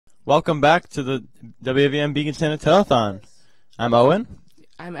Welcome back to the WAVM Beacon Santa Telethon. I'm Owen.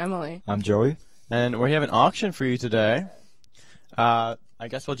 I'm Emily. I'm Joey. And we have an auction for you today. I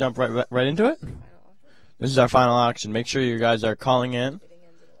guess we'll jump right into it. This is our final auction. Make sure you guys are calling in.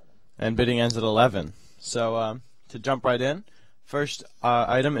 And bidding ends at 11. So to jump right in, first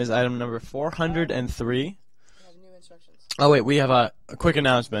item is item number 403. Oh wait, we have a quick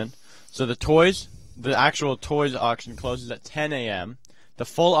announcement. So the actual toys auction closes at 10 a.m. The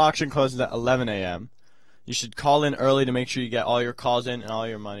full auction closes at 11 a.m. You should call in early to make sure you get all your calls in and all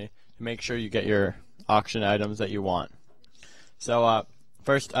your money to make sure you get your auction items that you want. So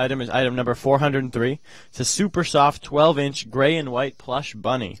first item is item number 403. It's a super soft 12-inch gray and white plush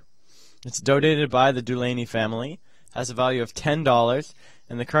bunny. It's donated by the Dulaney family, has a value of $10,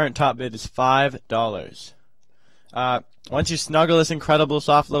 and the current top bid is $5. Once you snuggle this incredible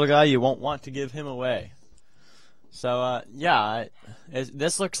soft little guy, you won't want to give him away. So,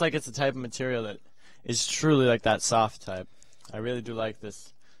 this looks like it's a type of material that is truly like that soft type. I really do like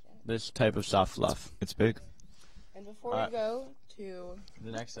this type of soft fluff. It's big. And before we go to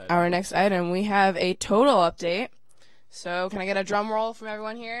our next item, we have a total update. So, can I get a drum roll from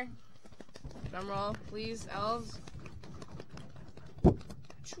everyone here? Drum roll, please, elves.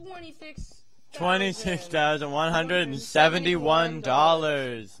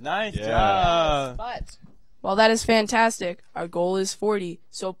 $26,171. Nice job. But while that is fantastic, our goal is 40.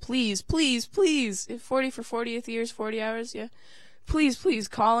 So please, please, please, if 40 for 40th year's 40 hours, yeah. Please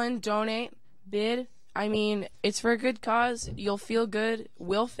call in, donate, bid. I mean, it's for a good cause. You'll feel good.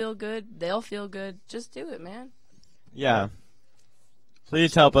 We'll feel good. They'll feel good. Just do it, man. Yeah.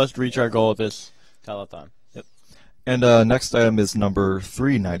 Please help us reach our goal of this telethon. Yep. And next item is number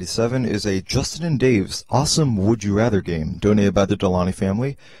 397, is a Justin and Dave's Awesome Would You Rather game, donated by the Delani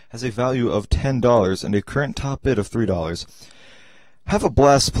family, has a value of $10 and a current top bid of $3. Have a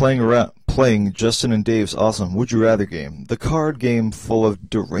blast playing Justin and Dave's Awesome Would You Rather game. The card game full of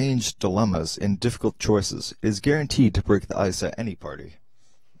deranged dilemmas and difficult choices is guaranteed to break the ice at any party.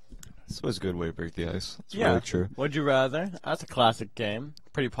 It's always a good way to break the ice. It's really true. Would you rather? That's a classic game.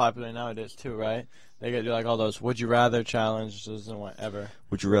 Pretty popular nowadays too, right? They get like all those would you rather challenges and whatever.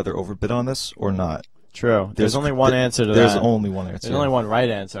 Would you rather overbid on this or not? True. There's only one answer to that. There's only one answer. There's only one right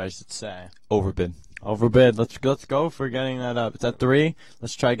answer, I should say. Overbid. Overbid. Let's go for getting that up. It's at 3.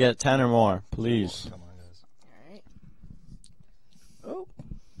 Let's try to get 10 or more, please. Come on, guys. All right. Oh,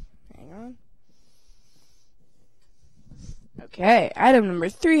 hang on. Okay, item number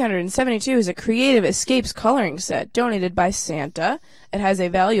 372 is a Creative Escapes coloring set donated by Santa. It has a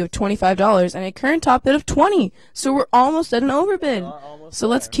value of $25 and a current top bid of $20. So we're almost at an overbid. So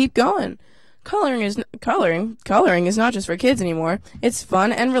let's keep going. Coloring is not just for kids anymore. It's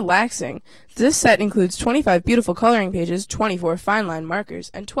fun and relaxing. This set includes 25 beautiful coloring pages, 24 fine line markers,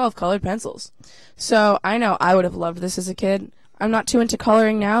 and 12 colored pencils. So I know I would have loved this as a kid. I'm not too into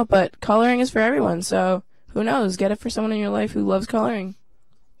coloring now, but coloring is for everyone, so who knows? Get it for someone in your life who loves coloring.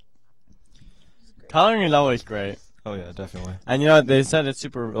 Coloring is always great. Oh, yeah, definitely. And you know, they said it's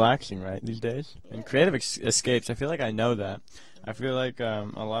super relaxing, right, these days? And Creative Escapes, I feel like I know that. I feel like a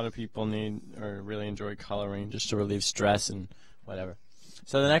lot of people need or really enjoy coloring just to relieve stress and whatever.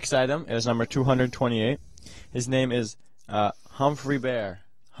 So the next item is number 228. His name is Humphrey Bear.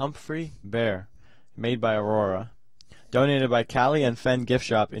 Humphrey Bear, made by Aurora. Donated by Callie and Fenn Gift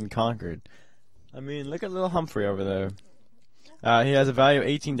Shop in Concord. I mean, look at little Humphrey over there. He has a value of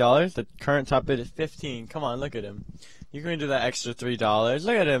 $18. The current top bid is $15. Come on, look at him. You can do that extra $3.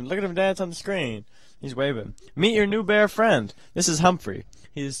 Look at him. Look at him dance on the screen. He's waving. Meet your new bear friend. This is Humphrey.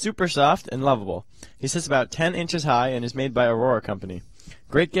 He is super soft and lovable. He sits about 10 inches high and is made by Aurora Company.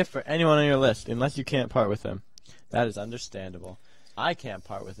 Great gift for anyone on your list, unless you can't part with him. That is understandable. I can't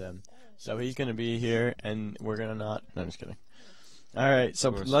part with him. So he's going to be here, and we're going to not. No, I'm just kidding. All right, so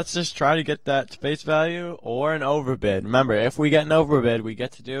let's just try to get that face value or an overbid. Remember, if we get an overbid, we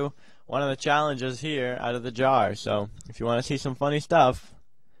get to do one of the challenges here out of the jar. So if you want to see some funny stuff,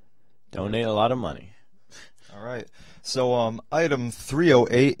 donate a lot of money. All right. So item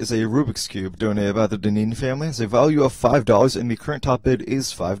 308 is a Rubik's Cube donated by the Donini family. It has a value of $5, and the current top bid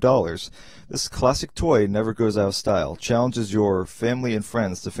is $5. This classic toy never goes out of style. Challenges your family and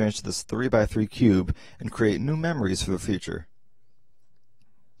friends to finish this 3x3 cube and create new memories for the future.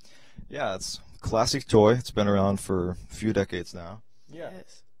 Yeah, it's a classic toy. It's been around for a few decades now. Yeah.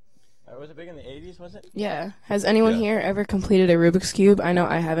 Yes. Was it big in the 80s, was it? Yeah. Has anyone here ever completed a Rubik's Cube? I know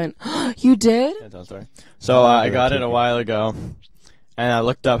I haven't. You did? Yeah, I'm sorry. So I got it a while ago, and I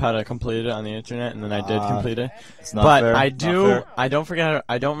looked up how to complete it on the internet, and then I did complete it. It's not fair. I don't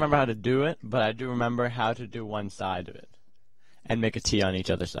remember how to do it, but I do remember how to do one side of it. and make a T on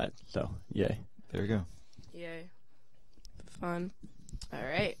each other side. So, yay. There you go. Yay. Fun. All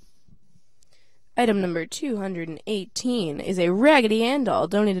right. Item number 218 is a Raggedy Ann doll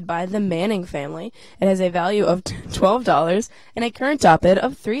donated by the Manning family. It has a value of $12 and a current top bid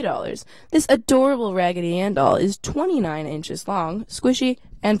of $3. This adorable Raggedy Ann doll is 29 inches long, squishy,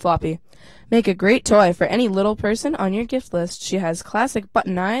 and floppy. Make a great toy for any little person on your gift list. She has classic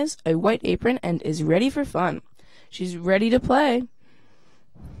button eyes, a white apron, and is ready for fun. She's ready to play.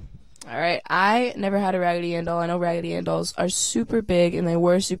 All right, I never had a Raggedy Ann doll. I know Raggedy Ann dolls are super big, and they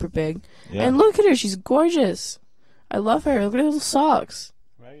were super big. Yeah. And look at her. She's gorgeous. I love her. Look at her little socks.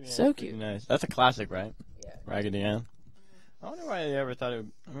 Raggedy so cute. Nice. That's a classic, right? Yeah. Raggedy Ann. I wonder why they ever thought it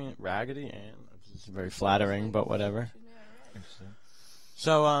would... I mean, Raggedy Ann. It's very flattering, but whatever. Interesting.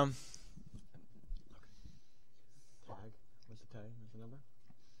 So, What's the tag? What's the number?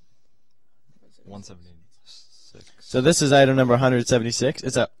 176. So this is item number 176.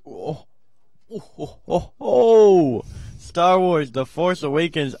 It's a Star Wars: The Force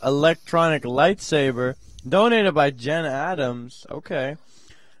Awakens electronic lightsaber donated by Jen Adams. Okay,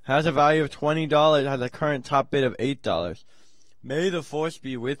 has a value of $20. Has a current top bid of $8. May the Force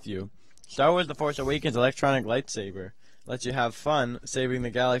be with you. Star Wars: The Force Awakens electronic lightsaber lets you have fun saving the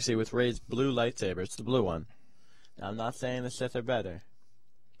galaxy with Rey's blue lightsaber. It's the blue one. Now, I'm not saying the Sith are better,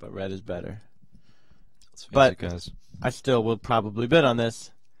 but red is better. But guys, I still will probably bid on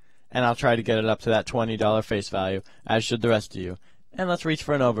this, and I'll try to get it up to that $20 face value, as should the rest of you. And let's reach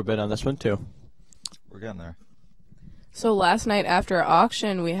for an overbid on this one, too. We're getting there. So last night after our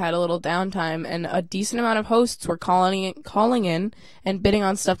auction, we had a little downtime, and a decent amount of hosts were calling in and bidding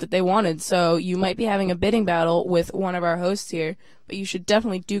on stuff that they wanted. So you might be having a bidding battle with one of our hosts here, but you should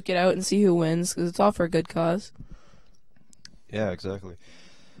definitely duke it out and see who wins, because it's all for a good cause. Yeah, exactly.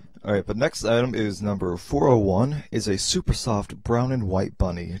 All right, but next item is number 401, is a super soft brown and white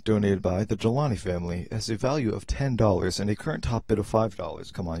bunny donated by the Jelani family. It has a value of $10 and a current top bid of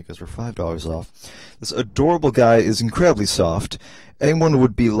 $5. Come on, you guys, we're $5 off. This adorable guy is incredibly soft. Anyone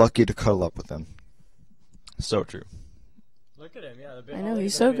would be lucky to cuddle up with him. So true. Look at him, yeah. The big, I know,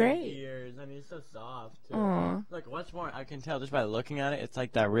 he's so great. Ears, and he's so soft, too. Aww. Look, what's more, I can tell just by looking at it, it's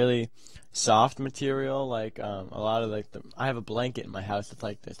like that really soft material, like a lot of like I have a blanket in my house that's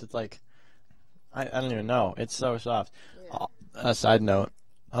like this. It's like, I don't even know. It's so soft. Yeah. A side note,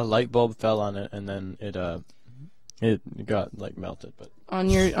 a light bulb fell on it, and then it got like melted. But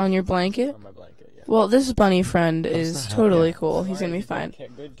on your blanket? On my blanket, yeah. Well, this bunny friend is totally cool. He's gonna be fine.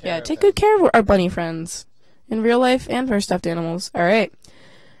 Yeah, take good care of our bunny friends. In real life and for stuffed animals. All right.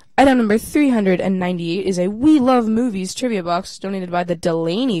 Item number 398 is a We Love Movies trivia box donated by the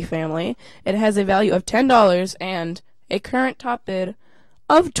Delaney family. It has a value of $10 and a current top bid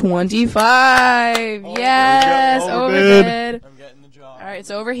of $25. Yes, overbid. I'm getting the job. All right, it's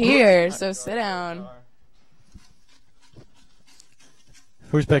over here, so sit down.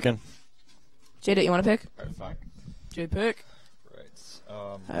 Who's picking? Jada, you want to pick? All right, fine. Jada, pick. Right.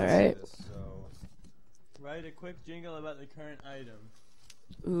 All right. Write a quick jingle about the current item.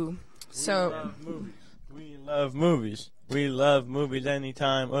 Ooh. We love movies. We love movies. We love movies any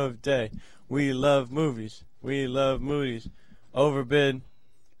time of day. We love movies. We love movies. Overbid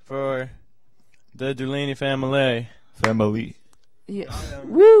for the Delaney family. Family. Yeah.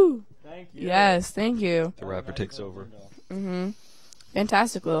 Woo! Thank you. Yes, thank you. The rapper takes over. Mm-hmm.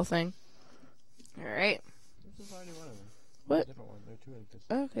 Fantastic little thing. All right. This is already one of them. What? Different one. There are two like this.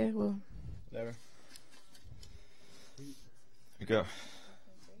 Okay, well. Never. You go.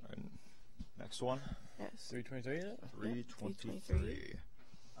 Right. Next one. Yes. 323 is it? 323.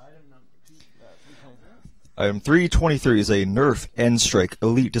 Item number 323. Item 323 is a Nerf N-Strike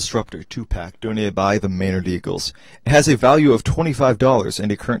Elite Disruptor 2-pack donated by the Maynard Eagles. It has a value of $25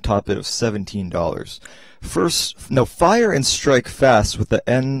 and a current top bid of $17. Fire and strike fast with the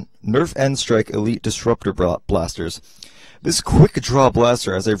Nerf N-Strike Elite Disruptor blasters. This quick draw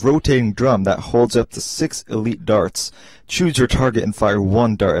blaster has a rotating drum that holds up to 6 elite darts. Choose your target and fire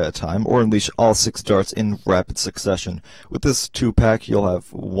 1 dart at a time, or unleash all 6 darts in rapid succession. With this 2-pack, you'll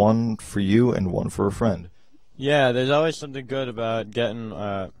have 1 for you and 1 for a friend. Yeah, there's always something good about getting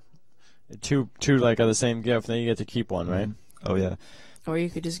two like of the same gift. Then you get to keep one, right? Oh yeah. Or you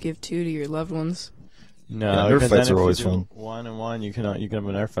could just give 2 to your loved ones. No, yeah, Nerf fights are always fun. 1 and 1, you can have a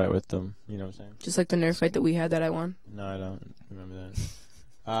Nerf fight with them. You know what I'm saying? Just like the Nerf fight that we had that I won. No, I don't remember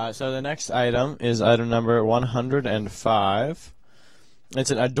that. So the next item is item number 105.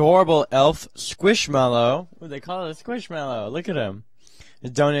 It's an adorable elf squishmallow. What do they call it? A squishmallow. Look at him.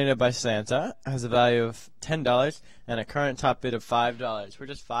 is donated by Santa, has a value of $10, and a current top bid of $5. We're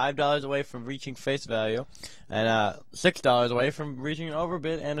just $5 away from reaching face value, and $6 away from reaching an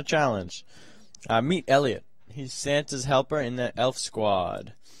overbid and a challenge. Meet Elliot. He's Santa's helper in the Elf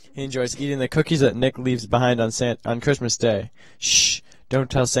Squad. He enjoys eating the cookies that Nick leaves behind on Christmas Day. Shh, don't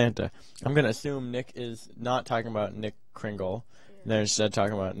tell Santa. I'm going to assume Nick is not talking about Nick Kringle. They're instead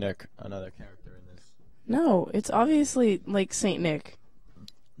talking about Nick, another character in this. No, it's obviously like Saint Nick.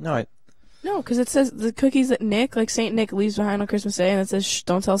 No, because it says the cookies that Nick, like Saint Nick, leaves behind on Christmas Day, and it says, "Shh,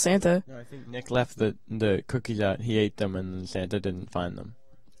 don't tell Santa." I think Nick left the cookies out. He ate them, and Santa didn't find them.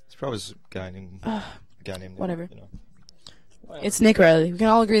 It's probably a guy named whatever. You know. Whatever. It's Nick Riley. We can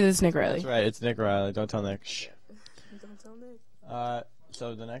all agree that it's Nick Riley. That's right. It's Nick Riley. Don't tell Nick. Shh. Don't tell Nick.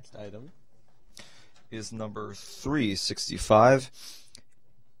 So the next item is number 365.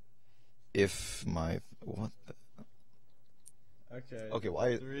 Okay,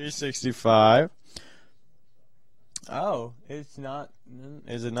 why? 365. Oh, it's not.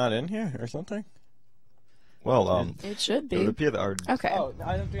 Is it not in here or something? Well, It should it be. would appear that our Okay. Oh,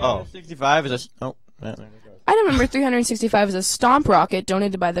 item 365 is a. Oh, there it goes. Item number 365 is a stomp rocket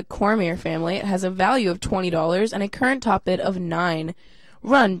donated by the Cormier family. It has a value of $20 and a current top bid of $9.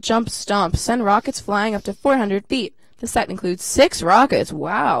 Run, jump, stomp, send rockets flying up to 400 feet. The set includes 6 rockets,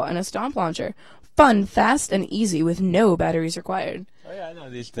 wow, and a stomp launcher. Fun, fast, and easy with no batteries required. Oh yeah, I know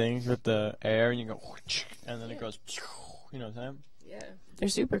these things with the air, and you go, and then it goes. You know what I'm saying? Yeah. They're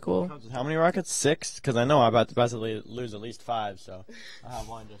super cool. How many rockets? 6? Because I know I'm about to lose at least 5, so I'll have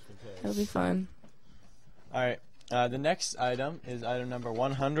one just in case. It'll be fun. All right. The next item is item number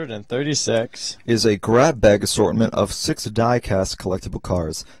 136. is a grab bag assortment of 6 die-cast collectible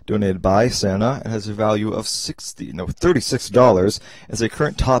cars donated by Santa and has a value of $36 as a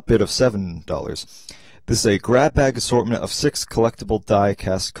current top bid of $7. This is a grab bag assortment of 6 collectible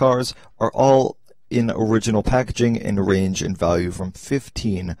die-cast cars, are all in original packaging and range in value from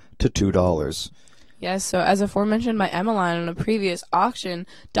 $15 to $2. Yes, so as aforementioned by Emmeline on a previous auction,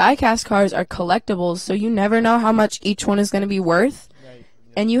 die-cast cars are collectibles, so you never know how much each one is going to be worth. Right.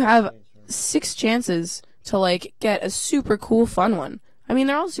 And you have 6 chances to, like, get a super cool, fun one. I mean,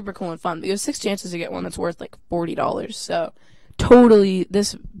 they're all super cool and fun, but you have 6 chances to get one that's worth, like, $40. So, totally,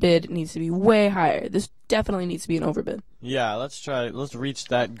 this bid needs to be way higher. This definitely needs to be an overbid. Yeah, let's reach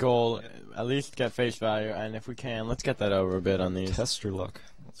that goal, at least get face value, and if we can, let's get that overbid on these. Test your luck.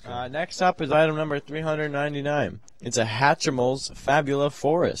 Next up is item number 399. It's a Hatchimals Fabula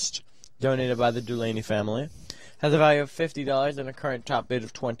Forest, donated by the Dulaney family. Has a value of $50 and a current top bid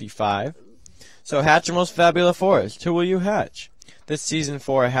of $25. So Hatchimals Fabula Forest, who will you hatch? This season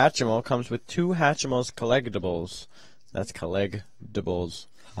 4 Hatchimal comes with 2 Hatchimals collectibles. That's collectibles.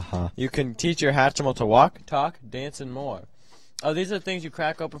 You can teach your Hatchimal to walk, talk, dance, and more. Oh, these are things you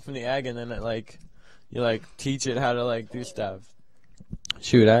crack open from the egg, and then you teach it how to do stuff.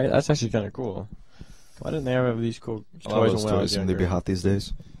 Shoot, that's actually kind of cool. Why didn't they ever have these cool toys when I was Seem younger? to be hot these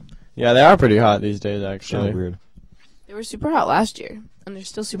days. Yeah, they are pretty hot these days, Kind actually. of weird. They were super hot last year, and they're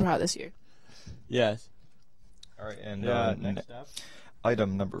still super hot this year. Yes. All right, and Next up.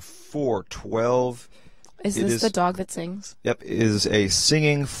 item number 412. Is It this is- the dog that sings? Yep, is a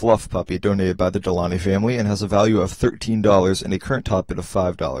singing fluff puppy donated by the Delani family and has a value of $13 and a current top bid of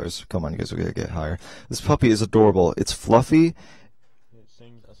 $5. Come on, you guys, we gotta get higher. This puppy is adorable. It's fluffy. It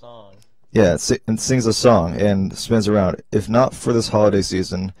sings a song. Yeah, and sings a song and spins around. If not for this holiday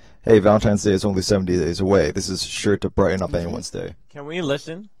season, hey, Valentine's Day is only 70 days away. This is sure to brighten up anyone's day. Can we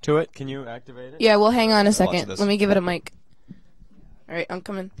listen to it? Can you activate it? Yeah, well, hang on a Watch second. this. Let me give it a mic. All right, I'm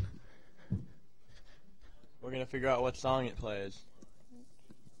coming. We're going to figure out what song it plays.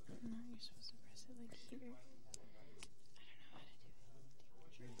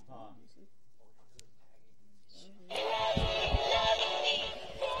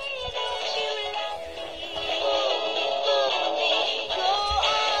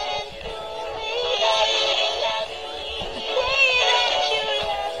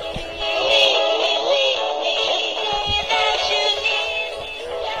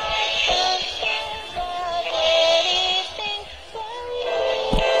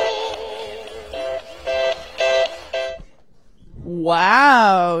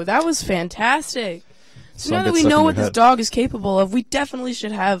 Wow, that was fantastic. So Song now that gets we stuck know in what your this head. dog is capable of, we definitely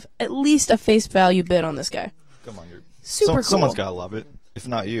should have at least a face value bid on this guy. Come on, you're Super cool. Someone's gotta love it. If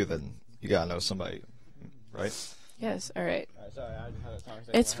not you, then you gotta know somebody, right? Yes, all right. Sorry, I had a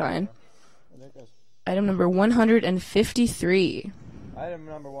conversation. It's fine. Item number 153. Item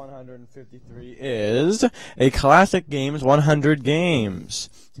number 153 is a Classic Games 100 Games.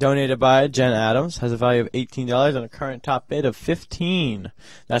 Donated by Jen Adams. Has a value of $18 and a current top bid of $15.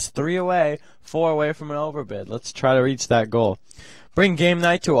 That's 3 away, 4 away from an overbid. Let's try to reach that goal. Bring game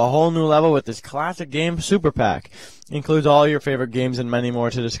night to a whole new level with this Classic Games Super Pack. Includes all your favorite games and many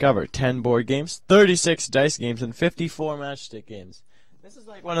more to discover. 10 board games, 36 dice games, and 54 matchstick games. This is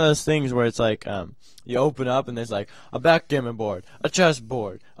like one of those things where it's like you open up and there's like a backgammon board, a chess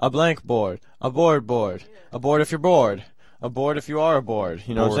board, a blank board, a board, a board if you're bored, a board if you are bored.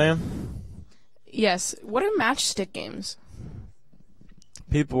 You know what I'm saying? Yes. What are matchstick games?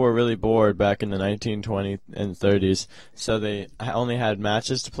 People were really bored back in the 1920s and 30s, so they only had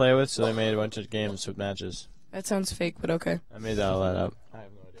matches to play with, so they made a bunch of games with matches. That sounds fake, but okay. I made that all that up. I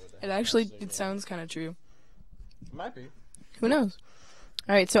have no idea what that It sounds kind of true. It might be. Who knows?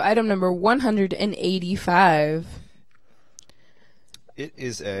 All right, so item number 185. It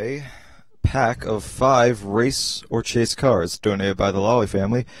is a pack of 5 race or chase cars donated by the Lolly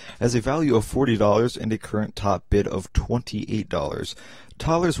family, has a value of $40 and a current top bid of $28.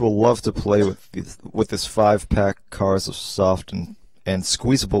 Toddlers will love to play with this 5-pack cars of soft and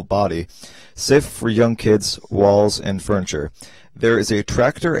squeezable body, safe for young kids, walls, and furniture. There is a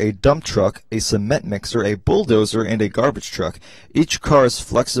tractor, a dump truck, a cement mixer, a bulldozer, and a garbage truck. Each car is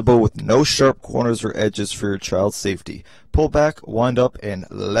flexible with no sharp corners or edges for your child's safety. Pull back, wind up, and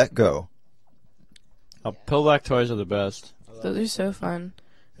let go. Pull-back toys are the best. Those are so fun.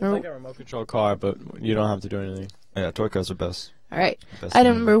 It's like a remote control car, but you don't have to do anything. Yeah, toy cars are best. All right.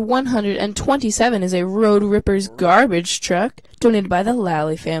 Item number 127 is a Road Rippers garbage truck donated by the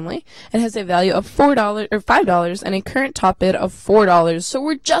Lally family. It has a value of $4 or $5 and a current top bid of $4. So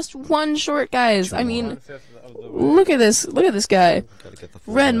we're just one short, guys. I mean, look at this. Look at this guy.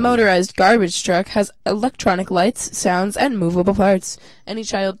 Red motorized garbage truck has electronic lights, sounds, and movable parts. Any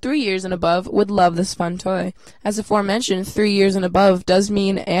child 3 years and above would love this fun toy. As aforementioned, 3 years and above does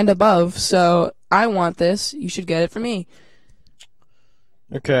mean and above, so I want this. You should get it for me.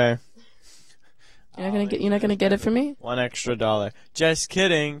 Okay. You're not gonna get it for me? $1 extra. Just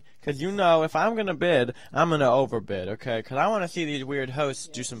kidding. Because you know, if I'm going to bid, I'm going to overbid, okay? Because I want to see these weird hosts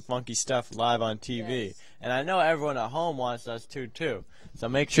do some funky stuff live on TV. Yes. And I know everyone at home wants us to, too. So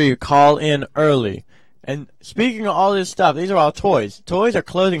make sure you call in early. And speaking of all this stuff, these are all toys. Toys are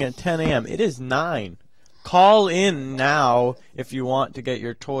closing at 10 a.m. It is 9. Call in now if you want to get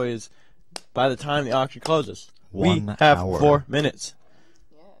your toys by the time the auction closes. We have 4 minutes.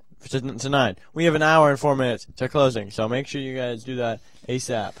 To 9. We have an hour and 4 minutes to closing, so make sure you guys do that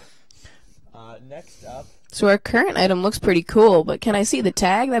ASAP. Next up. So our current item looks pretty cool, but can I see the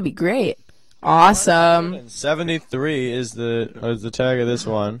tag? That'd be great. Awesome. 73 is the tag of this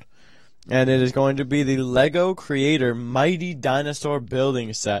one, and it is going to be the Lego Creator Mighty Dinosaur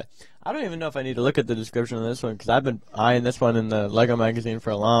Building Set. I don't even know if I need to look at the description of this one because I've been eyeing this one in the Lego magazine for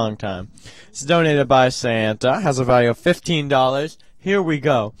a long time. It's donated by Santa. Has a value of $15. Here we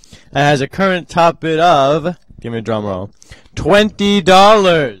go. It has a current top bid of, give me a drum roll,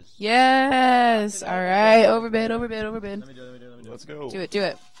 $20. Yes. All right. Overbid. Let me do it. Let's go. Do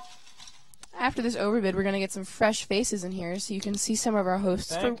it. After this overbid, we're going to get some fresh faces in here so you can see some of our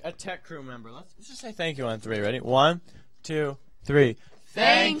hosts. Thank a tech crew member. Let's just say thank you on 3. Ready? 1, 2, 3.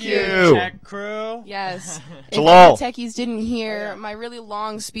 Thank you, tech crew. Yes. If Jalal. the techies didn't hear my really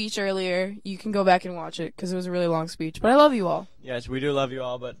long speech earlier, you can go back and watch it because it was a really long speech. But I love you all. Yes, we do love you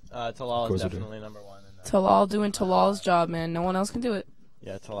all, but Talal is definitely number 1. Talal doing Talal's job, man. No one else can do it.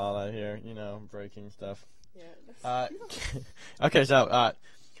 Yeah, Talal out here, breaking stuff. Yeah. Okay, so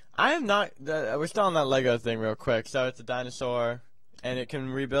I am not. We're still on that Lego thing real quick. So it's a dinosaur, and it can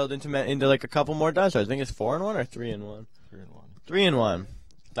rebuild into like a couple more dinosaurs. I think it's 4 in 1 or 3 in 1. 3 in 1.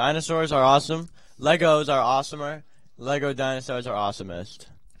 Dinosaurs are awesome. Legos are awesomer. Lego dinosaurs are awesomest.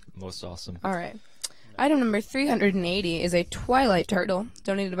 Most awesome. All right. Item number 380 is a Twilight Turtle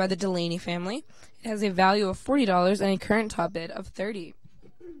donated by the Delaney family. It has a value of $40 and a current top bid of $30.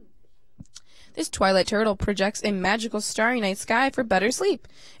 This Twilight Turtle projects a magical starry night sky for better sleep.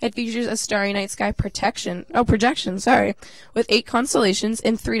 It features a starry night sky projection, with 8 constellations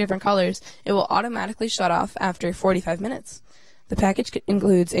in 3 different colors. It will automatically shut off after 45 minutes. The package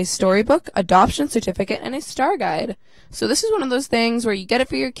includes a storybook, adoption certificate, and a star guide. So this is one of those things where you get it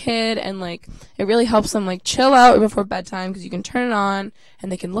for your kid, and it really helps them chill out before bedtime because you can turn it on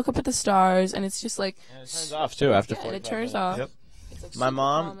and they can look up at the stars, and it's just And it turns off too after 45 and it turns minutes. off. Yep. It's My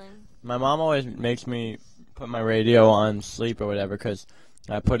mom always makes me put my radio on sleep or whatever because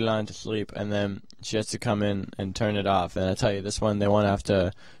I put it on to sleep, and then she has to come in and turn it off. And I tell you, this one they won't have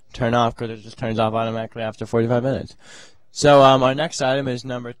to turn off because it just turns off automatically after 45 minutes. So our next item is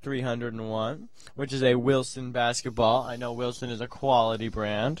number 301, which is a Wilson basketball. I know Wilson is a quality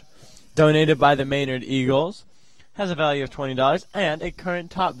brand. Donated by the Maynard Eagles. Has a value of $20 and a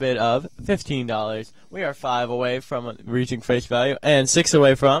current top bid of $15. We are 5 away from reaching face value and 6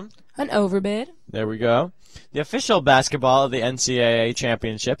 away from An overbid. There we go. The official basketball of the NCAA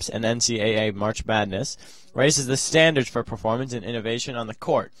Championships and NCAA March Madness raises the standards for performance and innovation on the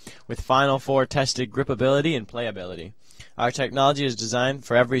court with Final Four tested gripability and playability. Our technology is designed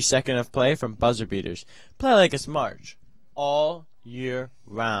for every second of play from buzzer beaters. Play like it's March, all year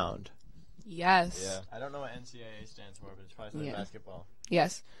round. Yes. Yeah. I don't know what NCAA stands for, but it's probably basketball.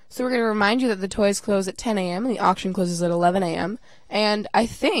 Yes. So we're going to remind you that the toys close at 10 a.m. and the auction closes at 11 a.m. And I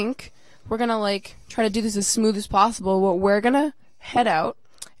think we're going to, try to do this as smooth as possible. Well, we're going to head out,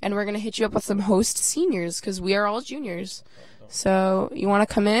 and we're going to hit you up with some host seniors because we are all juniors. So you want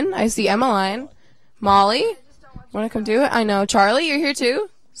to come in? I see Emmeline. Molly? Want to come do it? I know. Charlie, you're here too?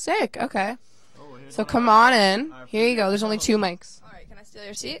 Sick. Okay. So come on in. Here you go. There's only 2 mics. All right, can I steal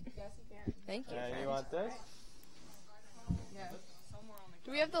your seat? Yes, you can. Thank you. You want this?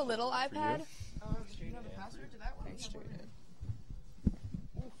 Do we have the little iPad? There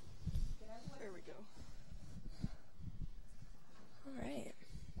we go. All right.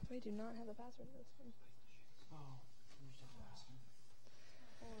 We do not have the password for this one.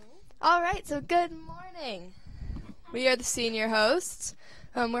 All right, so good morning. We are the senior hosts.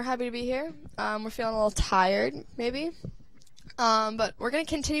 We're happy to be here. We're feeling a little tired, maybe. But we're going to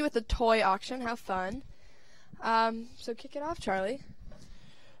continue with the toy auction. How fun. So kick it off, Charlie.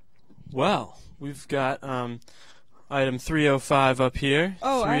 Well, we've got item 305 up here.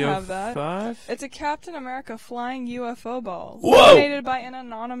 Oh, I have that. 305. It's a Captain America flying UFO ball. Whoa! Donated by an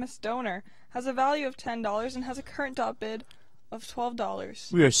anonymous donor. Has a value of $10 and has a current top bid of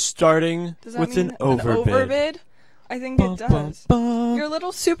 $12. We are starting Does that with mean an overbid. I think it does. Your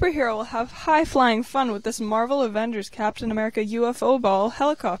little superhero will have high-flying fun with this Marvel Avengers Captain America UFO ball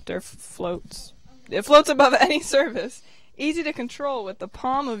helicopter floats. It floats above any surface. Easy to control with the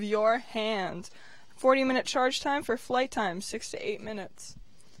palm of your hand. 40-minute charge time for flight time, 6 to 8 minutes.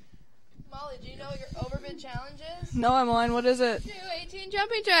 Molly, do you know what your overbid challenge is? No, Emmeline, what is it? Do 18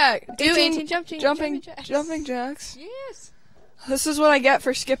 jumping jacks. Do 18 jumping jacks. Jumping jacks. Yes. This is what I get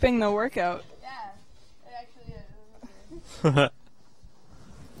for skipping the workout. Yeah, it actually is. Oh. Now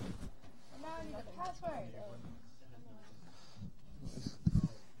I need the password.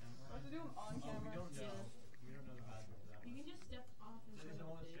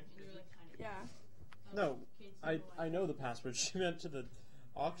 No, I know the password. She meant to the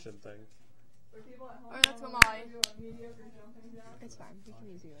auction thing. Or that's what Molly. It's fine. We can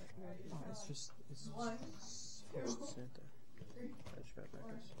use you. It's Santa.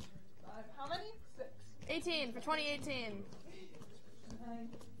 How many? 6. 18 for 2018. 9,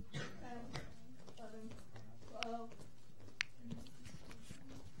 10, 11, 12.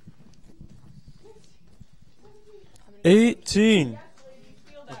 $18.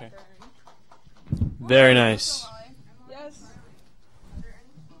 Okay. Very nice. Yes.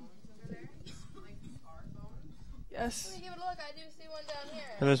 Yes. Let me give it a look. I do see one down here.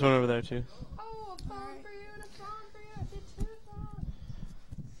 And there's one over there too. Oh, a phone for you and a phone for you. I did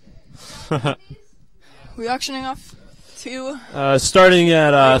 2 phones. We auctioning off 2. Starting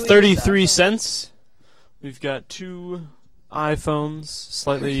at 33 cents. We've got 2 iPhones,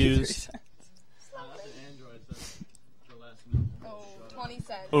 slightly used. Oh, 20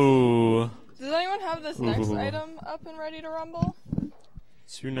 cents. Ooh. Does anyone have this next Ooh. item up and ready to rumble?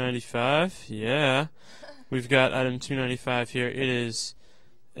 $2.95. Yeah. We've got item 295 here. It is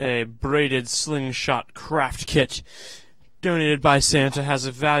a braided slingshot craft kit. Donated by Santa, has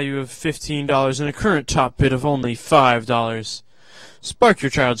a value of $15 and a current top bid of only $5. Spark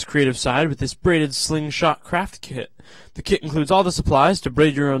your child's creative side with this braided slingshot craft kit. The kit includes all the supplies to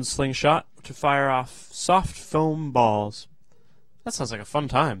braid your own slingshot to fire off soft foam balls. That sounds like a fun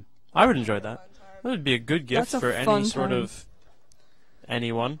time. I would enjoy that. That would be a good gift That's a for any fun sort time. of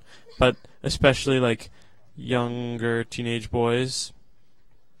anyone, but especially like younger teenage boys,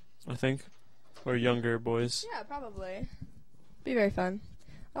 I think, or younger boys. Yeah, probably. Be very fun.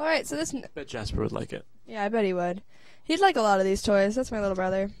 All right, so this. I bet Jasper would like it. Yeah, I bet he would. He'd like a lot of these toys. That's my little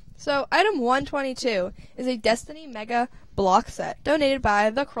brother. So, item 122 is a Destiny Mega Block Set donated by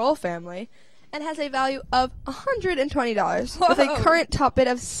the Kroll family and has a value of $120 with a current top bid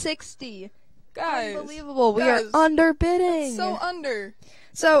of $60. Guys. Unbelievable. We guys, are underbidding. So under.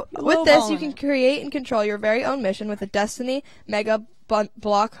 So, with Low this, you balling. can create and control your very own mission with the Destiny Mega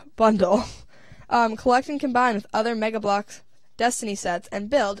Block Bundle. Collect and combine with other Mega Blocks Destiny sets and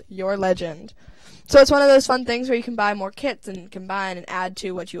build your legend. So it's one of those fun things where you can buy more kits and combine and add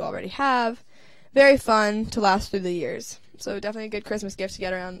to what you already have. Very fun to last through the years. So definitely a good Christmas gift to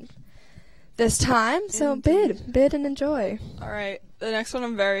get around this time. So bid and enjoy. All right, the next one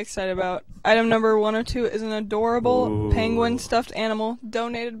I'm very excited about. Item number 102 is an adorable penguin stuffed animal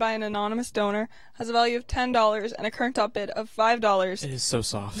donated by an anonymous donor. Has a value of $10 and a current top bid of $5. It is so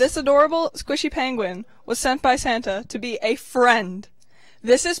soft. This adorable squishy penguin was sent by Santa to be a friend.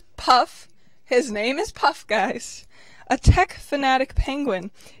 This is Puff. His name is Puff, guys. A tech fanatic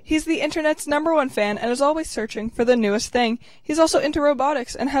penguin. He's the internet's #1 fan and is always searching for the newest thing. He's also into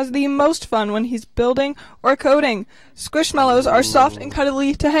robotics and has the most fun when he's building or coding. Squishmallows are soft and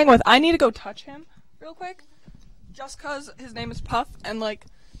cuddly to hang with. I need to go touch him real quick, just 'cause his name is Puff and, like,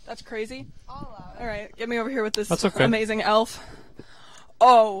 that's crazy. Alright, get me over here with this amazing elf.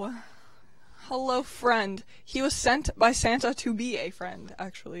 Oh, hello, friend. He was sent by Santa to be a friend,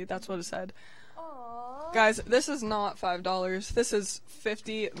 actually. That's what it said. Guys, this is not $5. This is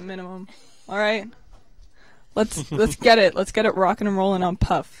 $50 minimum. All right, let's get it. Let's get it rocking and rolling on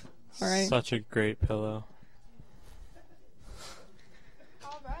Puff. All right. Such a great pillow.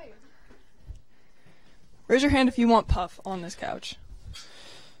 All right. Raise your hand if you want Puff on this couch.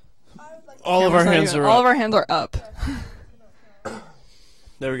 All of our hands are up. All of our hands are up.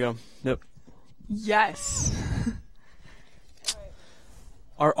 There we go. Yep. Yes.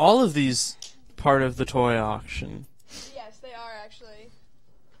 Are all of these part of the toy auction? Yes, they are actually.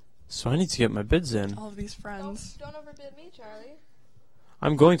 So I need to get my bids in. All of these friends. Don't overbid me, Charlie.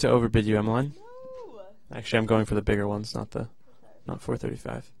 I'm going to overbid you, Emmeline. No. Actually, I'm going for the bigger ones, not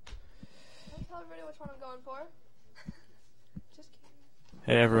 435. Can I tell everybody which one I'm going for? Just kidding.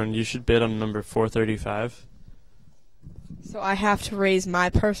 Hey everyone, you should bid on number 435. So I have to raise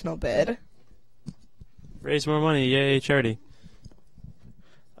my personal bid. Raise more money, yay, charity.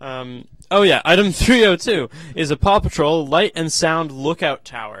 Oh yeah, item 302 is a Paw Patrol light and sound lookout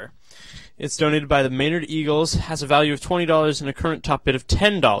tower. It's donated by the Maynard Eagles, has a value of $20 and a current top bid of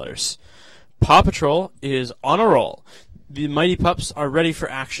 $10. Paw Patrol is on a roll. The mighty pups are ready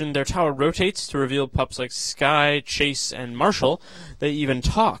for action. Their tower rotates to reveal pups like Sky, Chase, and Marshall. They even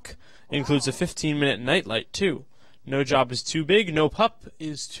talk. It includes a 15-minute nightlight, too. No job is too big, no pup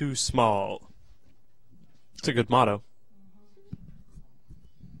is too small. It's a good motto.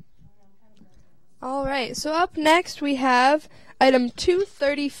 All right, so up next we have item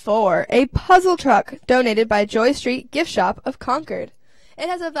 234, a puzzle truck donated by Joy Street Gift Shop of Concord. It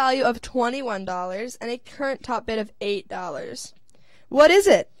has a value of $21 and a current top bid of $8. What is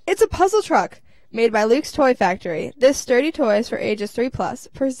it? It's a puzzle truck made by Luke's Toy Factory. This sturdy toy is for ages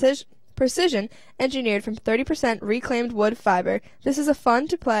 3+, precision engineered from 30% reclaimed wood fiber. This is fun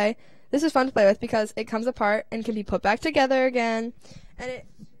to play with because it comes apart and can be put back together again, and it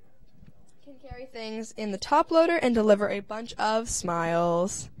carry things in the top loader and deliver a bunch of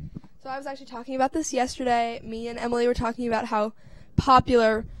smiles. So I was actually talking about this yesterday. Me and Emily were talking about how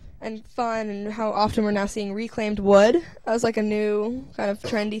popular and fun and how often we're now seeing reclaimed wood as like a new kind of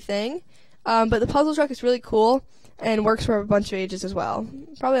trendy thing. But the puzzle truck is really cool and works for a bunch of ages as well.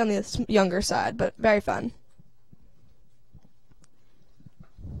 Probably on the younger side, but very fun.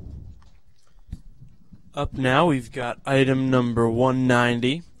 Up now, we've got item number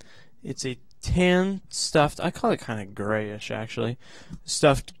 190. It's a tan stuffed, I call it kind of grayish actually,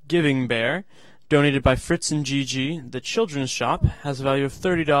 stuffed giving bear, donated by Fritz and Gigi. The children's shop has a value of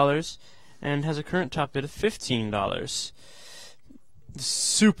 $30 and has a current top bid of $15.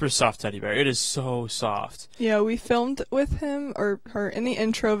 Super soft teddy bear. It is so soft. Yeah, we filmed with him or her in the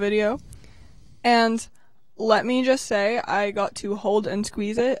intro video, and let me just say I got to hold and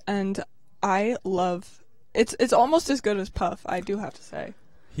squeeze it, and I love it. It's almost as good as Puff, I do have to say.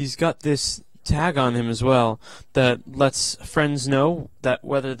 He's got this tag on him as well that lets friends know that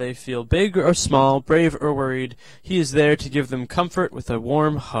whether they feel big or small, brave or worried, he is there to give them comfort with a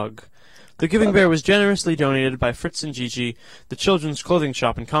warm hug. The giving bear was generously donated by Fritz and Gigi, the children's clothing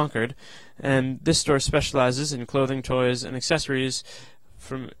shop in Concord, and this store specializes in clothing, toys, and accessories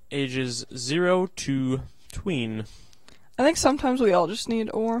from ages 0 to tween. I think sometimes we all just need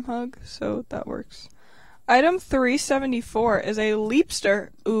a warm hug, so that works. Item 374 is a Leapster,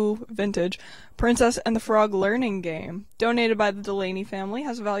 vintage, Princess and the Frog learning game. Donated by the Delaney family,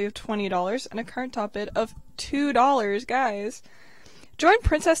 has a value of $20 and a current top bid of $2, guys. Join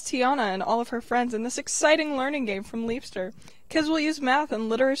Princess Tiana and all of her friends in this exciting learning game from Leapster. Kids will use math and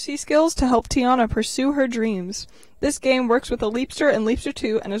literacy skills to help Tiana pursue her dreams. This game works with a Leapster and Leapster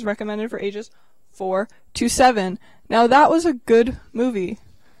 2 and is recommended for ages 4 to 7. Now that was a good movie.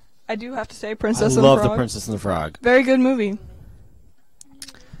 I do have to say, Princess and the Frog. I love The Princess and the Frog. Very good movie.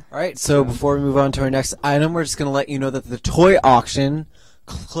 All right, so before we move on to our next item, we're just going to let you know that the toy auction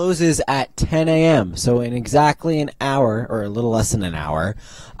closes at 10 a.m. So in exactly an hour, or a little less than an hour,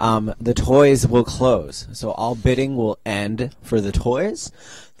 the toys will close. So all bidding will end for the toys.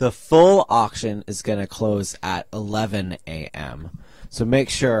 The full auction is going to close at 11 a.m. So make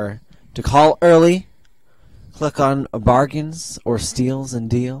sure to call early, click on bargains or steals and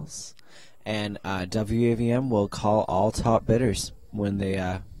deals, and WAVM will call all top bidders when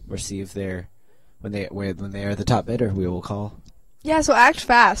they receive their when they are the top bidder. We will call. Yeah, so act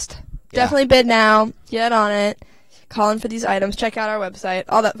fast. Yeah. Definitely bid now. Get on it. Call in for these items. Check out our website.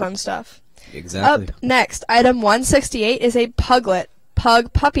 All that fun stuff. Exactly. Up next, item 168 is a pug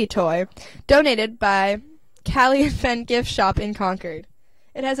puppy toy donated by Callie and Fenn Gift Shop in Concord.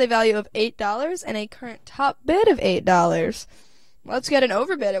 It has a value of $8 and a current top bid of $8. Let's get an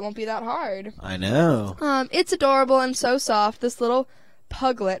overbid. It won't be that hard. I know. It's adorable and so soft. This little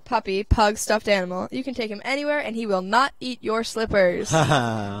pug stuffed animal. You can take him anywhere and he will not eat your slippers.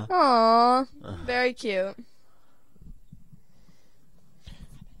 Aww. Very cute.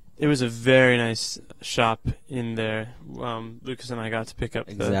 It was a very nice shop in there. Lucas and I got to pick up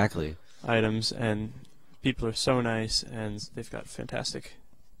Exactly. the items, and people are so nice, and they've got fantastic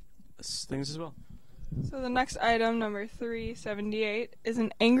things as well. So the next item, number 378, is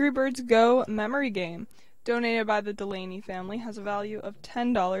an Angry Birds Go memory game. Donated by the Delaney family, has a value of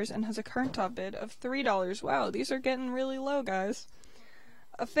 $10 and has a current top bid of $3. Wow, these are getting really low, guys.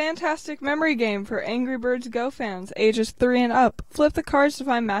 A fantastic memory game for Angry Birds Go fans, ages 3 and up. Flip the cards to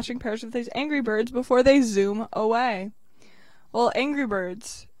find matching pairs with these Angry Birds before they zoom away. Well, Angry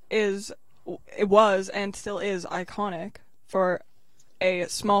Birds it was and still is iconic for a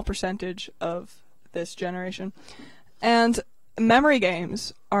small percentage of this generation. And memory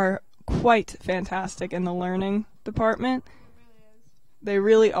games are quite fantastic in the learning department. They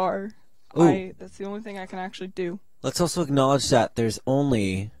really are. That's the only thing I can actually do. Let's also acknowledge that there's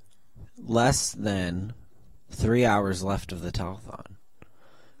only less than 3 hours left of the telethon.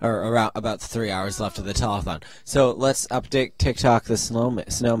 Or around about 3 hours left of the telethon. So let's update TikTok the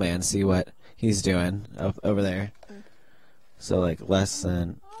snowman, see what he's doing over there. So like less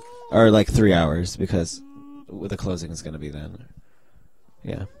than, or like 3 hours, because the closing is going to be then.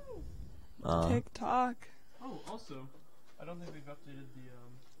 Yeah. TikTok. Oh, also, I don't think we've updated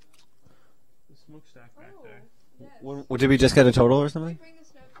the smokestack back there. Did we just get a total or something?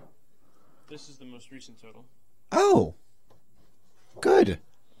 This is the most recent total. Oh, good.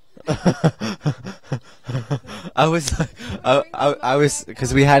 I was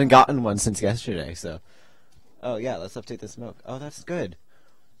because we hadn't gotten one since yesterday. So, oh yeah, let's update the smoke. Oh, that's good.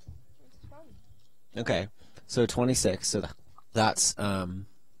 Okay, so 26. So that's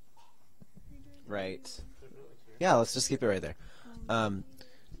right. Yeah, let's just keep it right there.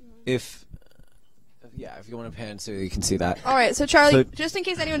 If you want to pan so you can see that. All right, so Charlie, just in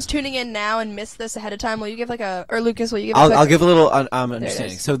case anyone's tuning in now and missed this ahead of time, will you give or Lucas, will you give I'll give a little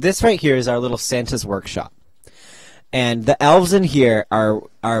understanding. So this right here is our little Santa's workshop. And the elves in here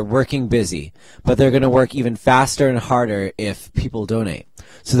are working busy, but they're going to work even faster and harder if people donate.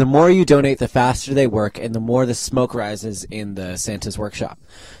 So the more you donate, the faster they work, and the more the smoke rises in the Santa's workshop.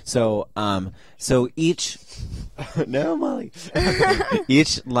 So each no, Molly.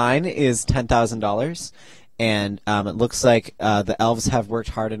 Each line is $10,000, and it looks like the elves have worked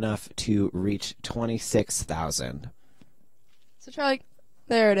hard enough to reach 26,000. So Charlie,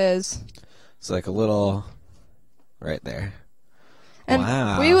 there it is. It's like a little right there. And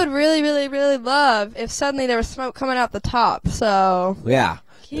wow. We would really, really, really love if suddenly there was smoke coming out the top. So yeah,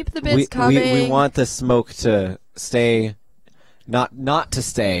 keep the bids coming. We want the smoke to stay, not to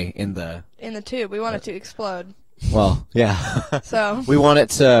stay in the tube. We want it to explode. Well, yeah. So we want it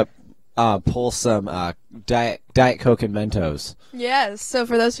to pull some Diet Coke and Mentos. Yes. So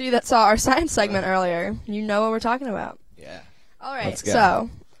for those of you that saw our science segment earlier, you know what we're talking about. Yeah. All right. So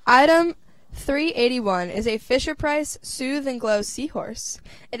item 381 is a Fisher-Price Soothe and Glow Seahorse.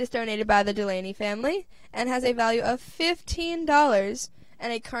 It is donated by the Delaney family and has a value of $15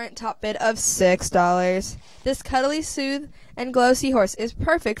 and a current top bid of $6. This cuddly Soothe and Glow Seahorse is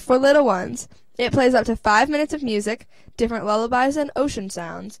perfect for little ones. It plays up to 5 minutes of music, different lullabies, and ocean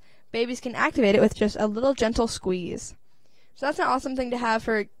sounds. Babies can activate it with just a little gentle squeeze. So that's an awesome thing to have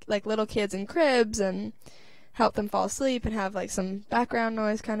for like little kids in cribs and help them fall asleep and have like some background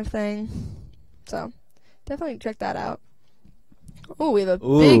noise kind of thing. So definitely check that out. Oh, we have a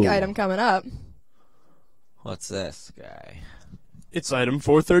big item coming up. What's this guy? It's item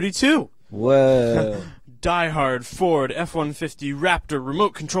 432. Whoa. Die-Hard Ford F-150 Raptor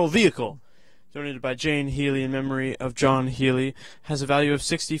remote control vehicle. donated by Jane Healy in memory of John Healy, has a value of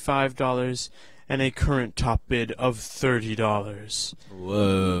 $65 and a current top bid of $30.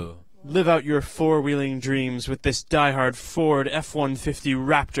 Whoa. Live out your four-wheeling dreams with this die-hard Ford F-150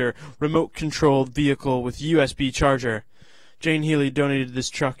 Raptor remote-controlled vehicle with USB charger. Jane Healy donated this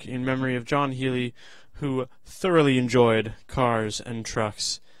truck in memory of John Healy, who thoroughly enjoyed cars and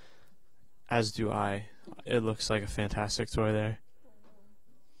trucks, as do I. It looks like a fantastic toy there.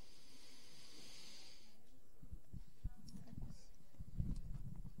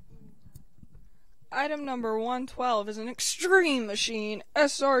 Item number 112 is an Extreme Machine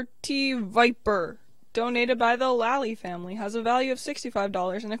SRT Viper, donated by the Lally family. Has a value of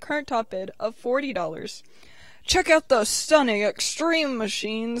 $65 and a current top bid of $40. Check out the stunning Extreme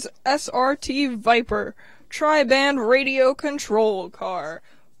Machines SRT Viper tri-band radio control car.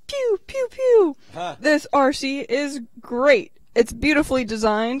 Pew, pew, pew. This RC is great. It's beautifully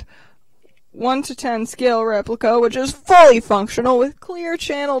designed. 1 to 10 scale replica, which is fully functional with clear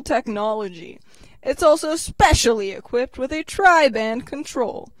channel technology. It's also specially equipped with a tri-band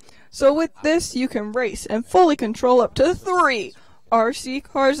control. So with this, you can race and fully control up to 3 RC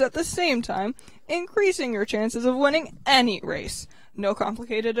cars at the same time, increasing your chances of winning any race. No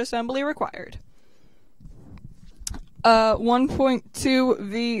complicated assembly required.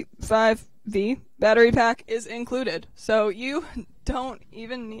 1.2 V5V battery pack is included, so you don't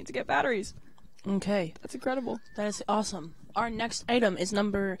even need to get batteries. Okay. That's incredible. That is awesome. Our next item is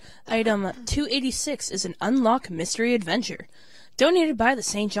item 286 is an Unlock Mystery Adventure. Donated by the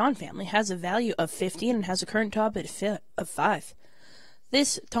St. John family, has a value of 50 and has a current top bid of 5.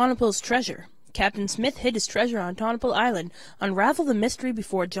 This Tonopil's treasure. Captain Smith hid his treasure on Tonopil Island. Unravel the mystery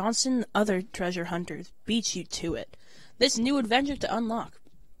before Johnson and other treasure hunters beat you to it. This new adventure to unlock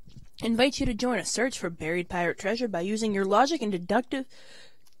invites you to join a search for buried pirate treasure by using your logic and detective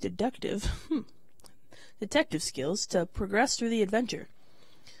skills to progress through the adventure.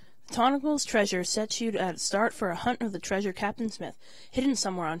 Tonopil's treasure sets you at start for a hunt of the treasure Captain Smith, hidden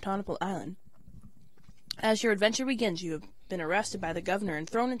somewhere on Tonopil Island. As your adventure begins, you have been arrested by the governor and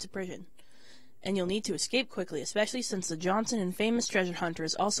thrown into prison, and you'll need to escape quickly, especially since the Johnson and famous treasure hunter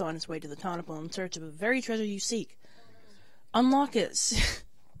is also on his way to the Tonopil in search of the very treasure you seek. Unlock is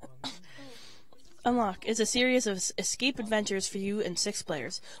a series of escape adventures for you and 6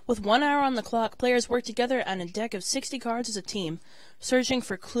 players. With 1 hour on the clock, players work together on a deck of 60 cards as a team, searching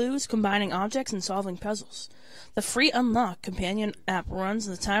for clues, combining objects, and solving puzzles. The free Unlock companion app runs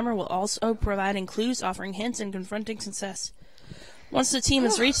the timer while also providing clues, offering hints, and confronting success. Once the team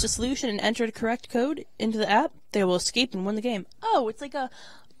has reached a solution and entered a correct code into the app, they will escape and win the game. Oh, it's like a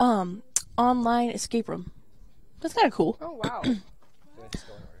online escape room. That's kind of cool. Oh, wow.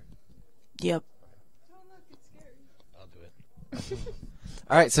 Yep. I'll do it.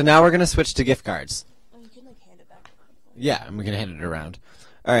 All right, so now we're going to switch to gift cards. Oh, you can, hand it back. Yeah, I'm going to hand it around.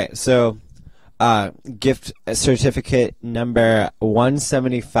 All right, so gift certificate number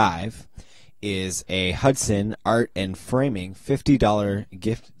 175 is a Hudson Art and Framing $50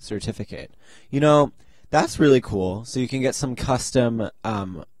 gift certificate. You know, that's really cool. So you can get some custom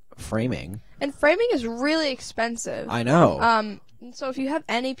framing. And framing is really expensive. I know. So if you have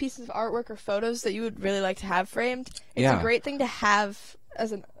any pieces of artwork or photos that you would really like to have framed, it's Yeah. a great thing to have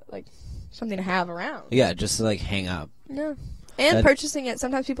as something to have around. Yeah, just to, hang up. Yeah. And That- purchasing it,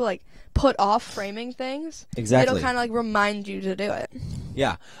 sometimes people put off framing things. Exactly. It'll kind of remind you to do it.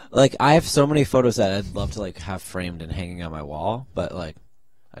 Yeah. I have so many photos that I'd love to have framed and hanging on my wall, but I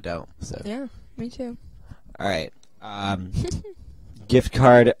don't. So. Yeah, me too. All right. Gift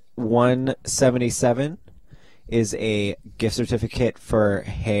card 177 is a gift certificate for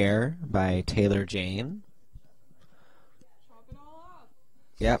Hair by Taylor Jane.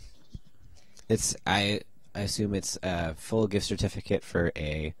 Yep. I assume it's a full gift certificate for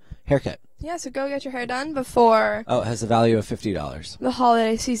a haircut. Yeah, so go get your hair done before Oh, it has a value of $50. the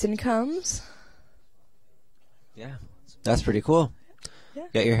holiday season comes. Yeah. That's pretty cool. Yeah.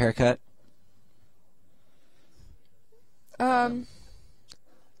 Get your haircut.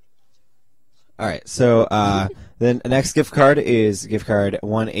 All right, so then the next gift card is gift card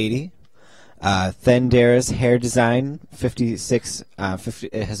 180. Thendara's Hair Design, 56.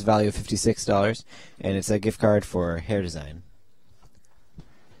 It has a value of $56, and it's a gift card for hair design.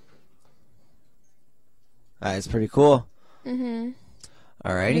 It's pretty cool. Mm-hmm.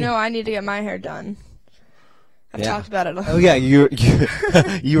 Alrighty. You know, I need to get my hair done. I've talked about it. Oh yeah, you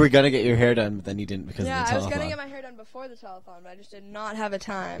you were gonna get your hair done, but then you didn't because Yeah, of the I was telethon. to get my hair done before the telethon, but I just did not have a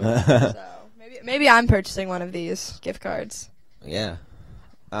time. So maybe I'm purchasing one of these gift cards. Yeah.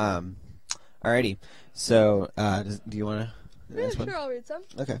 Alrighty. So, do you want to? Yeah, sure, I'll read some.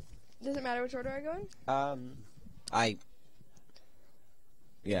 Okay. Does it matter which order I go in?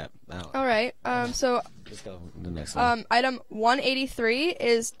 Yeah. I don't. All right. So Let's go to the next one. item 183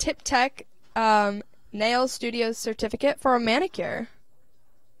 is Tip Tech Nail Studios certificate for a manicure.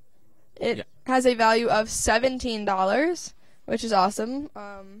 It has a value of $17, which is awesome.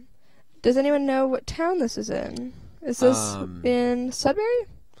 Does anyone know what town this is in? Is this in Sudbury?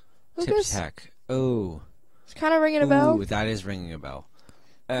 Tip Lucas? Tech. Oh. It's kind of ringing a bell. Ooh, that is ringing a bell.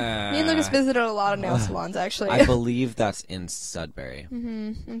 Me and Lucas visited a lot of nail salons, actually. I believe that's in Sudbury.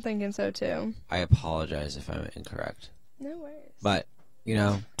 I'm thinking so, too. I apologize if I'm incorrect. No worries. But,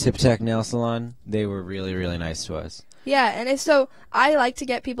 Tip Tech Nail Salon, they were really, really nice to us. Yeah, and so I like to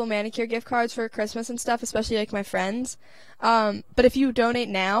get people manicure gift cards for Christmas and stuff, especially like my friends. But if you donate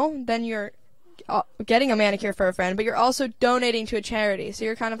now, then you're getting a manicure for a friend, but you're also donating to a charity. So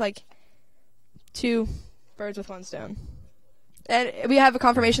you're kind of like 2 birds with 1 stone. And we have a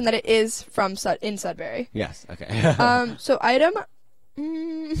confirmation that it is from in Sudbury. Yes, okay. So item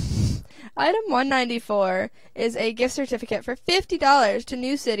 194 is a gift certificate for $50 to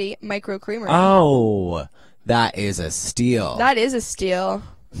New City Micro Creamery. Oh, that is a steal. That is a steal.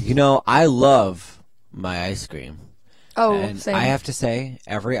 I love my ice cream. Oh, and same. I have to say,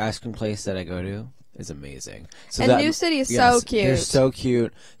 every ice cream place that I go to is amazing. So and New City is so cute. They're so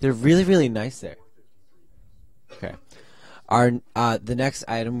cute. They're really, really nice there. Okay. The next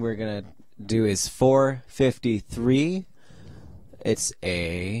item we're gonna do is 453. It's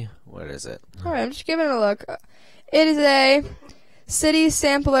what is it? All right, I'm just giving it a look. It is a city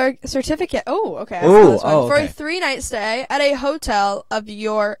sampler certificate. Oh, okay. I saw this one. For a 3-night stay at a hotel of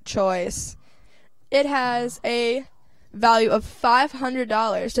your choice. It has a value of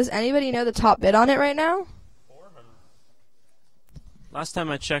 $500. Does anybody know the top bid on it right now? Last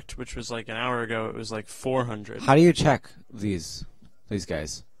time I checked, which was like an hour ago, it was like 400. How do you check these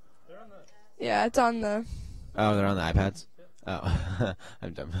guys? Yeah, it's on the... Oh, they're on the iPads? Oh,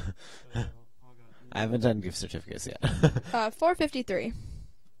 I'm dumb. I haven't done gift certificates yet. 453.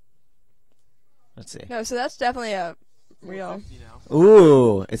 Let's see. No, so that's definitely a real...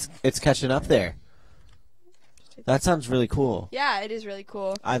 Ooh, it's catching up there. That sounds really cool. Yeah, it is really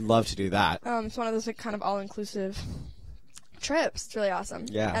cool. I'd love to do that. It's one of those like, kind of all-inclusive trips. It's really awesome.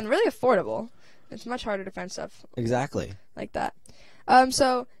 Yeah. And really affordable. It's much harder to find stuff Exactly. like that.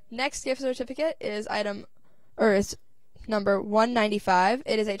 So next gift certificate is is number 195.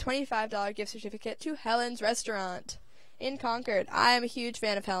 It is a $25 gift certificate to Helen's Restaurant in Concord. I am a huge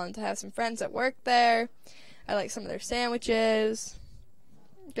fan of Helen's. I have some friends that work there. I like some of their sandwiches.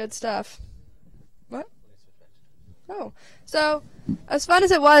 Good stuff. What? Oh. So, as fun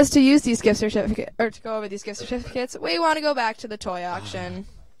as it was to use these gift certificates, or to go over these gift certificates, we want to go back to the toy auction.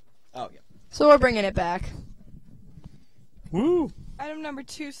 Oh, yeah. So we're bringing it back. Woo! Item number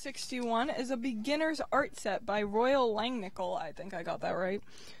 261 is a beginner's art set by Royal Langnickel. I think I got that right.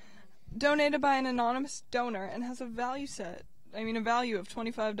 Donated by an anonymous donor and has a value of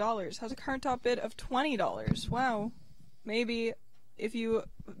 $25. Has a current top bid of $20. Wow. Maybe if you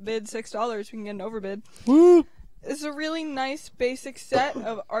bid $6, we can get an overbid. Woo! It's a really nice basic set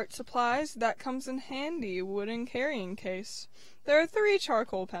of art supplies that comes in handy wooden carrying case. There are 3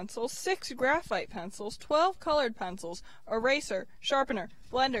 charcoal pencils, 6 graphite pencils, 12 colored pencils, eraser, sharpener,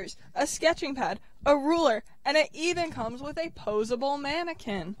 blenders, a sketching pad, a ruler, and it even comes with a posable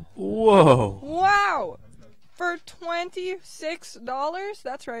mannequin. Whoa! Wow! For $26?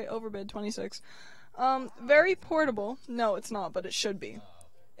 That's right, overbid, 26. Very portable. No, it's not, but it should be.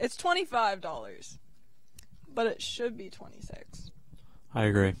 It's $25. But it should be 26. I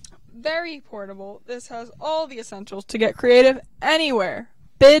agree. Very portable. This has all the essentials to get creative anywhere.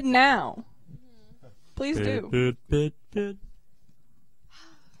 Bid now. Please do. Bid.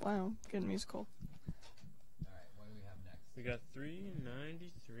 Wow, getting musical. Alright, what do we have next? We got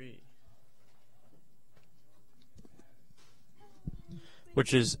 393.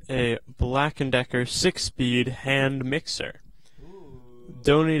 Which is a Black & Decker 6-speed hand mixer.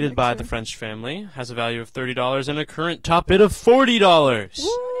 Donated by the French family, has a value of $30 and a current top bid of $40.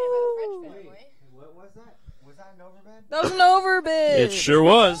 What was that? Was that an overbid? That was an overbid. It sure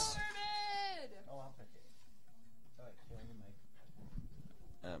was. Oh, I'll take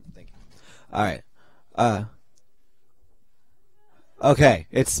it. Thank you. Alright. Okay,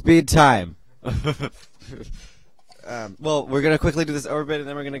 it's speed time. Well, we're going to quickly do this overbid and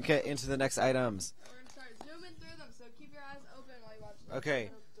then we're going to get into the next items. We're going to start zooming through them, so keep your eyes open while you watch them. Okay.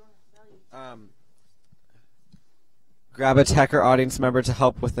 Grab a tech or audience member to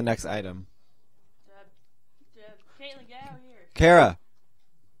help with the next item. Caitlin, get out here. Kara.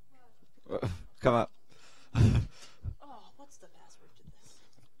 Come up. Oh, what's the password to this?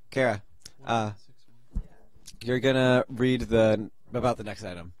 Kara, you're gonna read about the next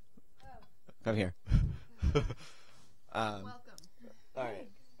item. Come here. Welcome. All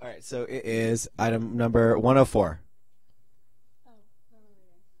right. So it is item number 104.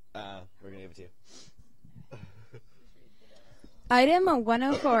 We're gonna give it to you. Item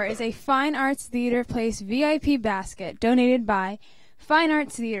 104 is a Fine Arts Theater Place VIP basket donated by Fine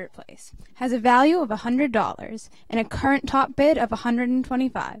Arts Theater Place. Has a value of $100 and a current top bid of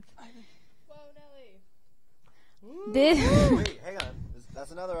 $125. Whoa, Nelly. This Wait, hang on.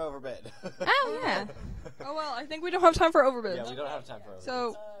 That's another overbid. Oh yeah. Oh well, I think we don't have time for overbids. Yeah, we don't have time for overbids.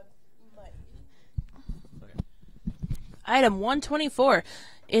 So Item 124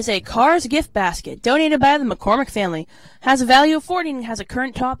 is a Cars gift basket donated by the McCormick family. Has a value of $40 and has a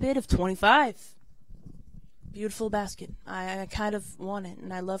current top bid of $25. Beautiful basket. I kind of want it,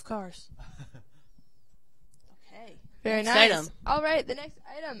 and I love cars. Okay. Very Next nice. item. All right, the next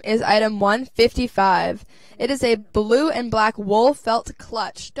item is item 155. It is a blue and black wool felt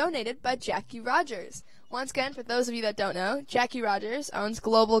clutch donated by Jackie Rogers. Once again, for those of you that don't know, Jackie Rogers owns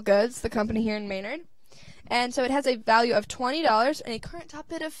Global Goods, the company here in Maynard. And so it has a value of $20 and a current top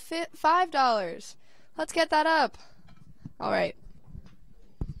bid of $5. Let's get that up. All right.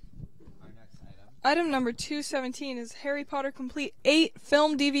 item number 217 is Harry Potter Complete 8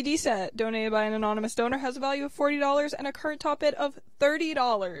 film DVD set donated by an anonymous donor. Has a value of $40 and a current top bid of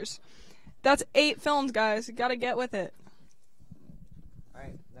 $30. That's 8 films, guys. You gotta get with it. All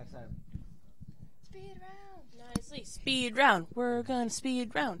right, next item. Speed round. Nicely. Speed round. We're going to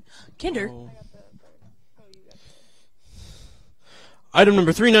speed round. Kinder. Item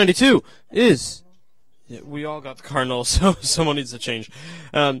number 392 is... Yeah, we all got the Cardinal, so someone needs to change.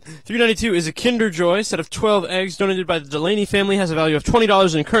 392 is a Kinder Joy set of 12 eggs donated by the Delaney family. Has a value of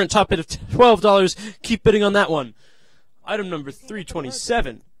 $20 and a current top bid of $12. Keep bidding on that one. Item number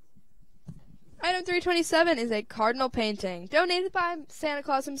 327. Item 327 is a cardinal painting donated by Santa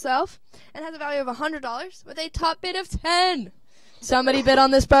Claus himself and has a value of $100 with a top bid of $10. Somebody bid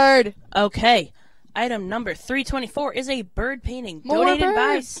on this bird. Okay. Item number 324 is a bird painting More donated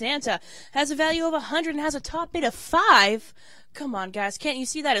by birds. Santa. Has a value of $100 and has a top bid of $5. Come on, guys. Can't you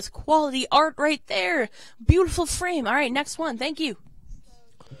see that? It's quality art right there. Beautiful frame. All right, next one. Thank you.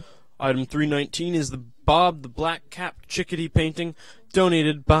 Item 319 is the Bob the Black-Capped Chickadee painting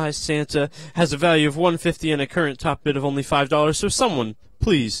donated by Santa. Has a value of $150 and a current top bid of only $5. So someone,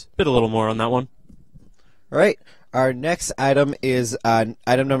 please, bid a little more on that one. All right. Our next item is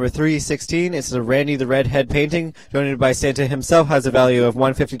item number 316. It's the Randy the Redhead painting donated by Santa himself. Has a value of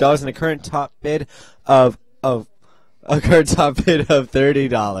 $150 and a current top bid of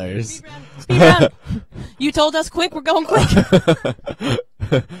 $30. Speed round. You told us quick. We're going quick. Medium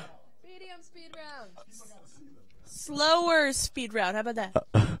speed round. Slower speed round. How about that?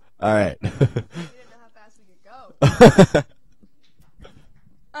 All right. We didn't know how fast we could go.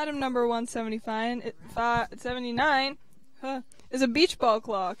 Item number 179 is a beach ball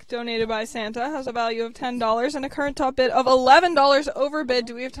clock donated by Santa. Has a value of $10 and a current top bid of $11. Overbid.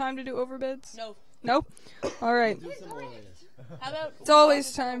 Do we have time to do overbids? No. Nope. All right. How about It's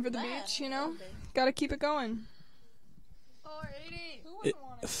always time for the beach, you know? Gotta keep it going. 480.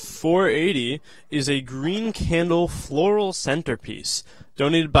 480 is a green candle floral centerpiece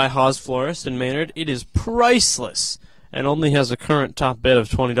donated by Haas Florist in Maynard. It is priceless and only has a current top bid of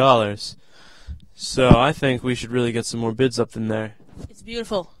 $20. So I think we should really get some more bids up in there. It's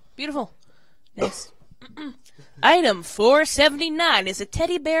beautiful. Beautiful. Next. Item 479 is a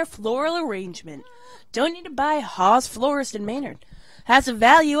teddy bear floral arrangement donated by Haas Florist in Maynard. Has a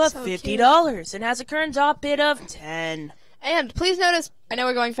value of $50 and has a current top bid of $10. And please notice, I know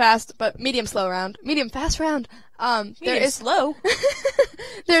we're going fast, but medium slow round, medium fast round. There is slow.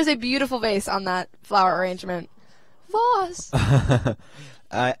 There's a beautiful vase on that flower arrangement. Vase.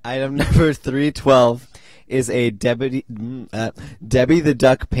 Item number 312 is a Debbie the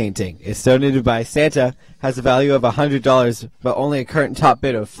Duck painting. It's donated by Santa. Has a value of $100, but only a current top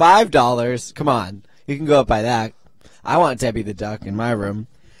bid of $5. Come on, you can go up by that. I want Debbie the Duck in my room.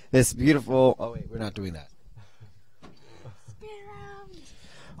 This beautiful. Oh wait, we're not doing that.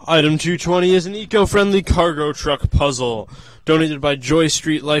 Item 220 is an eco-friendly cargo truck puzzle donated by Joy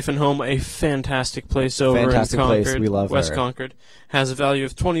Street Life and Home, a fantastic place over Fantastic in Concord, place. We love West her. Concord. Has a value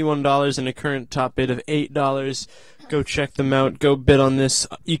of $21 and a current top bid of $8. Go check them out. Go bid on this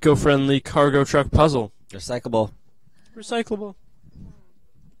eco-friendly cargo truck puzzle. Recyclable. Recyclable.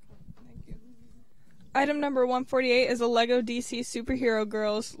 Item number 148 is a Lego DC Superhero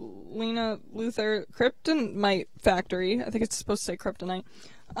Girls Lena Luthor Kryptonite Factory. I think it's supposed to say Kryptonite.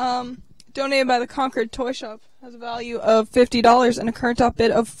 donated by the Concord Toy Shop. Has a value of $50 and a current top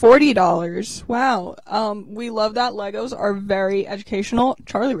bid of $40. Wow. We love that. Legos are very educational.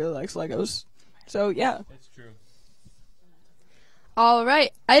 Charlie really likes Legos. So, yeah. That's true. All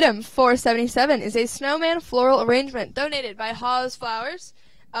right. Item 477 is a snowman floral arrangement donated by Hawes Flowers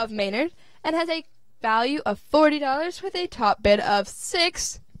of Maynard and has a value of $40 with a top bid of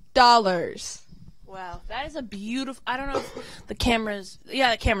 $6. Wow, that is a beautiful. I don't know if the camera's.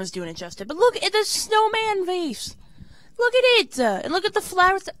 Yeah, the camera's doing it justice. But look at the snowman vase. Look at it. And look at the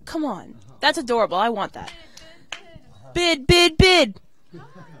flowers. Come on. That's adorable. I want that. Bid, bid, bid.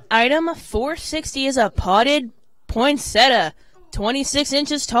 Item 460 is a potted poinsettia, 26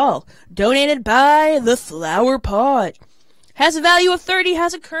 inches tall, donated by the Flower Pot. Has a value of 30,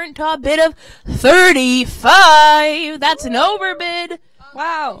 has a current top bid of 35. That's an overbid.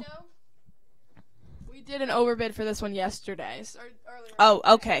 Wow. We did an overbid for this one yesterday. Oh,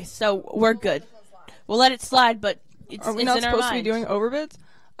 okay. So we're good. We'll let it slide, but it's, Are we it's not in our supposed to be minds. doing overbids?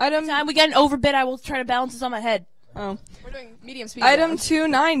 Time we get an overbid, I will try to balance this on my head. Oh. We're doing medium speed. Item now.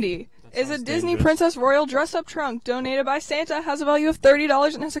 290 is a sounds Disney dangerous. Princess Royal dress-up trunk donated by Santa. Has a value of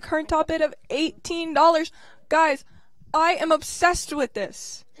 $30 and has a current top bid of $18. Guys, I am obsessed with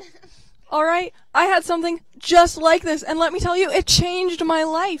this. All right? I had something just like this, and let me tell you, it changed my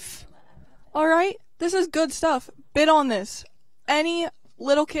life. All right? This is good stuff. Bid on this. Any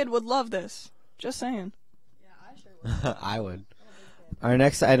little kid would love this. Just saying. I would. Our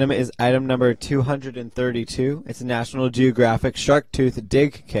next item is item number 232. It's a National Geographic Shark Tooth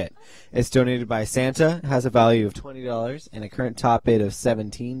Dig Kit. It's donated by Santa, has a value of $20, and a current top bid of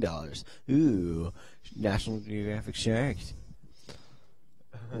 $17. Ooh, National Geographic Sharks.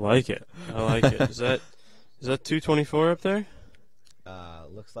 I like it. I like it. Is that 224 up there?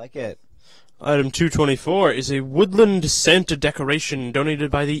 Looks like it. Item 224 is a woodland Santa decoration donated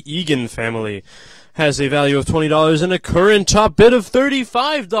by the Egan family. Has a value of $20 and a current top bid of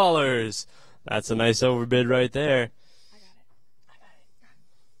 $35. That's a nice overbid right there.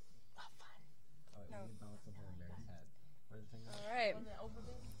 Alright.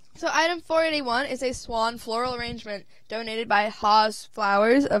 So item 481 is a swan floral arrangement donated by Hawes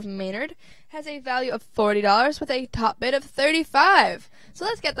Flowers of Maynard. Has a value of $40 with a top bid of $35. So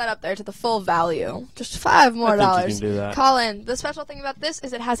let's get that up there to the full value. Just $5 more. I think you can do that. Colin, the special thing about this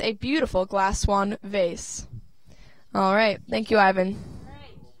is it has a beautiful glass swan vase. All right. Thank you, Ivan.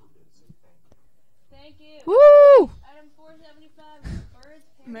 Thank you. Woo! Item 475. Birds.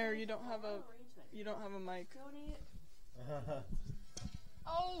 Mary, you don't have a mic.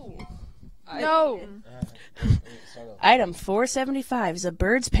 Oh. No. Item 475 is a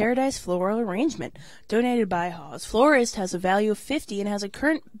Bird's Paradise floral arrangement donated by Hawes Florist. Has a value of $50 and has a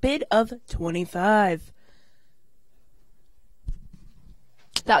current bid of $25.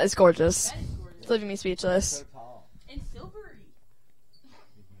 That is gorgeous. It's leaving me speechless. And silvery.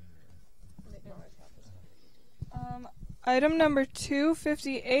 Item number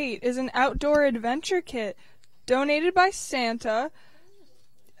 258 is an outdoor adventure kit donated by Santa.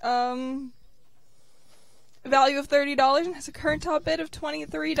 Value of $30 and has a current top bid of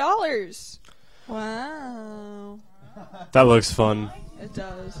 $23. Wow. That looks fun. It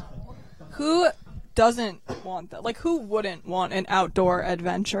does. Who doesn't want that? Like, who wouldn't want an outdoor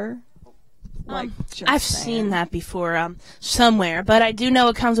adventure? Like, just I've saying. seen that before somewhere, but I do know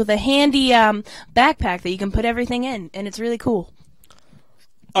it comes with a handy backpack that you can put everything in, and it's really cool.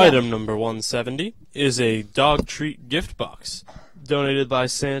 Item number 170 is a dog treat gift box. Donated by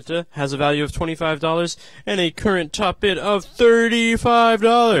Santa, has a value of $25 and a current top bid of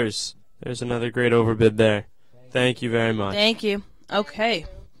 $35. There's another great overbid there. Thank you very much. Thank you. Okay.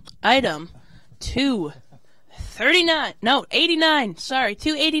 Item 239. No, 89. Sorry,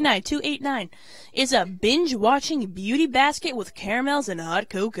 289. 289 is a binge-watching beauty basket with caramels and hot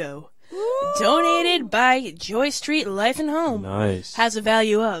cocoa. Donated by Joy Street Life and Home. Nice. Has a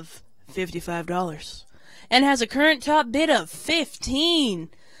value of $55. And has a current top bid of $15.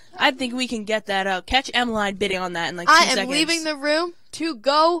 I think we can get that out. Catch Emmeline bidding on that in like 2 I seconds. am leaving the room to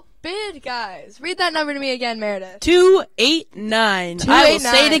go bid, guys. Read that number to me again, Meredith. 289. I will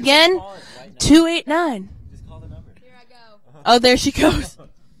say it again. 289. Just call the number. Here I go. Oh, there she goes.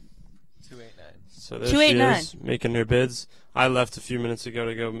 289. So there she 289. is, making her bids. I left a few minutes ago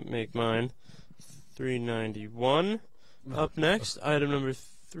to go make mine. 391. Up next, item number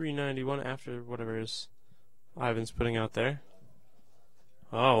 391 after whatever is Ivan's putting out there.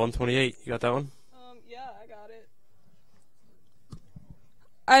 Oh, 128. You got that one? Yeah, I got it.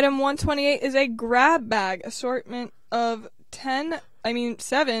 Item 128 is a grab bag assortment of 10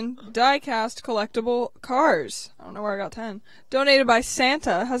 7 die-cast collectible cars. I don't know where I got 10. Donated by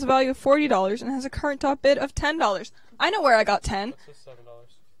Santa, has a value of $40 and has a current top bid of $10. I know where I got 10. That's $7.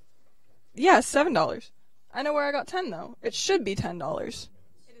 Yeah, $7. I know where I got 10 though. It should be $10.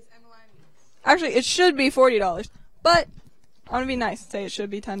 Actually, it should be $40. But I'm gonna be nice and say it should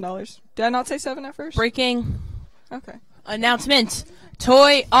be $10. Did I not say 7 at first? Breaking Okay. announcement.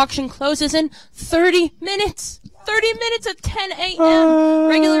 Toy auction closes in 30 minutes. 30 minutes at 10 a.m.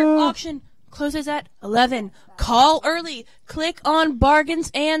 Regular auction closes at 11. Call early. Click on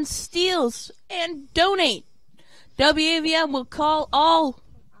bargains and steals and donate. WAVM will call all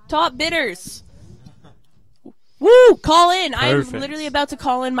top bidders. Woo! Call in. Perfect. I'm literally about to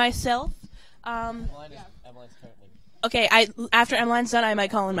call in myself. Okay, after Emmeline's done, I might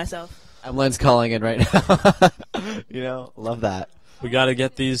call in myself. Emmeline's calling in right now. Love that. We gotta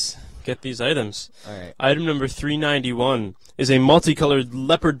get these items. All right. Item number 391 is a multicolored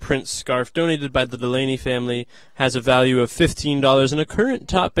leopard print scarf donated by the Delaney family. Has a value of $15 and a current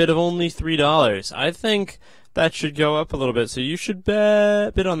top bid of only $3. I think that should go up a little bit, so you should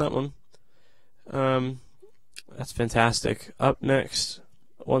bid on that one. That's fantastic. Up next,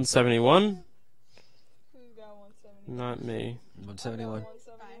 171. Who got 171? Not me. 171.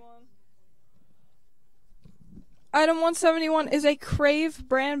 Item 171 is a Crave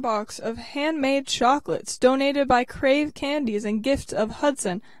brand box of handmade chocolates donated by Crave Candies and Gifts of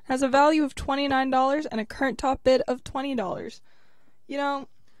Hudson. Has a value of $29 and a current top bid of $20. You know,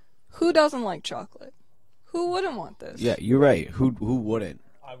 who doesn't like chocolate? Who wouldn't want this? Yeah, you're right. Who wouldn't?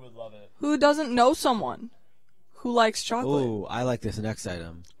 I would love it. Who doesn't know someone who likes chocolate? Ooh, I like this next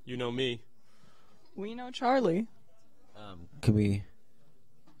item. You know me. We know Charlie. Can we?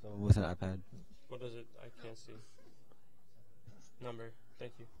 Someone with an iPad. What is it? I can't see. Number.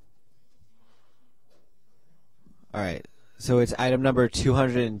 Thank you. All right. So it's item number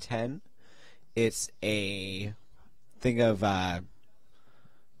 210. It's a thing of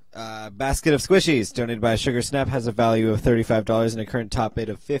basket of squishies donated by Sugar Snap. Has a value of $35 and a current top bid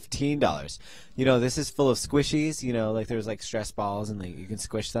of $15. You know, this is full of squishies. You know, like there's like stress balls and like you can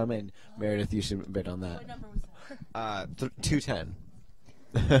squish them. And Meredith, you should bid on that. What number was that? 210.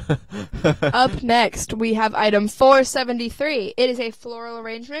 Up next, we have item 473. It is a floral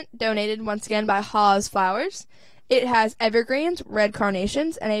arrangement donated once again by Hawes Flowers. It has evergreens, red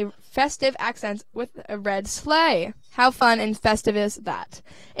carnations, and a festive accent with a red sleigh. How fun and festive is that?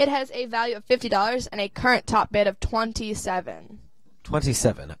 It has a value of $50 and a current top bid of $27.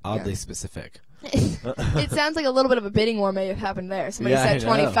 27. Oddly specific. It sounds like a little bit of a bidding war may have happened there. Somebody Yeah, said I know.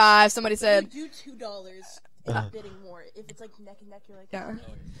 25. Somebody said Do $2 bidding more. If it's like neck and neck, you're like yeah.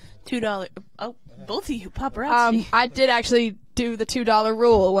 $2. Oh, both of you paparazzi. I did actually do the $2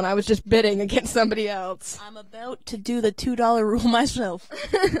 rule when I was just bidding against somebody else. I'm about to do the $2 rule myself.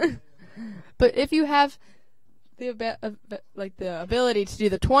 But if you have the ability to do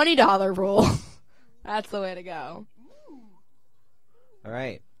the $20 rule, that's the way to go. All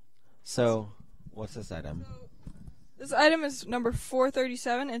right. So, what's this item? This item is number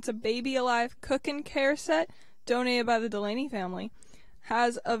 437. It's a Baby Alive Cook and Care set donated by the Delaney family.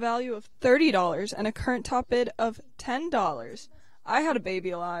 Has a value of $30 and a current top bid of $10. I had a Baby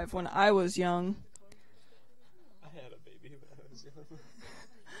Alive when I was young. I had a baby when I was young.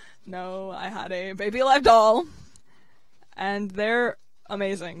 No, I had a Baby Alive doll. And they're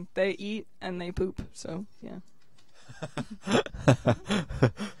amazing. They eat and they poop, so yeah.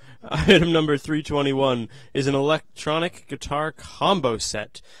 Item number 321 is an electronic guitar combo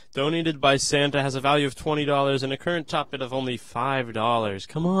set donated by Santa. Has a value of $20 and a current top bid of only $5.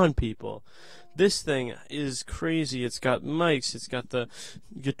 Come on, people. This thing is crazy. It's got mics, it's got the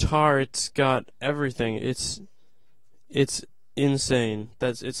guitar, it's got everything. It's insane.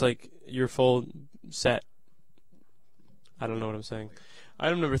 It's like your full set. I don't know what I'm saying.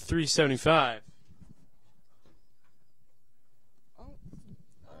 Item number 375.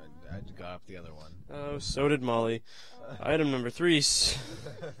 I got up the other one. Oh, so did Molly. Item number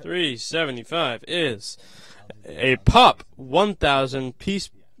 375 is a Pop 1,000 piece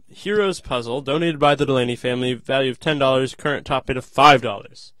Heroes puzzle donated by the Delaney family. Value of $10. Current top bid of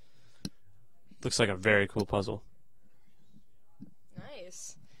 $5. Looks like a very cool puzzle.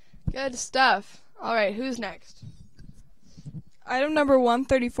 Nice. Good stuff. All right, who's next? Item number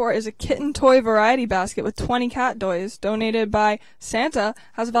 134 is a kitten toy variety basket with 20 cat toys donated by Santa.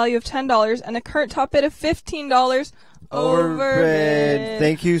 Has a value of $10 and a current top bid of $15. Overbid.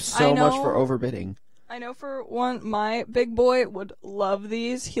 Thank you so I much know. for overbidding. I know for one, my big boy would love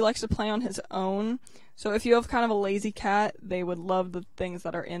these. He likes to play on his own. So if you have kind of a lazy cat, they would love the things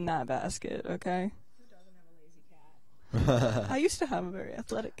that are in that basket, okay? Who doesn't have a lazy cat? I used to have a very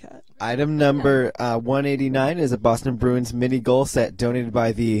athletic cat. Item number 189 is a Boston Bruins mini goal set donated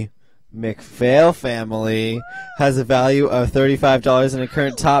by the McPhail family. Has a value of $35 and a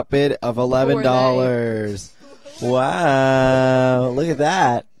current top bid of $11. Wow, look at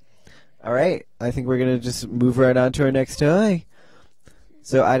that. All right, I think we're going to just move right on to our next toy.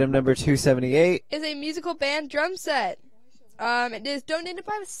 So item number 278 is a musical band drum set. It is donated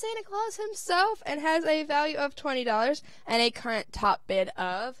by Santa Claus himself and has a value of $20 and a current top bid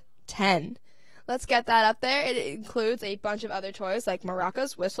of $10. Let's get that up there. It includes a bunch of other toys like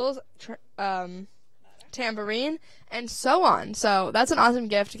maracas, whistles, tambourine, and so on. So that's an awesome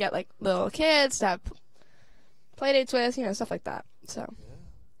gift to get like little kids to have play dates with, stuff like that. So.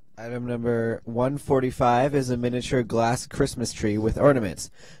 Item number 145 is a miniature glass Christmas tree with ornaments.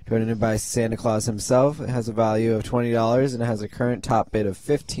 Donated by Santa Claus himself. It has a value of $20 and it has a current top bid of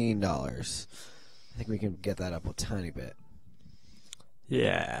 $15. I think we can get that up a tiny bit.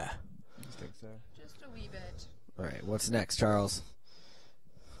 Yeah. You think so? Just a wee bit. All right, what's next, Charles?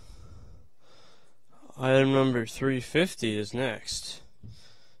 Item number 350 is next.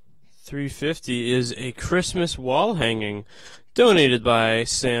 350 is a Christmas wall hanging. Donated by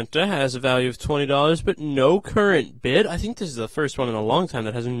Santa, has a value of $20, but no current bid. I think this is the first one in a long time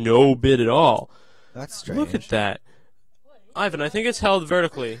that has no bid at all. That's strange. Look at that. Ivan, I think it's held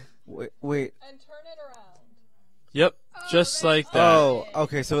vertically. Wait. And turn it around. Yep, just like that. Oh,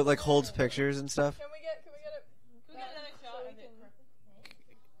 okay, so it like holds pictures and stuff? Can we get it? Can we get another shot?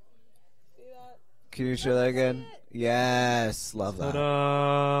 See that? Can you show that again? Yes, love that.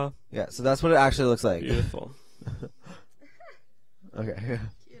 Ta-da. Yeah, so that's what it actually looks like. Beautiful. Okay.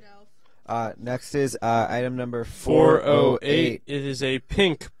 Next is item number 408. 408. It is a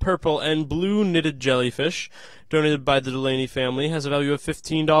pink, purple, and blue knitted jellyfish. Donated by the Delaney family. Has a value of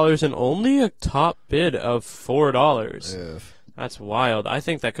 $15 and only a top bid of $4. Ugh. That's wild. I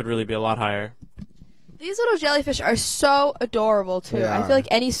think that could really be a lot higher. These little jellyfish are so adorable, too. They I are. feel like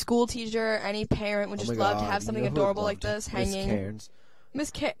any school teacher, any parent would Oh just my love to God, have something you know who adorable loved like this Miss hanging. Cairns?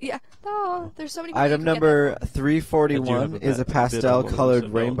 Yeah. Oh, there's so many people you Item can get number that for. 341 is a pastel-colored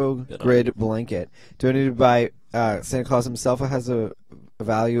rainbow grid blanket. Donated by Santa Claus himself. It has a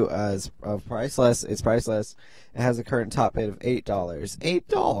value of priceless. It's priceless. It has a current top bid of $8.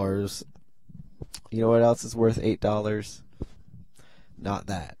 $8. You know what else is worth $8? Not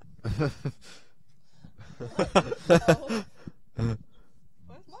that.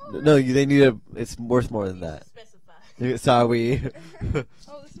 No, they need a. It's worth more than that. Sorry. Oh,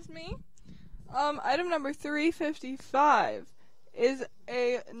 this is me? Item number 355 is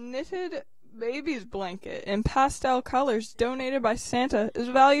a knitted baby's blanket in pastel colors donated by Santa. Is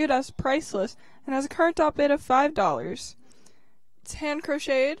valued as priceless and has a current top bid of $5. It's hand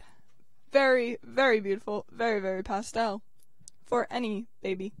crocheted. Very, very beautiful. Very, very pastel. For any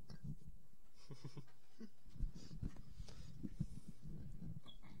baby.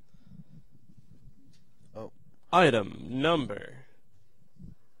 Item number.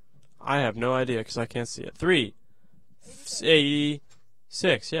 I have no idea because I can't see it.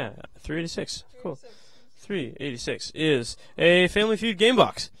 386. Yeah, 386. Cool. 386 is a Family Feud game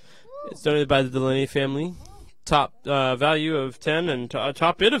box. It's donated by the Delaney family. Top value of 10 and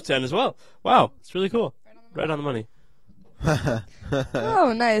top bid of 10 as well. Wow, it's really cool. Right on the money.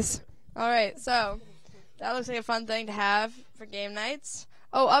 Oh, nice. All right, so that looks like a fun thing to have for game nights.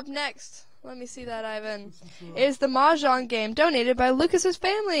 Oh, up next, let me see that, Ivan, is the Mahjong game donated by Lucas's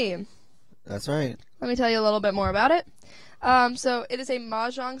family. That's right. Let me tell you a little bit more about it. So it is a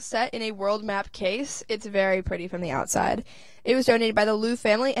Mahjong set in a world map case. It's very pretty from the outside. It was donated by the Liu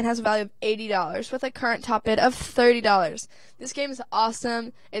family and has a value of $80 with a current top bid of $30. This game is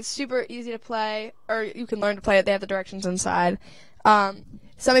awesome. It's super easy to play, or you can learn to play it. They have the directions inside. Some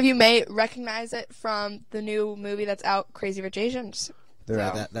of you may recognize it from the new movie that's out, Crazy Rich Asians.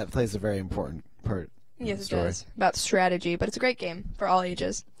 Right, that plays a very important part in Yes, the it story. does. About strategy, but it's a great game for all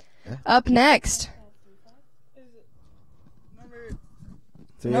ages. Yeah. Up next.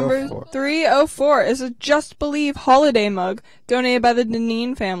 Number 304. 304 is a Just Believe holiday mug donated by the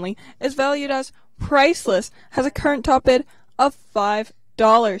Deneen family. It's valued as priceless. Has a current top bid of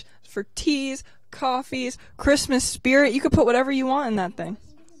 $5 for teas, coffees, Christmas spirit. You could put whatever you want in that thing.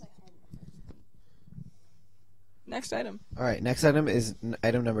 Next item. All right, next item is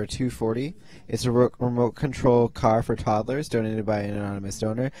item number 240. It's a remote control car for toddlers donated by an anonymous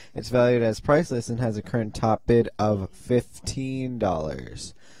donor. It's valued as priceless and has a current top bid of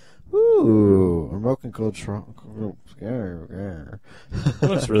 $15. Ooh, remote control.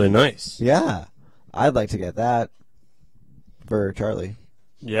 Looks really nice. Yeah, I'd like to get that for Charlie.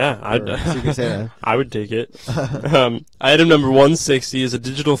 Yeah, So you can say that. I would take it. Item number 160 is a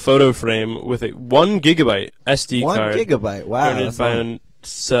digital photo frame with a 1 gigabyte SD 1 card. gigabyte. Wow. Donated That's by a lot.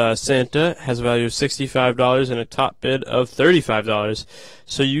 Santa, has a value of $65 and a top bid of $35.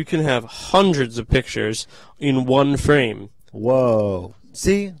 So you can have hundreds of pictures in one frame. Whoa.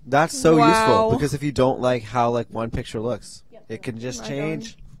 See, that's so Wow. useful because if you don't like how like one picture looks, it can just My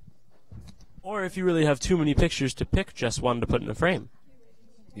change. Or if you really have too many pictures to pick just one to put in a frame.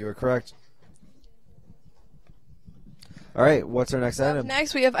 You were correct. All right, what's our next item?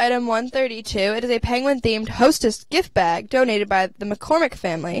 Next, we have item 132. It is a penguin-themed hostess gift bag donated by the McCormick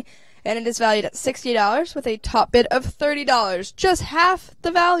family, and it is valued at $60 with a top bid of $30, just half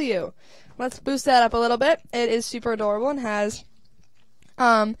the value. Let's boost that up a little bit. It is super adorable and has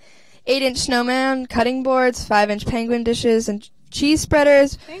 8-inch snowman, cutting boards, 5-inch penguin dishes, and cheese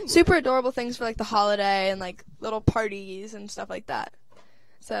spreaders. Super adorable things for like the holiday and like little parties and stuff like that.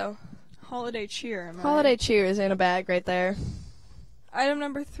 So, Holiday cheer. Am I holiday right? cheers in a bag right there. Item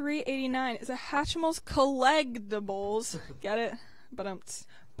number 389 is a Hatchimals Collectibles. Get it? But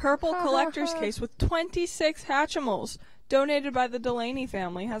purple collector's case with 26 Hatchimals. Donated by the Delaney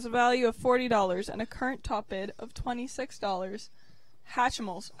family. Has a value of $40 and a current top bid of $26.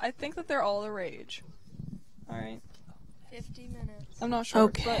 Hatchimals. I think that they're all the rage. Alright. 50 minutes. I'm not sure.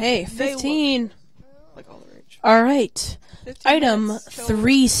 Okay, but they 15. look like all the rage. All right. 15 Item minutes till-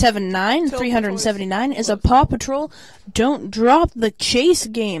 379 is a Paw Patrol Don't Drop the Chase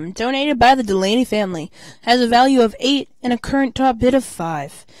game, donated by the Delaney family. Has a value of 8 and a current top bid of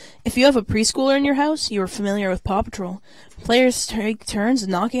 5. If you have a preschooler in your house, you are familiar with Paw Patrol. Players take turns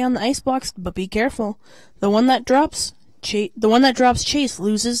knocking on the icebox, but be careful. The one that drops Chase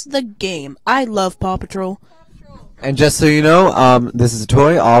loses the game. I love Paw Patrol. And just so you know, this is a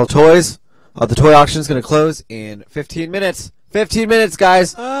toy. All toys. The toy auction is going to close in 15 minutes. 15 minutes,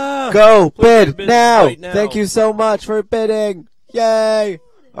 guys. Go bid now. right now. Thank you so much for bidding. Yay.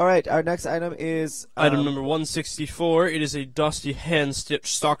 All right, our next item is Item number 164. It is a dusty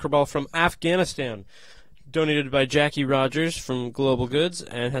hand-stitched soccer ball from Afghanistan. Donated by Jackie Rogers from Global Goods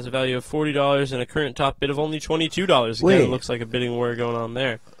and has a value of $40 and a current top bid of only $22. Again, Wait. it looks like a bidding war going on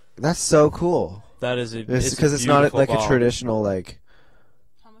there. That's so cool. That is a Because it's not beautiful like ball. a traditional like.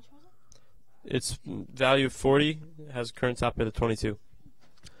 It's value of 40, has a current top bid of 22.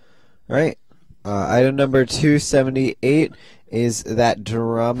 All right. Item number 278 is that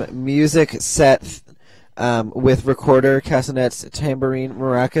drum music set with recorder, castanets, tambourine,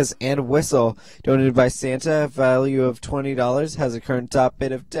 maracas, and whistle. Donated by Santa, value of $20, has a current top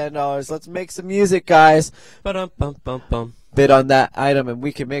bid of $10. Let's make some music, guys. Ba-dum-bum-bum-bum. Bid on that item, and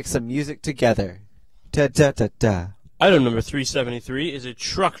we can make some music together. Da-da-da-da. Item number 373 is a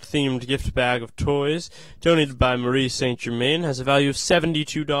truck-themed gift bag of toys donated by Marie St. Germain. Has a value of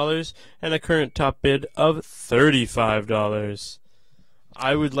 $72 and a current top bid of $35.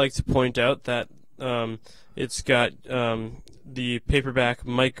 I would like to point out that it's got the paperback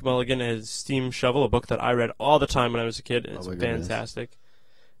Mike Mulligan and his Steam Shovel, a book that I read all the time when I was a kid, and it's my goodness. fantastic.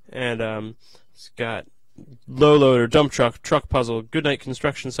 And it's got Low Loader, Dump Truck, Truck Puzzle, Goodnight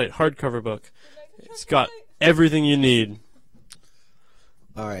Construction Site, hardcover book. It's got everything you need.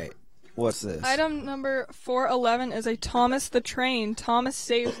 All right. What's this? Item number 411 is a Thomas the Train, Thomas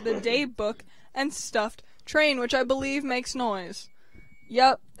Saves the Day book, and stuffed train, which I believe makes noise.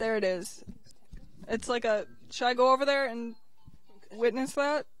 Yep, there it is. It's like a... Should I go over there and witness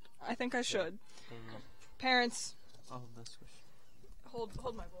that? I think I should. Parents, hold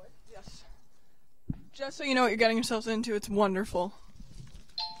my boy. Yes. Just so you know what you're getting yourselves into, it's wonderful.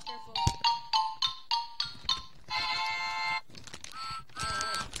 Careful.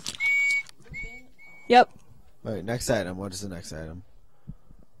 Yep. All right, next item. What is the next item?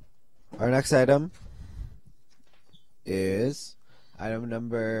 Our next item is item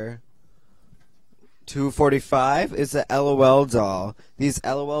number 245 is the LOL doll. These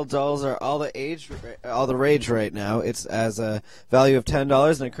LOL dolls are all the rage right now. It's as a value of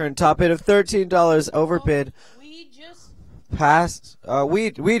 $10 and a current top bid of $13. Overbid. We just passed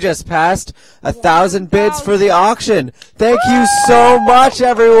 1,000 bids for the auction. Thank you so much,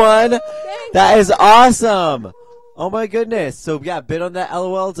 everyone. That is awesome. Oh my goodness. So yeah, bid on that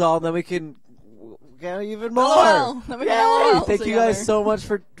LOL doll, and then we can get even more. LOL. Then we can Yay! LOL Thank you guys together. so much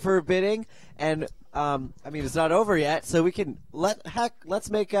for bidding. And I mean, it's not over yet, so we can let's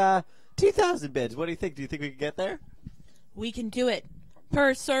make 2,000 bids. What do you think? Do you think we can get there? We can do it.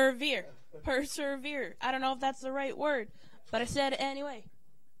 Persevere. Persevere. I don't know if that's the right word, but I said it anyway.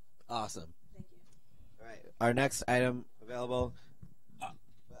 Awesome. Thank you. All right. Our next item available.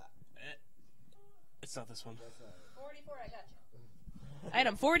 It's not this one.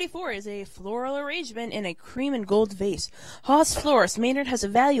 Item 44 is a floral arrangement in a cream and gold vase. Haas Florist Maynard has a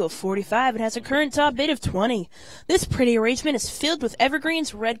value of $45 and has a current top bid of $20. This pretty arrangement is filled with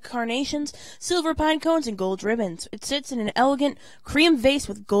evergreens, red carnations, silver pine cones, and gold ribbons. It sits in an elegant cream vase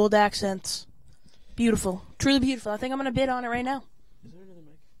with gold accents. Beautiful. Truly beautiful. I think I'm going to bid on it right now.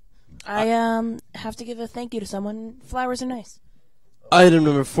 I have to give a thank you to someone. Flowers are nice. Item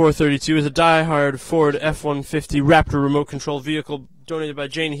number 432 is a die-hard Ford F-150 Raptor remote control vehicle donated by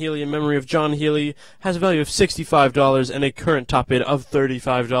Jane Healy in memory of John Healy. Has a value of $65 and a current top bid of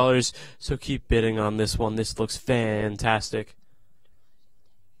 $35. So keep bidding on this one. This looks fantastic.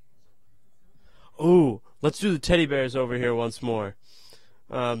 Ooh, let's do the teddy bears over here once more.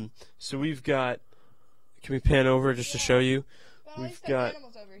 So we've got... Can we pan over just to show you? We've got...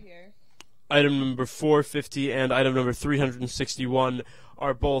 Item number 450 and item number 361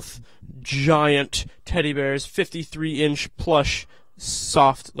 are both giant teddy bears, 53-inch plush,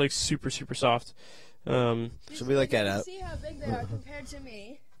 soft, like super soft. Should we look at it? See how big they are compared to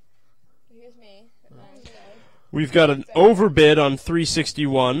me. Here's me. We've got an overbid on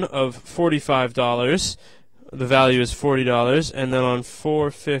 361 of $45. The value is $40, and then on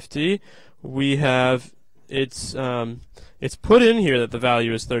 450 we have it's put in here that the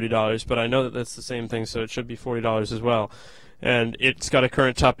value is $30, but I know that that's the same thing, so it should be $40 as well. And it's got a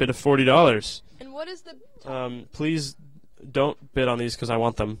current top bid of $40. And what is the... Please don't bid on these because I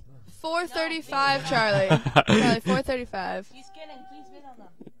want them. $435, Charlie. Charlie, $435. He's kidding. Please bid on them.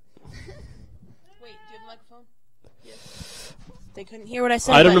 Wait, do you have a microphone? Yes. They couldn't hear what I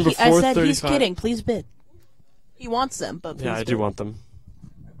said. Item number I said he's 435. kidding. Please bid. He wants them, but please Yeah, I bid. do want them.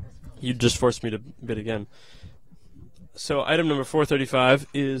 You just forced me to bid again. So item number 435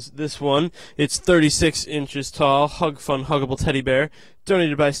 is this one. It's 36 inches tall, Hug Fun Huggable Teddy Bear,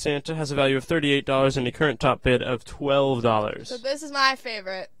 donated by Santa, has a value of $38 and a current top bid of $12. So this is my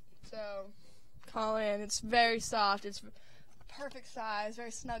favorite. So call in. It's very soft. It's perfect size.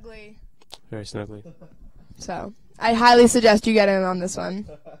 Very snuggly. Very snuggly. So I highly suggest you get in on this one.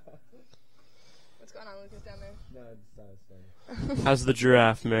 What's going on, Lucas, down there? How's the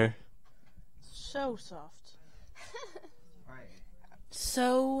giraffe, Mare? So soft.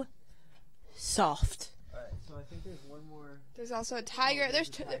 So soft. Alright, so I think there's one more. There's also a tiger. There's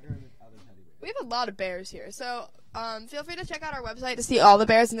two. We have a lot of bears here. So feel free to check out our website to see all the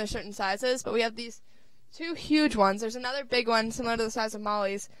bears in their certain sizes. But we have these two huge ones. There's another big one similar to the size of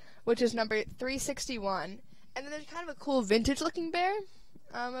Molly's, which is number 361. And then there's kind of a cool vintage-looking bear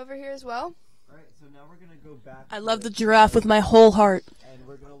over here as well. Alright, so now we're gonna go back. I love the giraffe with my whole heart. And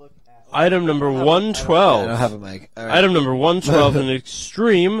we're gonna look at. Item number I 112. don't have a mic. Alright. Item number 112, an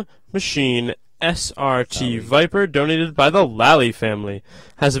Extreme Machine SRT Viper, donated by the Lally family.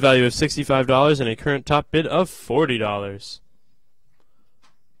 Has a value of $65 and a current top bid of $40.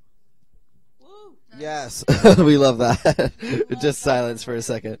 Yes, we love that. Just silence for a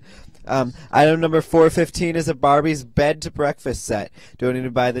second. Item number 415 is a Barbie's Bed to Breakfast set,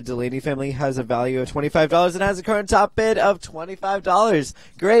 donated by the Delaney family. Has a value of $25 and has a current top bid of $25.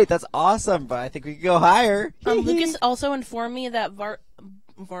 Great, that's awesome, but I think we could go higher. Lucas also informed me that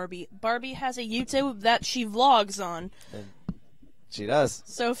Barbie has a YouTube that she vlogs on. She does.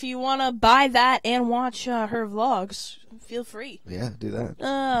 So if you want to buy that and watch her vlogs, feel free. Yeah, do that.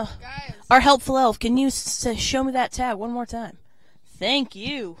 Guys. Our helpful elf, can you show me that tag one more time? Thank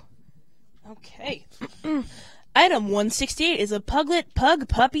you. Okay. Item 168 is a Puglet Pug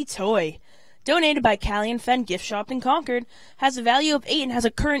Puppy Toy. Donated by Callie and Fenn Gift Shop in Concord. Has a value of $8 and has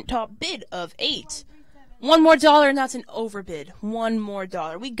a current top bid of $8. One more dollar and that's an overbid. One more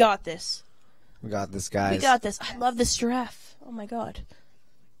dollar. We got this. We got this, guys. We got this. I love this giraffe. Oh my god.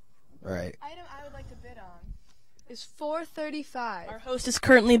 All right. Item I would like to bid on is $435. Our host is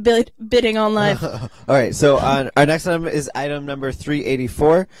currently bidding on live. All right, so our next item is item number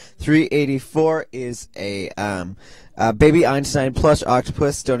 384. 384 is a Baby Einstein plush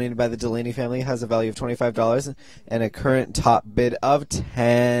octopus donated by the Delaney family. Has a value of $25 and a current top bid of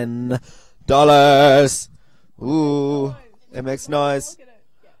 $10. Ooh, it makes noise.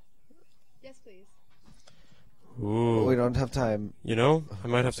 Yes, please. Ooh. We don't have time. You know, I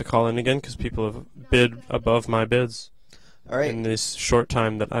might have to call in again because people have bid above my bids All right. in this short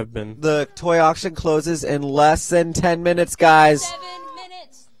time that I've been. The toy auction closes in less than 10 minutes, guys. 7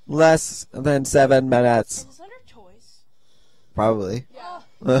 minutes. Less than 7 minutes. Is this under toys? Probably.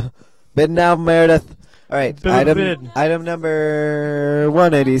 Yeah. Bid now, Meredith. All right, Bid. item number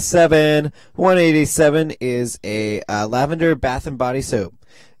 187. 187 is a lavender bath and body soap.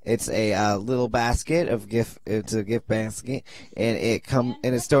 It's a little basket of gift. It's a gift basket, and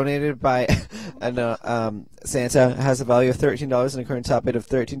it's donated by Santa. It has a value of $13 and a current top bid of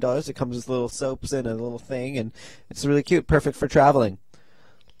 $13. It comes with little soaps and a little thing, and it's really cute. Perfect for traveling.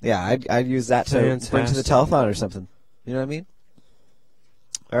 Yeah, I'd use that to bring to the telethon or something. You know what I mean?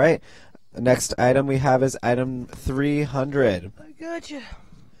 All right. The next item we have is item 300. I gotcha.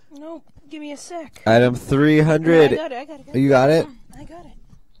 Nope. Give me a sec. Item 300. No, I got it. You got it? I got it.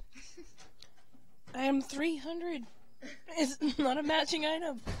 Item 300 is not a matching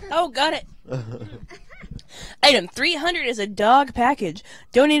item. Oh, got it. Item 300 is a dog package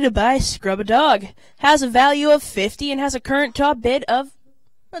donated by Scrub a Dog. Has a value of $50 and has a current top bid of,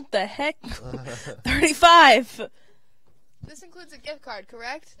 what the heck? $35. This includes a gift card,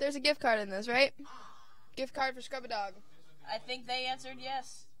 correct? There's a gift card in this, right? Gift card for Scrub a Dog. I think they answered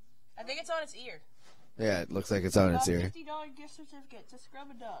yes. I think it's on its ear. Yeah, it looks like it's on its ear. $50 gift certificate to Scrub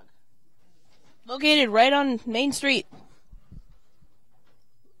a Dog. Located right on Main Street.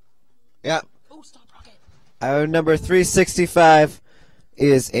 Yeah. Oh, Stomp Rocket. Item number 365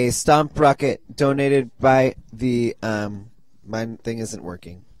 is a Stomp Rocket donated by the my thing isn't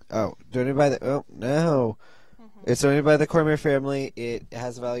working. Oh, donated by the no. It's donated by the Cormier family. It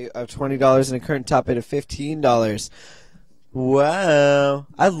has a value of $20 and a current top bid of $15. Wow.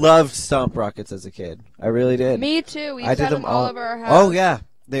 I loved Stomp Rockets as a kid. I really did. Me too. We I did had them all over our house. Oh yeah.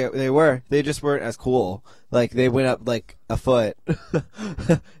 They were. They just weren't as cool. Like they went up like a foot.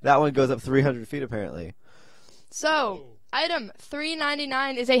 That one goes up 300 feet apparently. So, item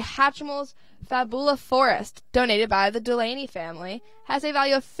 399 is a Hatchimals Fabula Forest donated by the Delaney family. Has a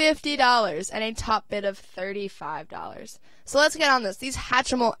value of $50 and a top bid of $35. So let's get on this. These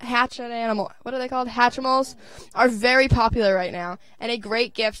hatchet animal, what are they called? Hatchimals are very popular right now and a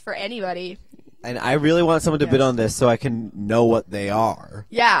great gift for anybody. And I really want someone to bid on this so I can know what they are.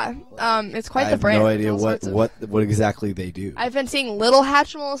 Yeah, it's quite the brand. I have no idea what exactly they do. I've been seeing little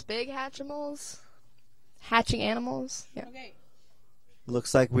Hatchimals, big Hatchimals, hatching animals. Yeah. Okay.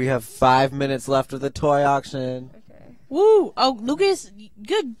 Looks like we have 5 minutes left of the toy auction. Okay. Woo! Oh, Lucas,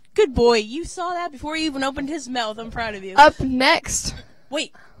 good boy. You saw that before he even opened his mouth. I'm proud of you. Up next.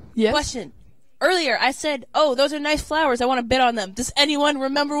 Wait. Yes. Question. Earlier, I said, oh, those are nice flowers. I want to bid on them. Does anyone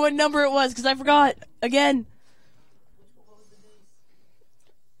remember what number it was? Because I forgot. Again.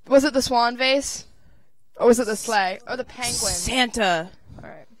 Was it the swan vase? Or was it the sleigh? Or the penguin? Santa. All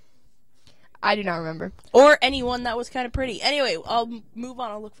right. I do not remember. Or anyone that was kind of pretty. Anyway, I'll move on.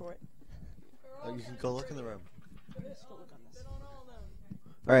 I'll look for it. Oh, you can go look in the room.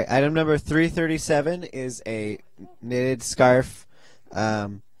 All right, item number 337 is a knitted scarf.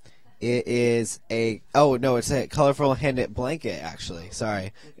 It is it's a colorful hand-knit blanket, actually.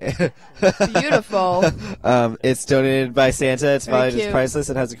 Sorry. Beautiful. It's donated by Santa. Its Very value is cute. priceless.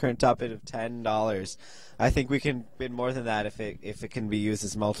 It has a current top bid of $10. I think we can bid more than that if it can be used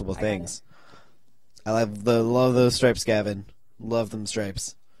as multiple things. I love those stripes, Gavin. Love them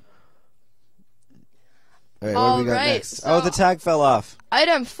stripes. All right, what do we got next? So The tag fell off.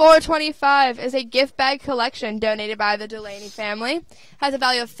 Item 425 is a gift bag collection donated by the Delaney family. Has a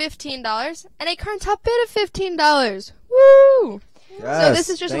value of $15 and a current top bid of $15. Woo! Yes, So this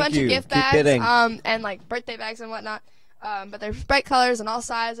is just a thank bunch you. of gift Keep bags, bidding. and like birthday bags and whatnot. But they're bright colors and all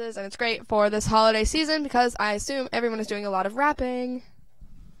sizes, and it's great for this holiday season because I assume everyone is doing a lot of wrapping.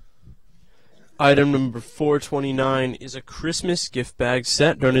 Item number 429 is a Christmas gift bag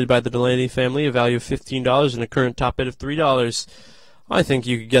set donated by the Delaney family, a value of $15 and a current top bid of $3. I think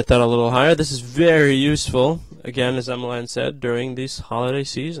you could get that a little higher. This is very useful, again, as Emmeline said, during this holiday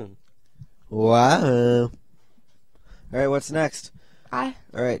season. Wow. All right, what's next? I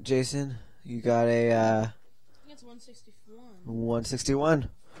All right, Jason, you got a I think it's 161. 161.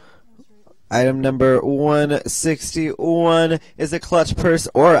 Item number 161 is a clutch purse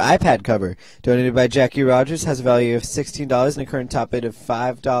or iPad cover. Donated by Jackie Rogers. Has a value of $16 and a current top bid of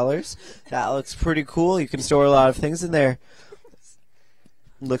 $5. That looks pretty cool. You can store a lot of things in there.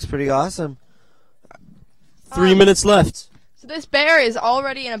 Looks pretty awesome. 3 minutes left. So this bear is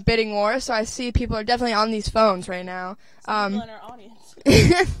already in a bidding war, so I see people are definitely on these phones right now. People in our audience.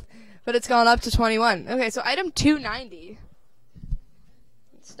 But it's gone up to 21. Okay, so item 290.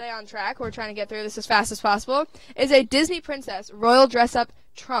 Stay on track. We're trying to get through this as fast as possible. Is a Disney Princess Royal Dress-Up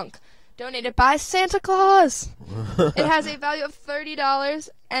Trunk donated by Santa Claus. It has a value of $30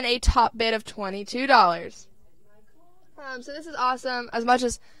 and a top bid of $22. So this is awesome. As much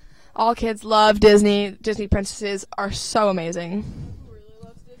as all kids love Disney, Disney princesses are so amazing.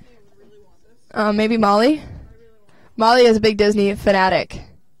 Maybe Molly? Molly is a big Disney fanatic.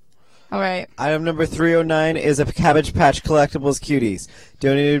 All right. Item number 309 is a Cabbage Patch Collectibles Cuties,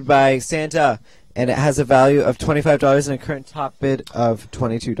 donated by Santa, and it has a value of $25 and a current top bid of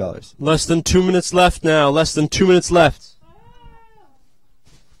 $22. Less than 2 minutes left now. Less than 2 minutes left.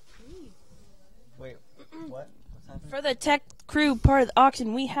 Wait, what? For the tech crew part of the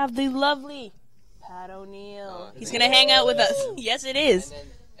auction, we have the lovely Pat O'Neill. He's going to hang out with us. Yes, it is.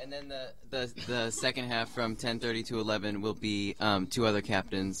 And then the second half from 10:30 to 11 will be 2 other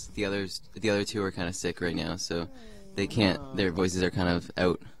captains. The other 2 are kind of sick right now, so they can't. Their voices are kind of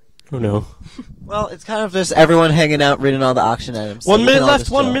out. Oh no. Well, it's kind of just everyone hanging out, reading all the auction items. So 1 we can minute all left.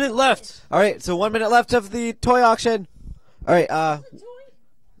 just 1 chill. minute left. All right, so 1 minute left of the toy auction. All right.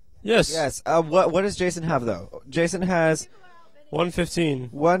 Yes. Yes. What does Jason have though? Jason has 115.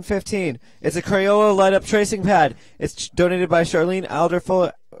 115. It's a Crayola light-up tracing pad. It's donated by Charlene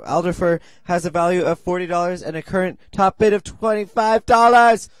Alderfer. Has a value of $40 and a current top bid of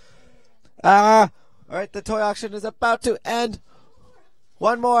 $25. All right, the toy auction is about to end.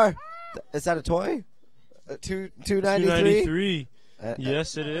 One more. Is that a toy? $293.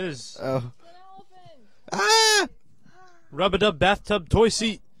 Yes, it is. Oh. Rub-a-dub bathtub toy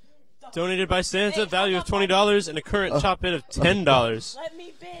seat. Donated by Santa, value of $20 and a current top bid of $10. Let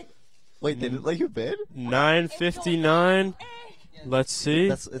me bid. Wait, they didn't let you bid? $9.59. Let's see.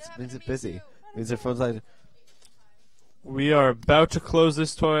 It means it's busy. It means their phone's like. We are about to close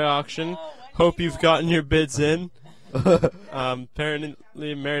this toy auction. Hope you've gotten your bids in. Apparently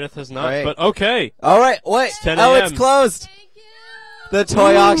Meredith has not, Right. but okay. All right, wait. It's 10 Oh, a.m. it's closed. The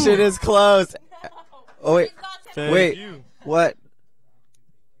toy auction is closed. Oh wait, Thank wait. you. What?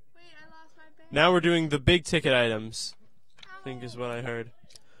 Now we're doing the big ticket items, I think is what I heard.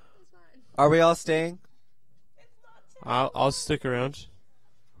 Are we all staying? I'll stick around.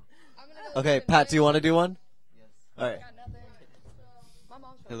 Okay, Pat, do you want to do one? All right.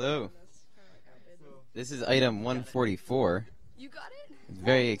 Hello. This is item 144. You got it?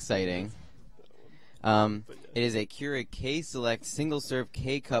 Very exciting. It is a Keurig K-Select single-serve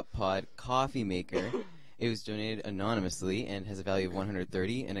K-Cup pod coffee maker. It was donated anonymously and has a value of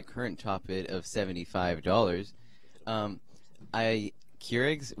 $130 and a current top bid of $75.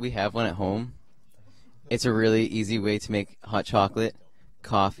 Keurigs, we have one at home. It's a really easy way to make hot chocolate,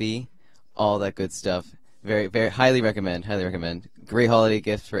 coffee, all that good stuff. Very, very highly recommend. Highly recommend. Great holiday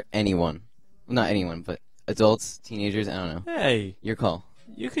gift for anyone. Well, not anyone, but adults, teenagers. I don't know. Hey, Your call.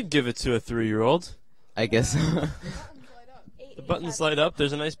 you could give it to a 3-year-old. I guess. The buttons light up.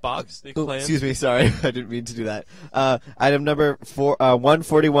 There's a nice box they can Ooh, play in. excuse me, sorry, I didn't mean to do that. Item number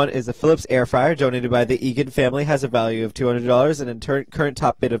 141 is a Philips air fryer donated by the Egan family. Has a value of $200 and a current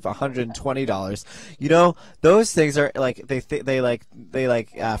top bid of $120. You know, those things are like they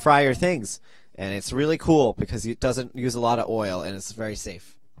fry your things, and it's really cool because it doesn't use a lot of oil and it's very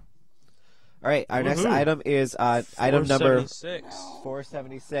safe. All right, our next Woohoo. item is item number 476.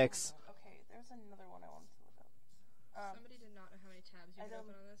 476. Okay, there's another one I wanted to look up. Somebody did not know how many tabs you could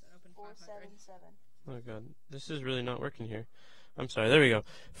open on this and open 500. 477. Oh god, this is really not working here. I'm sorry, there we go.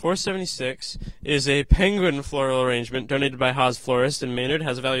 476 is a penguin floral arrangement donated by Haas Florist in Maynard.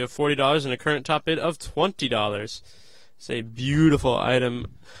 Has a value of $40 and a current top bid of $20. It's a beautiful item,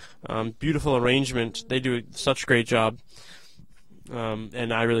 beautiful arrangement. They do such a great job,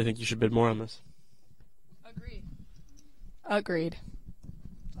 and I really think you should bid more on this. Agreed.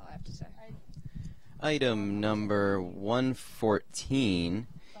 That's all I have to say. Item number 114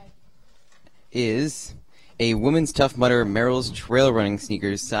 is a Women's Tough Mudder Merrill's Trail Running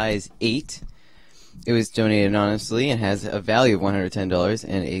Sneakers size 8. It was donated anonymously and has a value of $110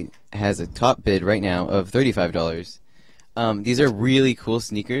 and it has a top bid right now of $35. These are really cool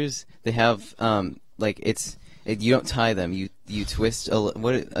sneakers. They have you don't tie them. You twist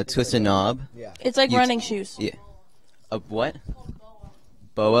twist a knob. Yeah. It's like You- running shoes. Yeah. A what?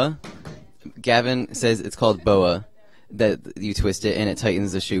 Boa. Gavin says it's called boa. That you twist it and it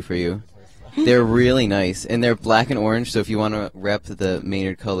tightens the shoe for you. They're really nice and they're black and orange. So if you want to rep the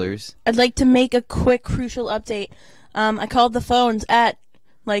Maynard colors, I'd like to make a quick crucial update. I called the phones at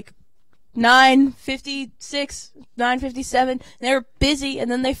like 9:56, 9:57, and they were busy, and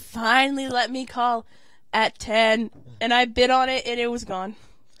then they finally let me call at 10, and I bid on it, and it was gone.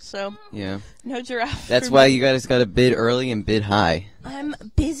 So, yeah. no giraffe. That's for why me. you guys got to bid early and bid high. I'm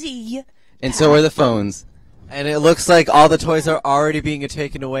busy. And so are the phones. And it looks like all the toys are already being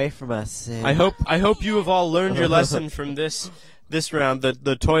taken away from us. I hope you have all learned your lesson from this round,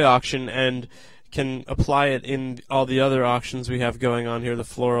 the toy auction, and can apply it in all the other auctions we have going on here, the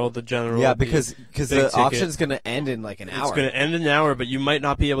floral, the general. Yeah, the because big the ticket. auction's going to end in like an hour. It's going to end in an hour, but you might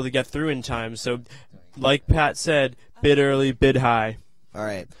not be able to get through in time. So, like Pat said, bid early, bid high. All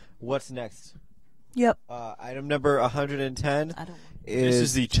right. What's next? Yep. Item number 110 I don't. This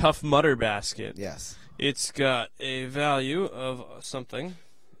is the Tough Mudder basket. yes, It's got a value of something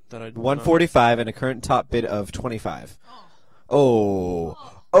that I 145 and a current top bid of 25. Oh,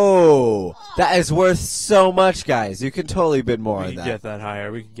 that is worth so much, guys. You can totally bid more We on could that. get that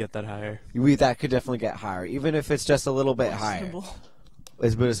higher. We could get that higher. That could definitely get higher, even if it's just a little bit higher.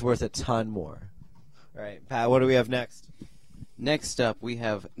 But it's worth a ton more. All right, Pat, what do we have next? Next up, we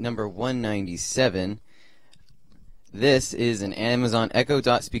have number 197. This is an Amazon Echo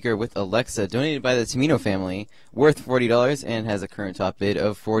Dot speaker with Alexa, donated by the Tamino family, worth $40 and has a current top bid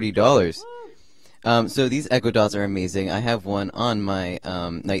of $40. So these Echo Dots are amazing. I have one on my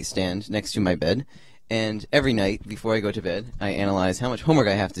nightstand next to my bed, and every night before I go to bed, I analyze how much homework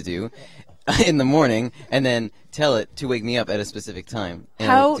I have to do in the morning, and then tell it to wake me up at a specific time. And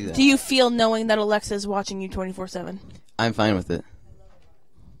How do that. do you feel knowing that Alexa is watching you 24/7? I'm fine with it.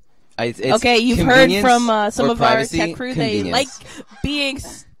 It's Okay, you've heard convenience from some or of privacy, our tech crew. They like convenience. being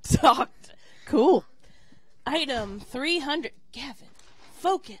stalked. Cool. Item 300. Gavin,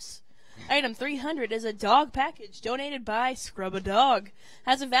 focus. Item 300 is a dog package donated by Scrub a Dog.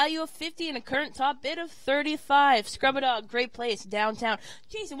 Has a value of 50 and a current top bid of 35. Scrub a Dog, great place, downtown.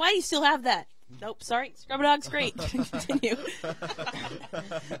 Jason, why do you still have that? Nope, sorry. Scrub a Dog's great. Continue.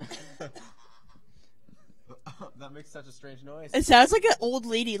 That makes such a strange noise. It sounds like an old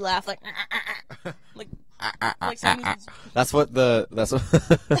lady laugh, like someone who's- That's what that's what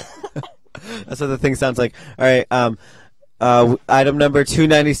that's what the thing sounds like. All right, item number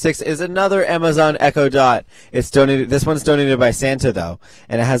 296 is another Amazon Echo Dot. It's donated. This one's donated by Santa though,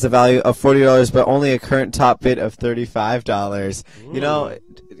 and it has a value of $40, but only a current top bid of $35.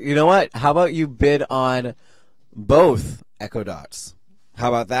 You know what? How about you bid on both Echo Dots? How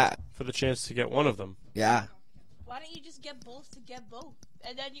about that? For the chance to get one of them. Yeah. Why don't you just get both to get both?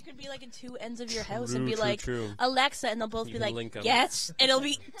 And then you could be like in two ends of your house and be True, like, true. Alexa, and they'll both You be can like, link 'em. yes, and it'll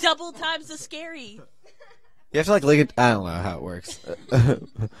be double times as scary. You have to link it. I don't know how it works.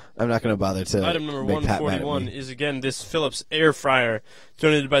 I'm not going to bother to. Item number make Pat mad at 141 me. is again this Philips air fryer,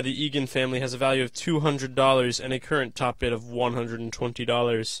 donated by the Egan family, has a value of $200 and a current top bid of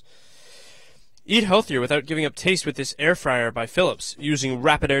 $120. Eat healthier without giving up taste with this air fryer by Philips, using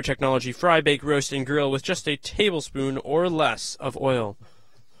rapid air technology. Fry, bake, roast, and grill with just a tablespoon or less of oil.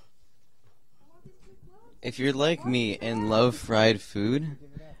 If you're like me and love fried food,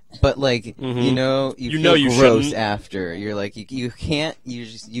 but like Mhm. you You feel know you gross shouldn't. after. You're like you can't.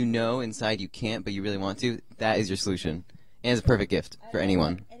 You know inside you can't, but you really want to. That is your solution, and it's a perfect gift for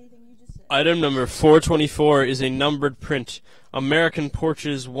anyone. Item number 424 is a numbered print, American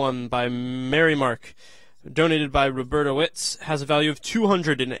Porches 1 by Mary Mark, donated by Roberta Witz, has a value of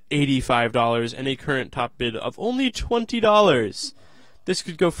 $285 and a current top bid of only $20. This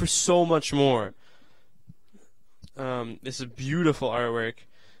could go for so much more. This is beautiful artwork,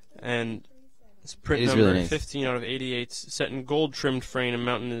 and it's print It is number really nice. 15 out of 88, set in gold-trimmed frame and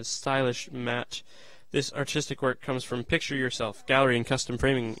mounted in a stylish matte. This artistic work comes from Picture Yourself, Gallery and Custom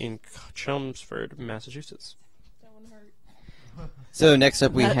Framing in Chelmsford, Massachusetts. So next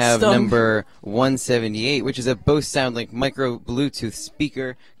up we That have stung. number 178, which is a Bose SoundLink micro Bluetooth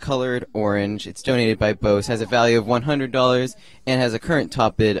speaker, colored orange. It's donated by Bose, has a value of $100, and has a current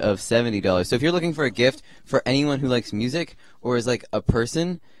top bid of $70. So if you're looking for a gift for anyone who likes music, or is like a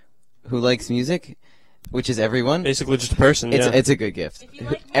person who likes music, which is everyone, Basically just a person, yeah. it's a good gift. If you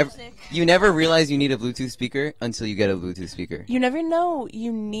like Ev- music. You never realize you need a Bluetooth speaker until you get a Bluetooth speaker. You never know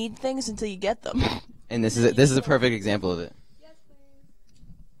you need things until you get them. And this is a perfect example of it. Yes, please.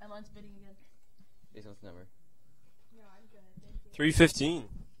 Emine's bidding again. Jason's number. 315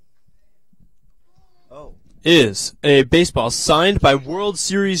 Oh. is a baseball signed by World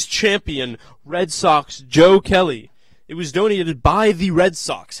Series champion Red Sox Joe Kelly. It was donated by the Red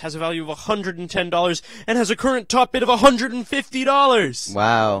Sox, has a value of $110, and has a current top bid of $150.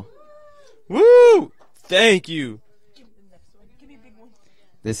 Wow. Woo! Thank you.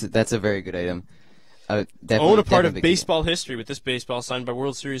 That's a very good item. Own a part of baseball history with this baseball signed by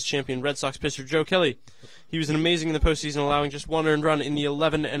World Series champion Red Sox pitcher Joe Kelly. He was amazing in the postseason, allowing just one earned run in the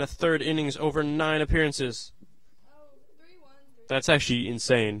 11 1/3 innings over 9 appearances. That's actually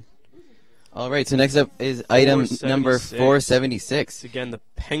insane. All right, so next up is item number 476. 476. It's again the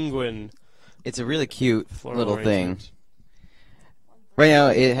penguin It's a really cute floral little thing. arrangement. Right now,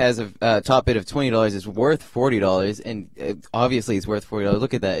 it has a top bid of $20. It's worth $40, and obviously it's worth $40.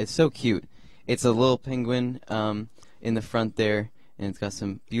 Look at that. It's so cute. It's a little penguin in the front there, and it's got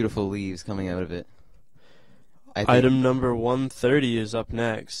some beautiful leaves coming out of it. I think- Item number 130 is up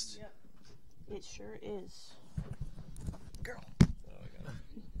next. It sure is.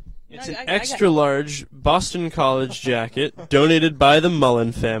 It's an extra large Boston College jacket donated by the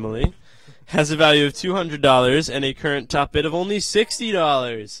Mullen family. Has a value of $200 and a current top bid of only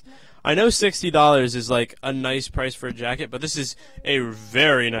 $60. I know $60 is like a nice price for a jacket, but this is a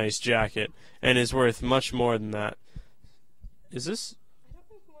very nice jacket and is worth much more than that. Is this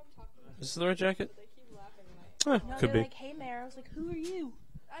the right jacket? No, could they're be. like, hey, Mayor. I was like, who are you?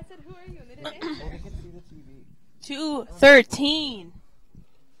 I said, who are you? And they didn't answer. 213.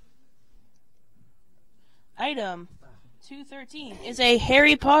 Item 213 is a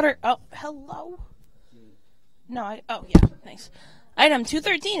Harry Potter. Oh, hello. No, oh yeah, thanks. Item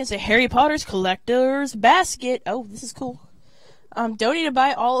 213 is a Harry Potter's collector's basket. Oh, this is cool. Donated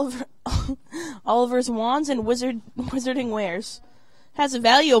by Oliver's Wands and Wizarding Wares. Has a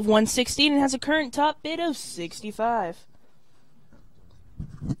value of $116 and has a current top bid of $65.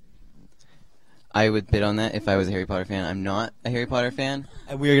 I would bid on that if I was a Harry Potter fan. I'm not a Harry Potter fan.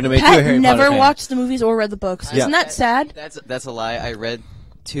 And we are going to make you a Pat Harry never Potter fan. watched the movies or read the books. Yeah. Isn't that sad? That's a lie. I read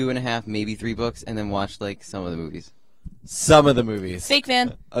 2.5, maybe 3 books, and then watched like some of the movies. Some of the movies. Fake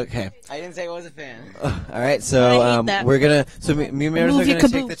fan. Okay. I didn't say I was a fan. All right, so I hate that. we're gonna. So me and Meredith are Movie gonna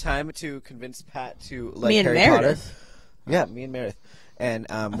take kaboom. the time to convince Pat to like Me and Harry Meredith. Potter. Yeah, me and Meredith, and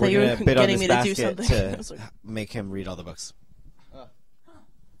thought we're you were gonna bid on getting this me to do basket something. I was to like- make him read all the books. All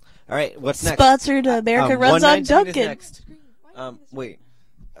right, what's next? Sponsored America Runs on 119 is Duncan. next. Wait,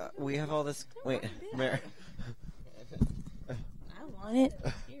 we have all this. Wait, I want it.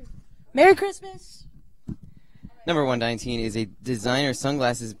 Merry Christmas. Number 119 is a designer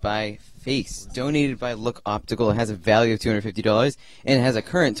sunglasses by Face, donated by Look Optical. It has a value of $250 and it has a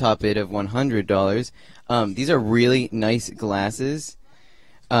current top bid of $100. These are really nice glasses.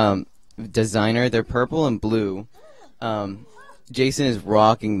 Designer, they're purple and blue. Jason is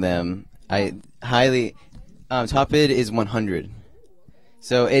rocking them. I highly top bid is $100.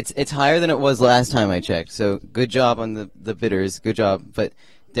 So it's higher than it was last time I checked. So good job on the bidders. Good job, but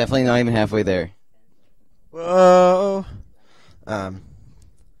definitely not even halfway there. Whoa.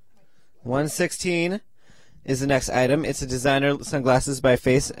 116 is the next item. It's a designer sunglasses by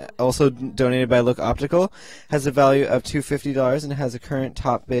Face, also donated by Look Optical. Has a value of $250 and has a current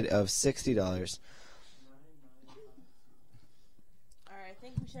top bid of $60. All right, I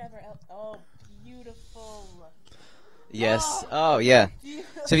think we should have our. Oh, beautiful. Yes. Oh, yeah.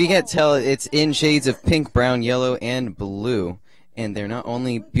 So if you can't tell, it's in shades of pink, brown, yellow, and blue. And they're not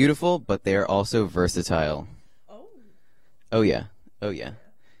only beautiful, but they're also versatile. Oh, yeah. Oh, yeah.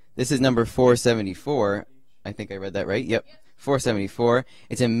 This is number 474. I think I read that right. Yep. 474.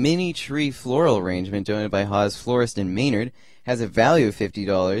 It's a mini tree floral arrangement donated by Haas Florist in Maynard. Has a value of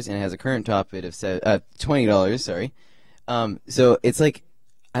 $50 and has a current top bid of $20. Sorry. So it's like,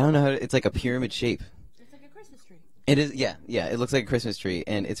 I don't know how to, it's like a pyramid shape. It's like a Christmas tree. It is, yeah. It looks like a Christmas tree,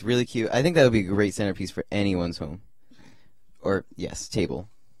 and it's really cute. I think that would be a great centerpiece for anyone's home. Or, yes, table.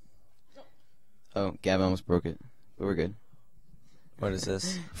 Oh, Gavin almost broke it, but we're good. What is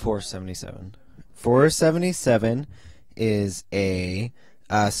this? 477. 477 is a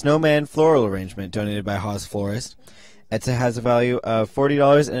snowman floral arrangement donated by Haas Florist. It has a value of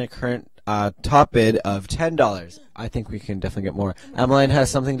 $40 and a current top bid of $10. I think we can definitely get more. Emmeline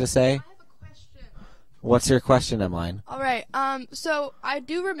has something to say. What's your question, Emmeline? All right. So I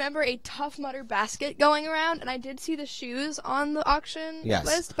do remember a Tough Mudder basket going around, and I did see the shoes on the auction Yes.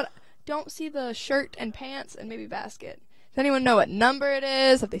 list, but I don't see the shirt and pants and maybe basket. Does anyone know what number it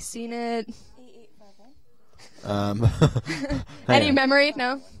is? Have they seen it? Hang Any on. memory?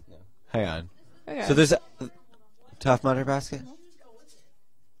 No. Hang on. Okay. So there's a Tough Mudder basket?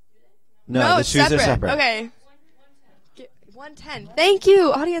 No, the it's shoes are separate. Okay. 110. Thank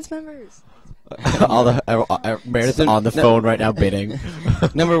you, audience members. Meredith's on the phone right now bidding.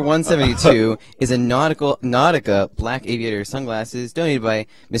 Number 172 is a Nautica black aviator sunglasses donated by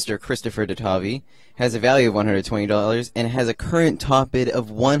Mr. Christopher Dotavi. Has a value of $120 and has a current top bid of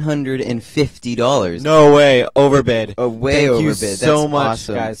 $150. No way, overbid. Way Thank you overbid. so That's much,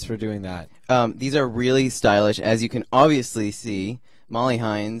 awesome. guys, for doing that. These are really stylish, as you can obviously see. Molly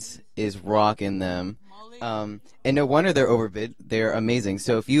Hines is rocking them. And no wonder they're overbid. They're amazing.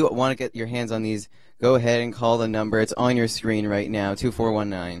 So if you want to get your hands on these, go ahead and call the number. It's on your screen right now,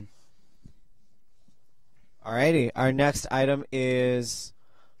 2419. Alrighty, our next item is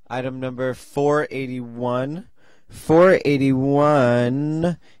item number 481.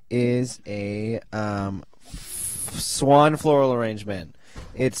 481 is a swan floral arrangement.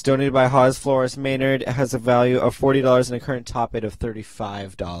 It's donated by Haas Florist Maynard. It has a value of $40 and a current top bid of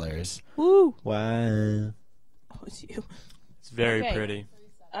 $35. Woo! Wow. Oh, it's you. It's very Okay. pretty.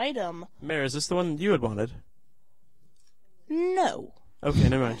 Item. Mare, is this the one you had wanted? No. Okay,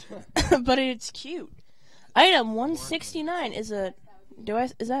 never mind. But it's cute. Item 169 is a.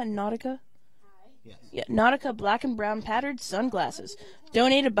 Is that Nautica? Yes. Yeah, Nautica black and brown patterned sunglasses,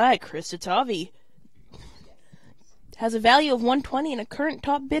 donated by Krista Tavi. Has a value of 120 and a current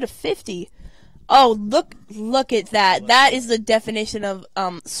top bid of 50. Oh, look at that. That is the definition of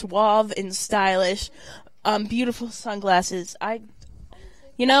suave and stylish. Beautiful sunglasses.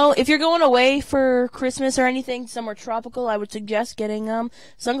 If you're going away for Christmas or anything somewhere tropical, I would suggest getting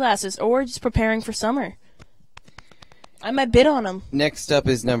sunglasses or just preparing for summer. I might bid on them. Next up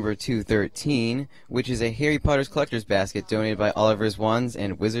is number 213, which is a Harry Potter's collector's basket donated by Oliver's Wands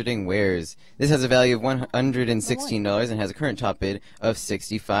and Wizarding Wares. This has a value of $116 and has a current top bid of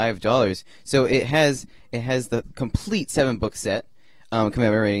 $65. So it has the complete 7-book set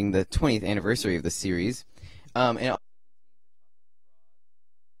commemorating the 20th anniversary of the series. And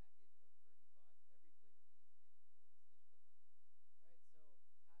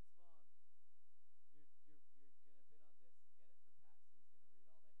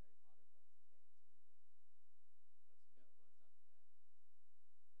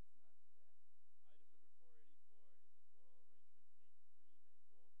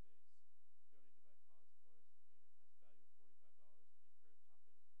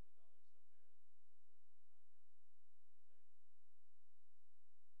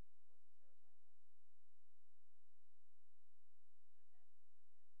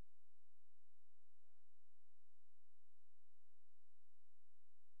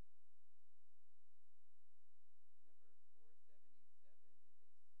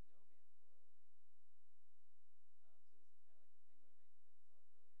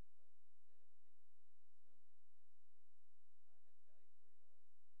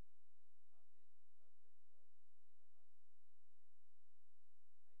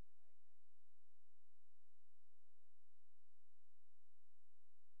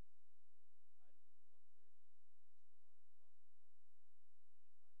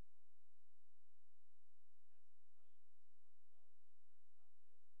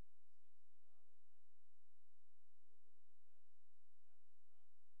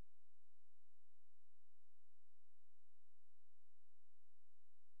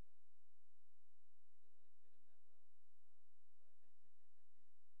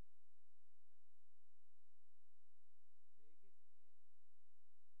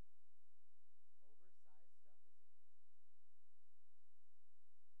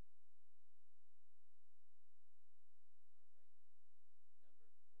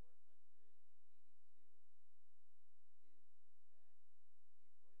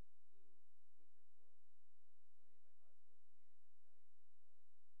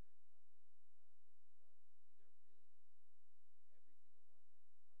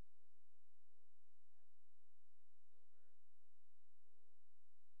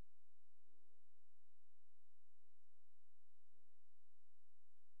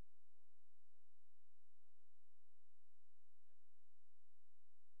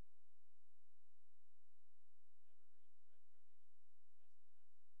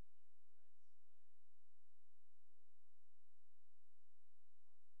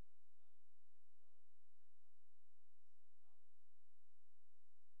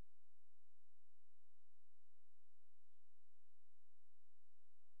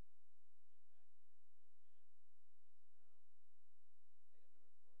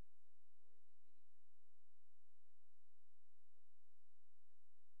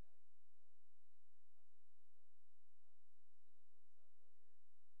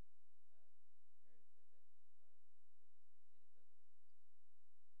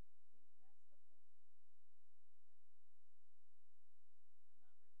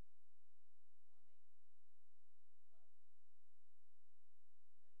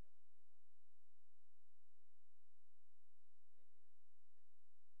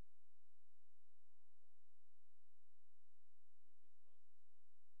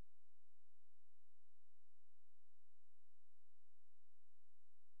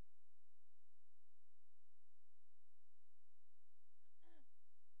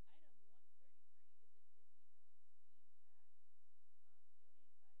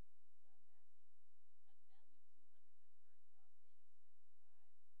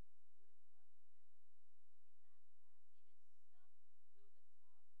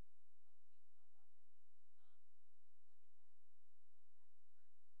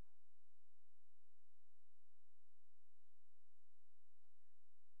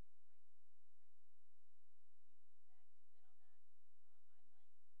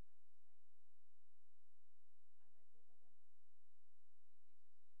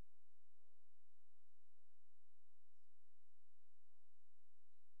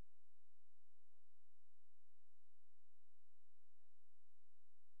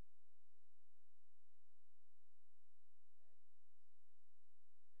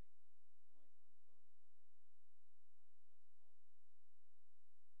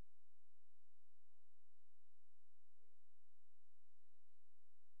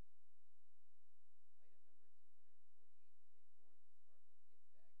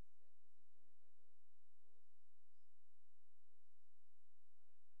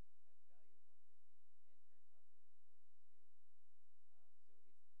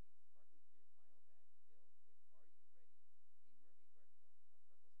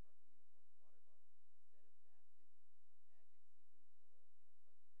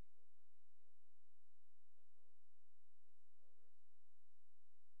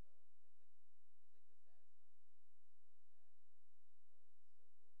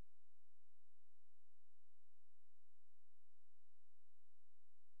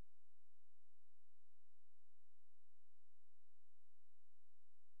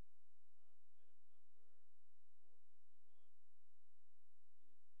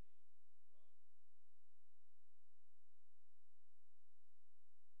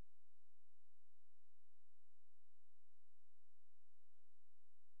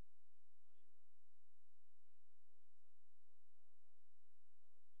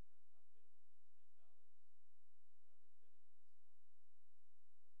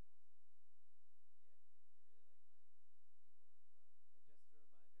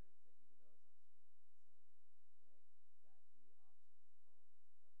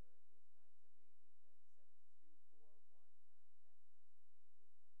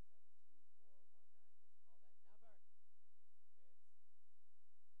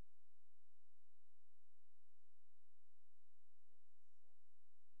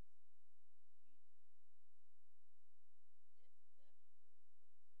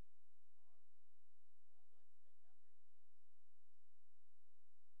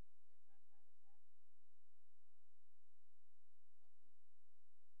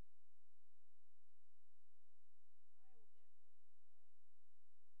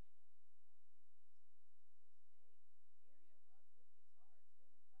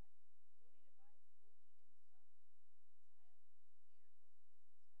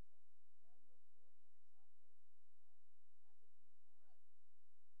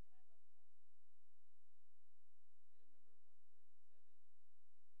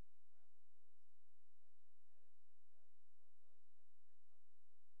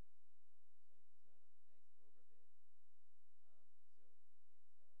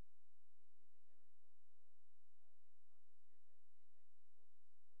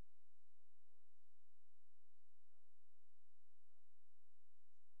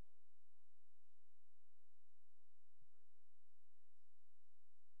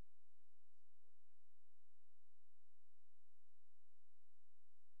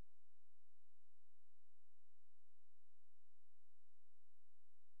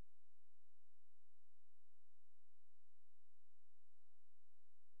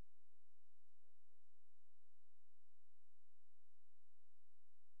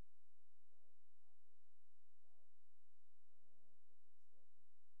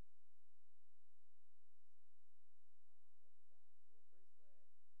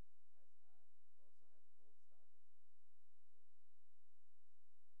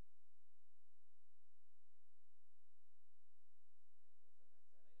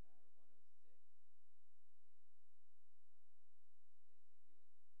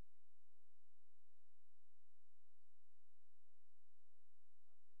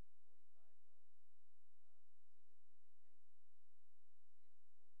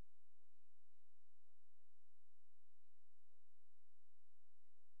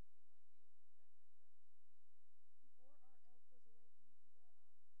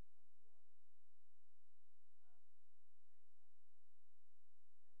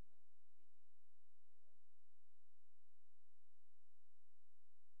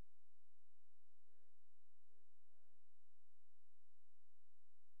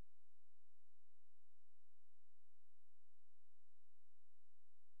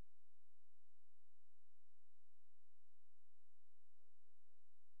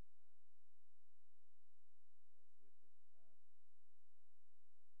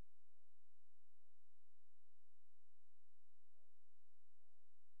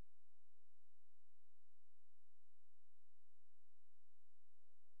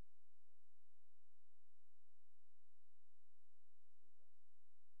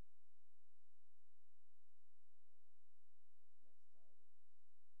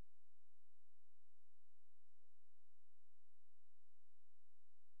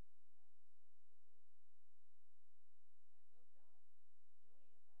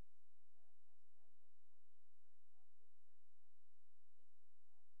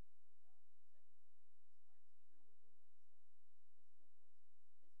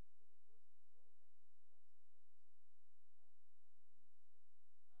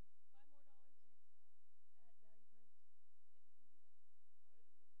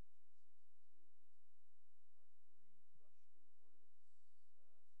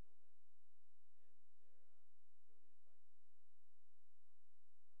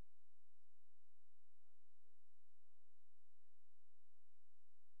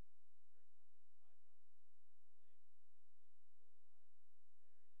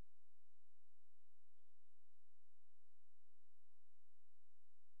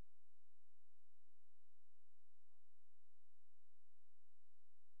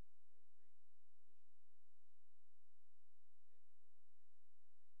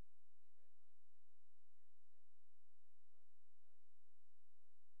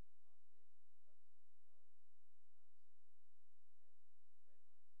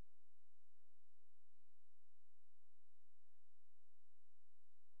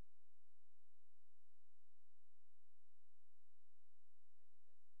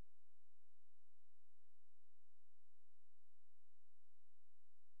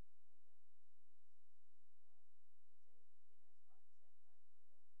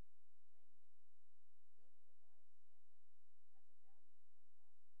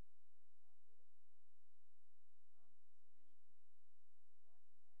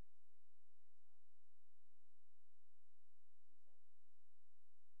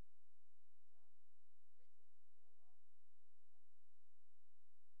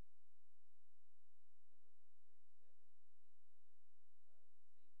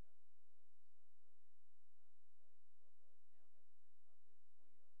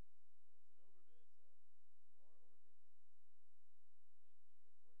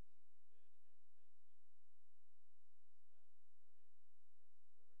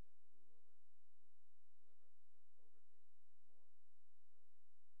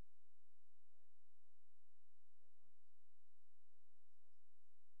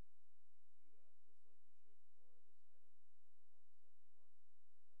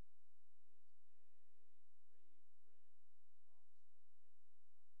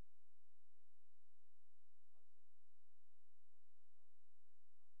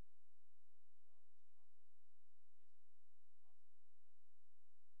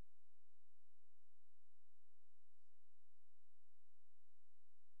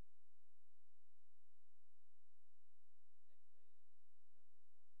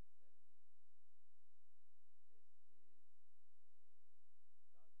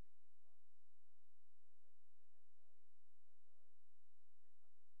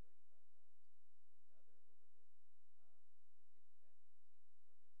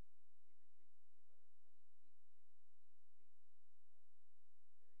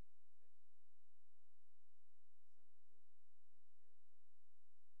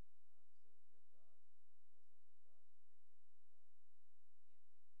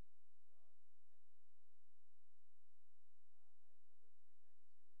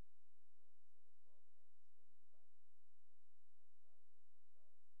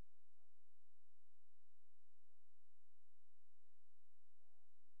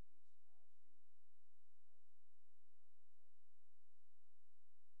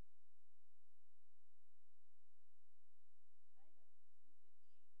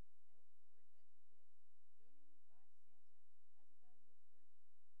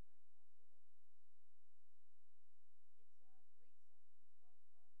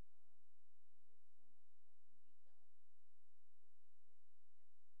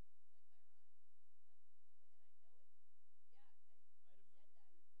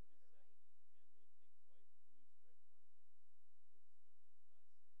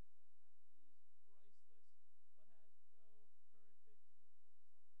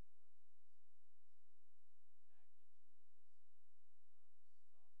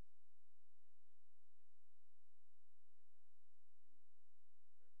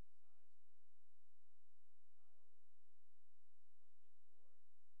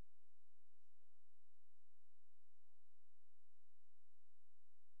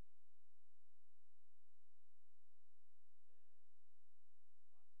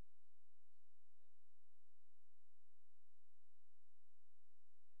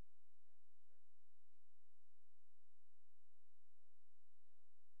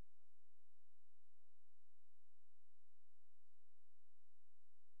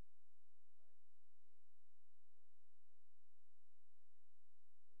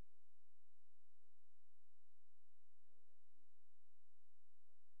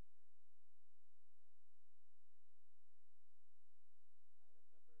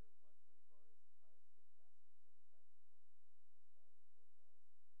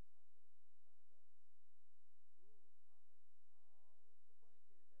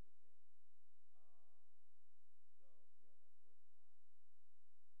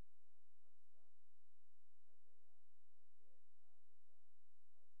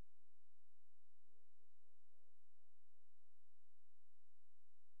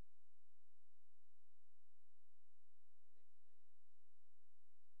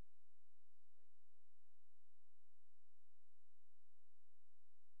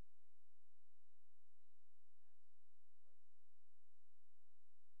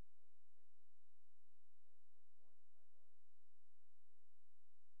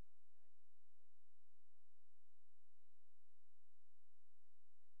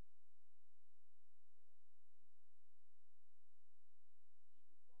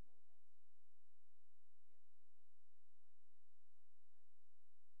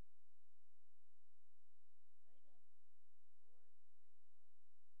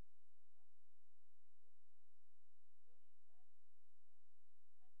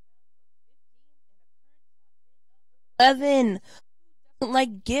 11. Who doesn't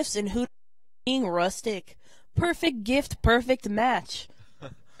like gifts and who being rustic? Perfect gift, perfect match.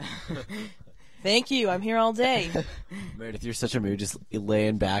 Thank you. I'm here all day. Meredith, you're such a mood, just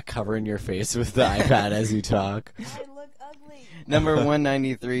laying back, covering your face with the iPad as you talk. I look ugly. Number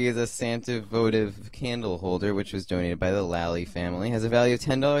 193 is a Santa votive candle holder, which was donated by the Lally family. Has a value of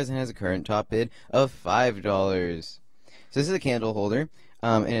 $10 and has a current top bid of $5. So this is a candle holder,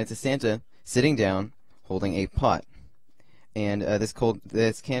 and it's a Santa sitting down holding a pot. And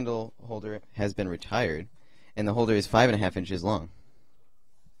this candle holder has been retired, and the holder is 5.5 inches long.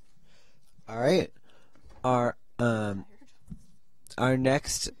 All right. Our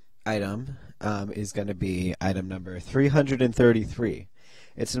next item is going to be item number 333.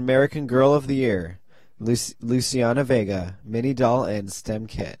 It's an American Girl of the Year, Luciana Vega, mini doll and STEM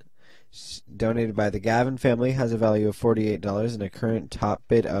kit. Donated by the Gavin family, has a value of $48 and a current top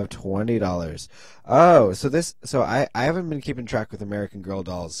bid of $20. Oh, so I haven't been keeping track with American Girl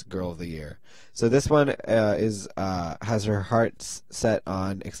dolls Girl of the Year. So this one has her heart set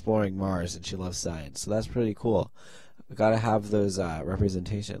on exploring Mars, and she loves science. So that's pretty cool. Got to have those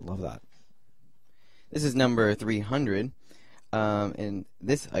representation. Love that. This is number 300. And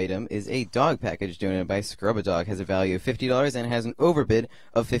this item is a dog package donated by Scrub-A-Dog. Has a value of $50 and has an overbid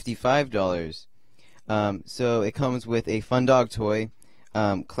of $55. So it comes with a fun dog toy,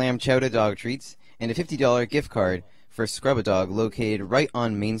 clam chowder dog treats, and a $50 gift card for Scrub-A-Dog located right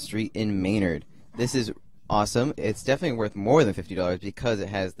on Main Street in Maynard. This is awesome. It's definitely worth more than $50 because it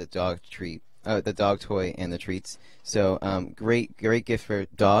has the dog toy and the treats. So great gift for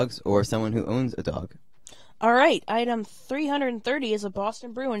dogs or someone who owns a dog. All right, item 330 is a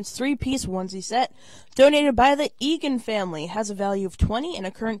Boston Bruins 3-piece onesie set donated by the Egan family. Has a value of $20 and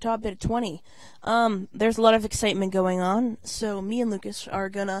a current top bid of $20. There's a lot of excitement going on, so me and Lucas are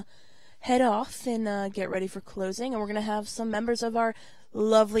gonna head off and get ready for closing, and we're gonna have some members of our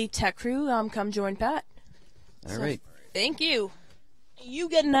lovely tech crew come join Pat. All right. Thank you. You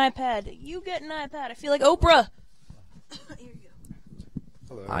get an iPad. You get an iPad. I feel like Oprah. Here you go.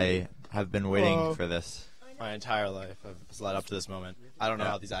 Hello. I have been waiting for this my entire life. I've just led up to this moment. I don't know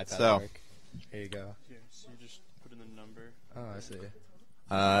how these iPads work. Here you go. Here, so you just put in the number. Oh, I see.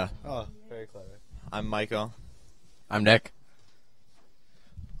 Oh, very clever. I'm Michael. I'm Nick.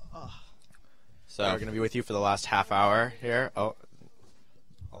 So we're gonna be with you for the last half hour here. Oh,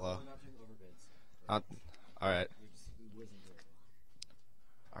 hello. All right.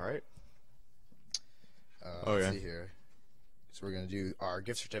 All right. Let's see here. So we're gonna do our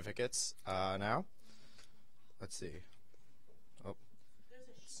gift certificates now. Let's see. Oh,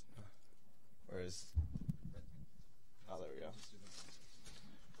 where is? Oh, there we go.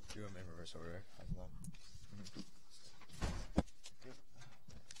 Do them in reverse order.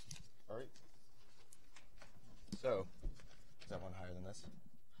 All right. So, is that one higher than this?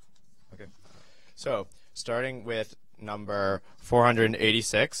 Okay. So, starting with number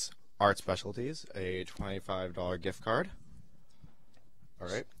 486, Art Specialties, a $25 gift card. All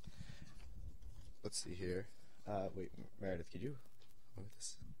right. Let's see here. Wait, Meredith, could you move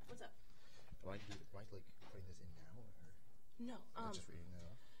this? What's up? Do I like putting this in now, or No, just reading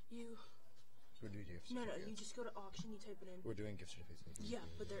now? you. So we're doing gift No, certificates. you just go to auction, you type it in. We're doing gift certificates. Yeah,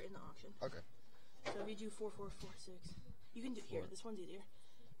 but they're in the auction. Okay. So if you do 4446, you can do here. This one's easier.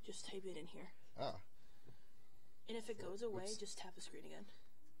 Just type it in here. Ah. And if it goes away, just tap the screen again.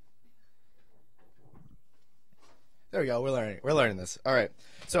 There we go. We're learning this. All right.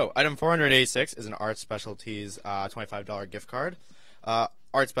 So item 486 is an Art Specialties $25 gift card.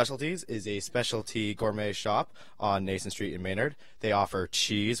 Art Specialties is a specialty gourmet shop on Nason Street in Maynard. They offer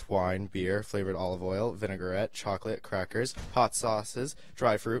cheese, wine, beer, flavored olive oil, vinaigrette, chocolate, crackers, hot sauces,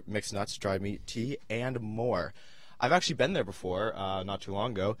 dry fruit, mixed nuts, dry meat, tea, and more. I've actually been there before, not too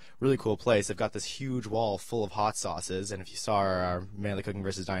long ago. Really cool place. They've got this huge wall full of hot sauces, and if you saw our Manly Cooking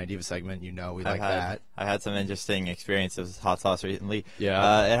versus Diana Diva segment, you know we like that. I've had some interesting experiences with hot sauce recently.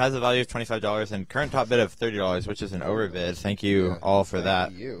 Yeah. It has a value of $25 and current top bid of $30, which is an overbid. Thank you all for that.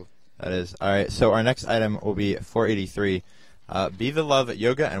 Thank you. That is. All right, so our next item will be 483. Be the Love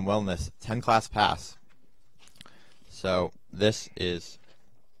Yoga and Wellness 10-class pass. So this is...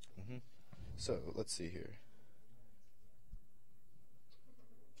 So let's see here.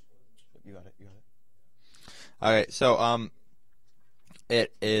 You got it. All right, so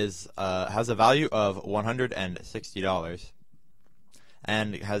it is has a value of $160,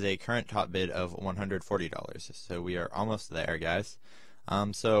 and it has a current top bid of $140. So we are almost there, guys.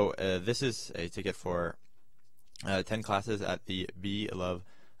 So this is a ticket for 10 classes at the Be Love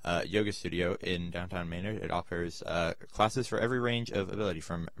yoga studio in downtown Maynard. It offers classes for every range of ability,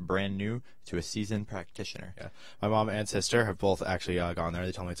 from brand new to a seasoned practitioner. Yeah, my mom and sister have both actually gone there.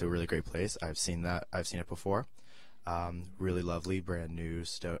 They told me it's a really great place. I've seen it before. Really lovely, brand new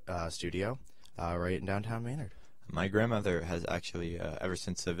studio right in downtown Maynard. My grandmother has actually, ever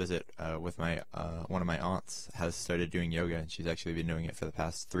since the visit with my one of my aunts, has started doing yoga, and she's actually been doing it for the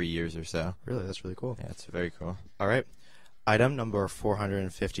past 3 years or so. Really, that's really cool. Yeah, it's very cool. All right. Item number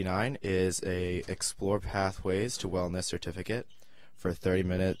 459 is a Explore Pathways to Wellness certificate for a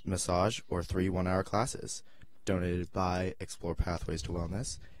 30-minute massage or 3 one-hour classes, donated by Explore Pathways to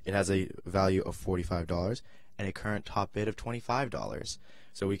Wellness. It has a value of $45 and a current top bid of $25,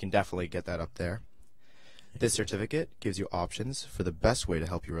 so we can definitely get that up there. This certificate gives you options for the best way to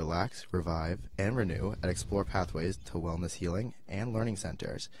help you relax, revive, and renew at Explore Pathways to Wellness Healing and Learning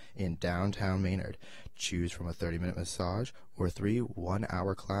Centers in downtown Maynard. Choose from a 30-minute massage or 3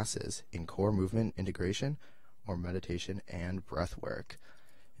 one-hour classes in core movement integration or meditation and breath work.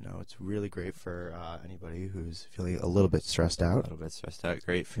 You know, it's really great for anybody who's feeling a little bit stressed out.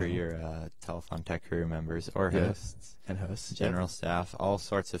 Great for your telethon tech crew members or hosts. And hosts. General staff, all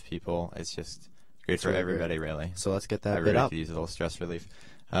sorts of people. It's just great for really everybody, great. really. So let's get that everybody bit up. could use a little stress relief.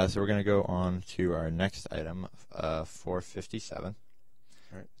 So we're going to go on to our next item, 457.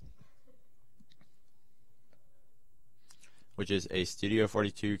 All right. Which is a Studio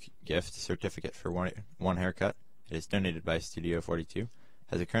 42 gift certificate for one haircut. It is donated by Studio 42.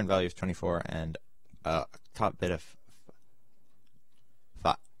 Has a current value of $24 and a top bid of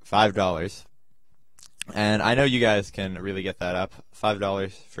 $5. And I know you guys can really get that up.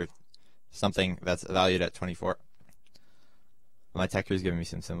 $5 for something that's valued at $24. My tech crew's giving me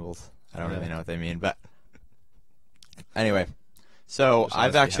some symbols. I don't really know what they mean, but anyway. So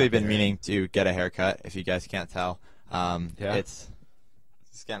I've actually been meaning to get a haircut. If you guys can't tell, it's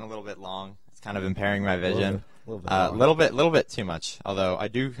getting a little bit long. It's kind of impairing my vision. A little bit too much. Although I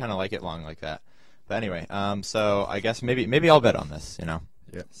do kind of like it long like that. But anyway, so I guess maybe I'll bet on this. You know,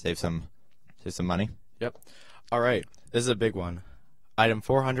 save some money. Yep. All right. This is a big one. Item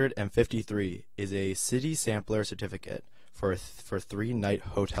 453 is a City Sampler certificate for 3-night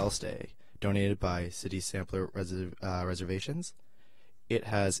hotel stay, donated by City Sampler Reservations. It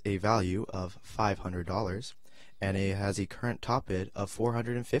has a value of $500, and it has a current top bid of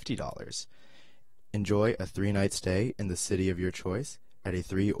 $450. Enjoy a 3-night stay in the city of your choice at a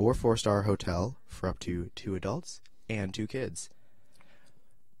 3- or 4-star hotel for up to 2 adults and 2 kids.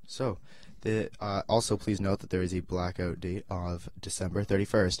 So, also please note that there is a blackout date of December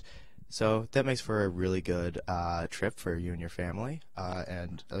 31st. So that makes for a really good trip for you and your family.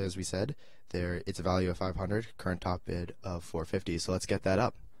 And as we said, it's a value of $500, current top bid of $450. So let's get that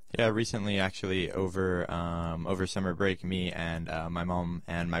up. Yeah, recently, actually, over summer break, me and my mom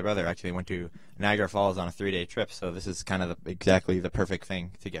and my brother actually went to Niagara Falls on a 3-day trip. So this is kind of exactly the perfect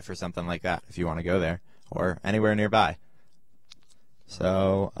thing to get for something like that if you want to go there or anywhere nearby.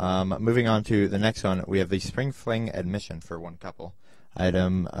 So moving on to the next one, we have the Spring Fling admission for one couple.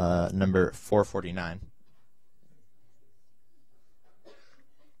 Item number 449.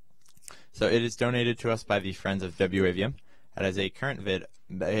 So it is donated to us by the Friends of WAVM.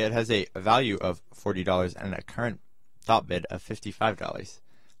 It has a value of $40 and a current top bid of $55,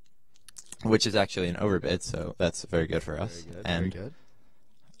 which is actually an overbid, so that's very good for us. Very good.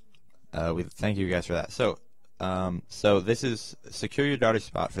 We thank you guys for that. So this is secure your daughter's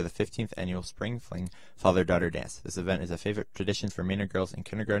spot for the 15th annual Spring Fling Father-Daughter Dance. This event is a favorite tradition for Maynard girls in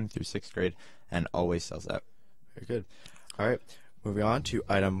kindergarten through 6th grade and always sells out. Very good. All right, moving on to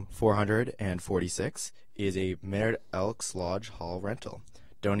item 446 is a Maynard Elks Lodge Hall rental,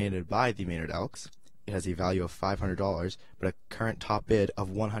 donated by the Maynard Elks. It has a value of $500, but a current top bid of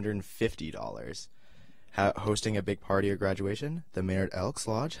 $150. Hosting a big party or graduation, the Maynard Elks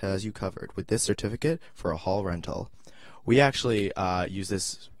Lodge has you covered with this certificate for a hall rental. We actually used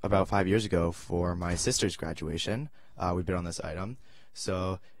this about 5 years ago for my sister's graduation. We bid on this item.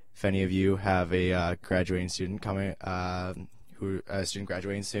 So if any of you have a graduating student coming, a student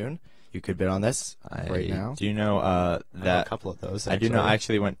graduating soon, you could bid on this right now. Do you know that a couple of those? I do know. I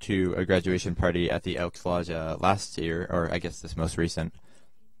actually went to a graduation party at the Elks Lodge last year, or I guess this most recent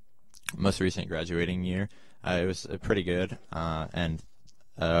graduating year. It was pretty good, and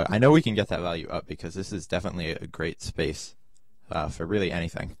I know we can get that value up because this is definitely a great space for really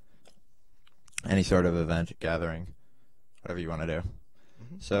anything, any sort of event, gathering, whatever you want to do.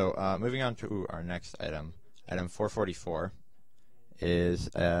 Mm-hmm. So moving on to our next item, item 444 is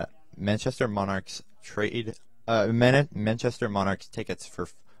Manchester Monarchs Manchester Monarchs tickets for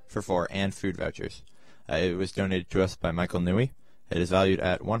 4 and food vouchers. It was donated to us by Michael Newey. It is valued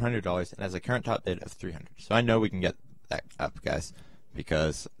at $100 and has a current top bid of $300. So I know we can get that up, guys,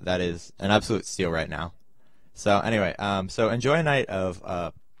 because that is an absolute steal right now. So anyway, so enjoy a night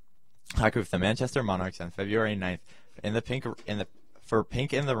of hockey with the Manchester Monarchs on February 9th for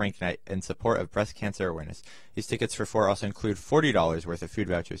Pink in the Rink Night in support of breast cancer awareness. These tickets for 4 also include $40 worth of food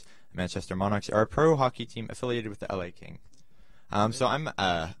vouchers. The Manchester Monarchs are a pro hockey team affiliated with the LA Kings. So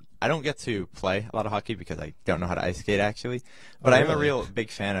I don't get to play a lot of hockey because I don't know how to ice skate, actually. But I am a real big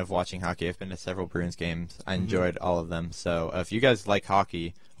fan of watching hockey. I've been to several Bruins games. I enjoyed all of them. So if you guys like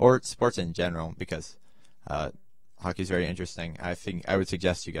hockey, or sports in general, because hockey is very interesting, I think I would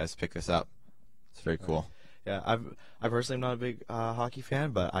suggest you guys pick this up. It's very cool. Yeah, I personally am not a big hockey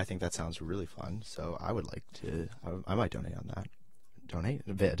fan, but I think that sounds really fun. So I would like to. I might donate on that. Donate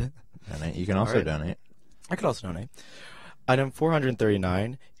a bid. Donate. You can also donate. I could also donate. Item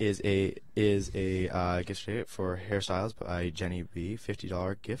 439 is a gift certificate for Hairstyles by Jenny B.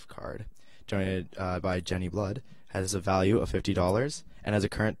 $50 gift card donated by Jenny Blood. Has a value of $50 and has a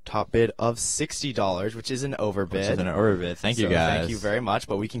current top bid of $60, which is an overbid. Which is an overbid. Thank you, guys. Thank you very much,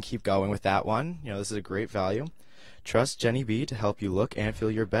 but we can keep going with that one. You know, this is a great value. Trust Jenny B to help you look and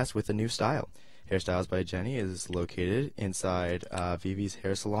feel your best with a new style. Hairstyles by Jenny is located inside Vivi's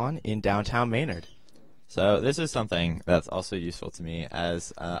Hair Salon in downtown Maynard. So this is something that's also useful to me,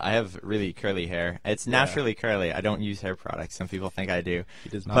 as I have really curly hair. It's naturally curly. I don't use hair products. Some people think I do.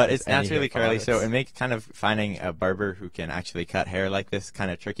 But it's naturally curly, so it makes kind of finding a barber who can actually cut hair like this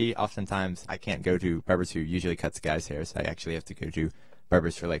kind of tricky. Oftentimes, I can't go to barbers who usually cuts guys' hair, so I actually have to go to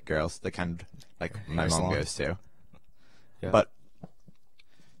barbers for like girls, the kind of like my mom goes to. Yeah. But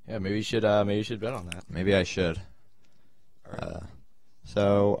yeah, maybe you should bet on that. Maybe I should.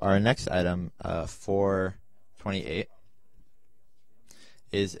 So our next item, 428,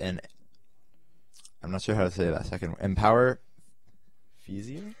 is an, I'm not sure how to say that second, Empower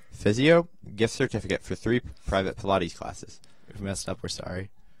Physio gift certificate for 3 private Pilates classes. If we messed up, we're sorry.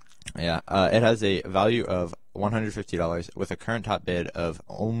 Yeah, it has a value of $150 with a current top bid of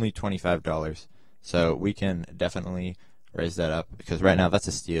only $25. So we can definitely raise that up, because right now that's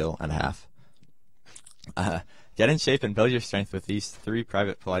a steal and a half. Get in shape and build your strength with these 3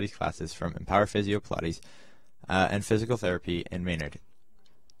 private Pilates classes from Empower Physio Pilates and Physical Therapy in Maynard.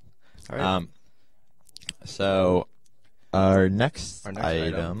 All right. So our next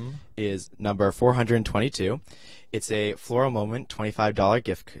item is number 422. It's a Floral Moment $25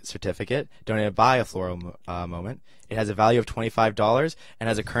 gift certificate donated by a Floral Moment. It has a value of $25 and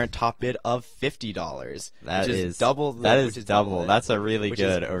has a current top bid of $50. That is double. That is double. That's a really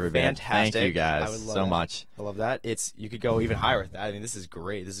good overbid. Fantastic. Thank you guys so much. I love that. You could go even higher with that. I mean, this is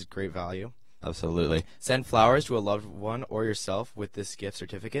great. This is great value. Absolutely. Send flowers to a loved one or yourself with this gift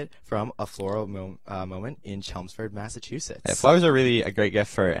certificate from a Floral Moment in Chelmsford, Massachusetts. Yeah, flowers are really a great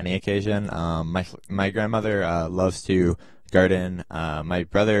gift for any occasion. My grandmother loves to garden. My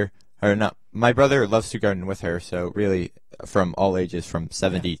brother loves to garden with her. So really, from all ages, from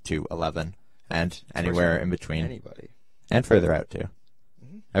 70 to 11, and anywhere in between. Anybody. And further out too.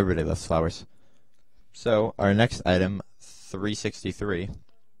 Mm-hmm. Everybody loves flowers. So our next item, 363.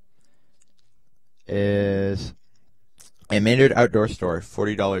 Is a Maynard Outdoor Store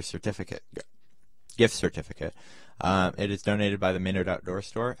 $40 gift certificate. It is donated by the Maynard Outdoor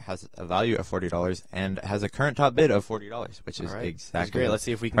Store, has a value of $40, and has a current top bid of $40, which is exactly That's great. Let's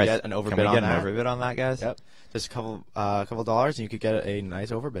see if we can get an overbid on that. Can we get an overbid on that, guys? Yep. Just a couple dollars, and you could get a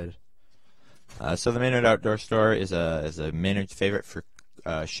nice overbid. So the Maynard Outdoor Store is a Maynard's favorite for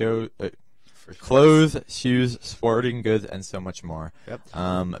clothes, shoes, sporting goods, and so much more.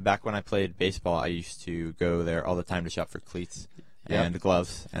 Yep. Back when I played baseball, I used to go there all the time to shop for cleats and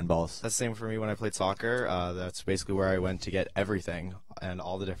gloves and balls. That's the same for me when I played soccer. That's basically where I went to get everything and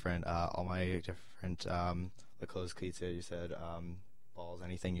all the different, all my different, the clothes, cleats, you said, balls,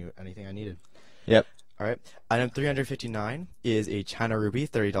 anything I needed. Yep. All right. Item 359 is a China Ruby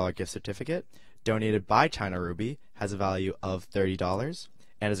 $30 gift certificate donated by China Ruby. Has a value of $30.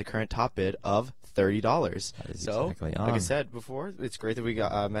 And has a current top bid of $30. So, exactly like I said before, it's great that we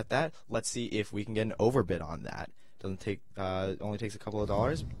met that. Let's see if we can get an overbid on that. Doesn't take, only takes a couple of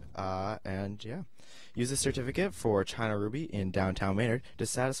dollars. And yeah, use this certificate for China Ruby in downtown Maynard to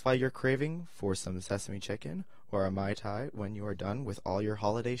satisfy your craving for some sesame chicken or a Mai Tai when you are done with all your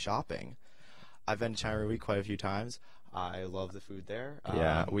holiday shopping. I've been to China Ruby quite a few times. I love the food there.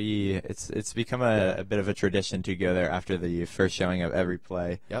 Yeah, it's become a bit of a tradition to go there after the first showing of every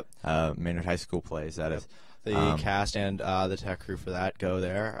play. Yep. Maynard High School plays, that is. The cast and the tech crew for that go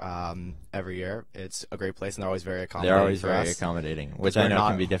there every year. It's a great place, and they're always very accommodating. They're always for very us. accommodating, which I know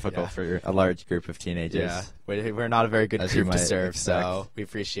can be difficult for a large group of teenagers. Yeah, we're not a very good As you group to might serve, expect. so we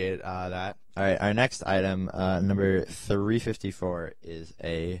appreciate that. All right, our next item, number 354, is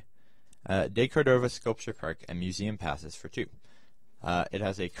a De Cordova Sculpture Park and Museum passes for 2. It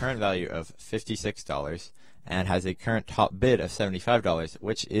has a current value of $56 and has a current top bid of $75,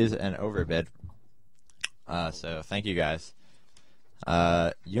 which is an overbid. So thank you guys.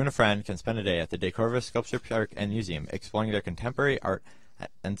 You and a friend can spend a day at the De Cordova Sculpture Park and Museum exploring their contemporary art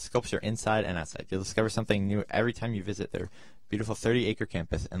and sculpture inside and outside. You'll discover something new every time you visit their beautiful 30-acre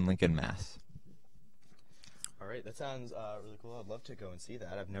campus in Lincoln, Mass. All right, that sounds really cool. I'd love to go and see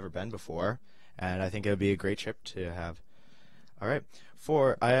that. I've never been before, and I think it would be a great trip to have. All right,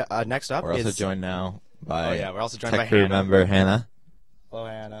 for next up We're is also joined now by we're also joined tech by crew Hannah. member Hannah. Hello,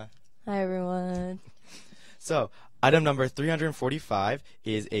 Hannah. Hi, everyone. So, item number 345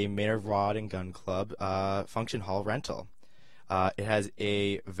 is a Maynard Rod and Gun Club function hall rental. It has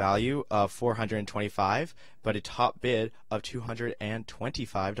a value of $425, but a top bid of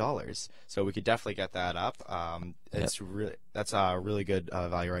 $225. So we could definitely get that up. That's a really good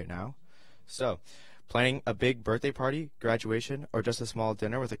value right now. So, planning a big birthday party, graduation, or just a small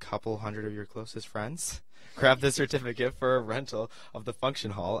dinner with a couple hundred of your closest friends? Grab the certificate for a rental of the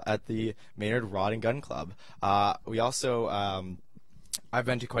function hall at the Maynard Rod and Gun Club. We also, I've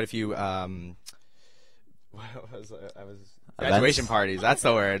been to quite a few, graduation parties. That's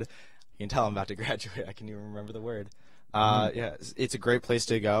the word. You can tell I'm about to graduate. I can even remember the word. Yeah, it's a great place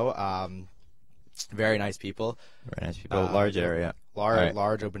to go. Very nice people. Very nice people. Large area.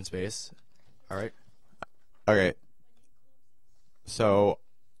 Large open space. All right. Okay. So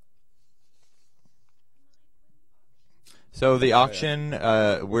the auction,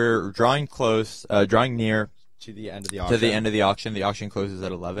 we're drawing near to the end of the auction. To the end of the auction. The auction closes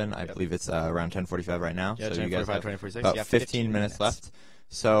at 11. I believe it's around 10:45 right now. Yeah, so you guys have 10:45, about yeah, 15 minutes left.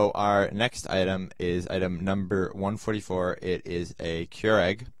 So our next item is item number 144. It is a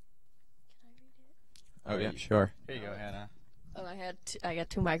Keurig. Oh yeah, sure. Here you go, Hannah. Oh, I got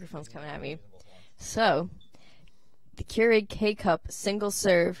 2 microphones coming at me. So, the Keurig K-Cup single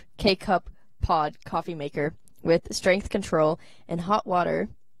serve K-Cup pod coffee maker with strength control and hot water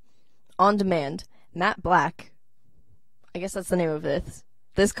on demand, matte black. I guess that's the name of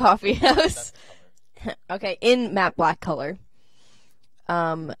this coffee house. Okay, in matte black color.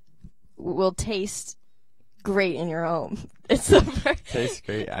 Will taste great in your home. It's the tastes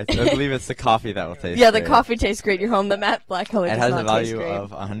great. I believe it's the coffee that will taste. Yeah, the great. coffee tastes great in your home. The matte black color. It does has not a value taste great.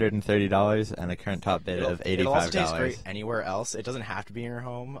 of $130 and a current top bid of $85. It'll also taste great anywhere else. It doesn't have to be in your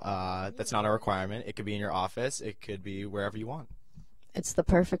home. That's not a requirement. It could be in your office. It could be wherever you want. It's the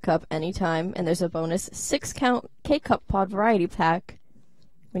perfect cup anytime, and there's a bonus 6-count K-Cup pod variety pack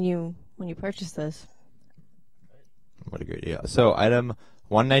when you purchase this. What a great deal. So item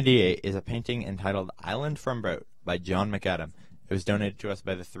 198 is a painting entitled Island from Boat by John McAdam. It was donated to us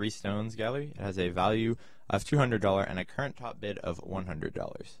by the Three Stones Gallery. It has a value of $200 and a current top bid of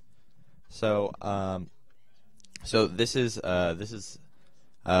 $100. So, this is John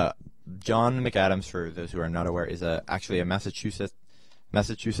McAdams. For those who are not aware, is actually a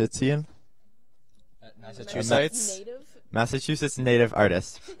Massachusettsian. Massachusetts native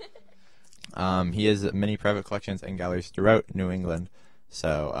artist. He has many private collections and galleries throughout New England.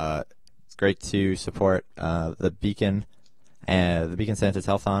 So it's great to support the Beacon Santa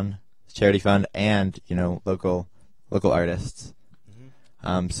Telethon charity fund, and local artists.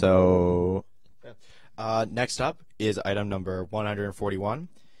 Next up is item number 141.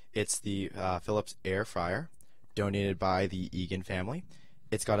 It's the Philips air fryer, donated by the Egan family.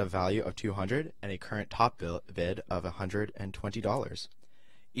 It's got a value of $200 and a current top bid of $120.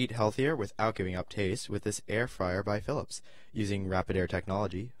 Eat healthier without giving up taste with this air fryer by Philips. Using rapid air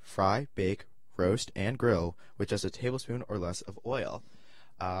technology, fry, bake, roast, and grill with just a tablespoon or less of oil.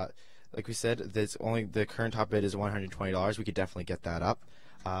 Like we said, the current top bid is $120. We could definitely get that up.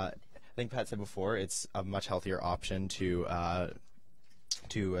 I think Pat said before, it's a much healthier option to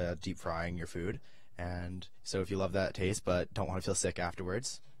deep frying your food. And so if you love that taste but don't want to feel sick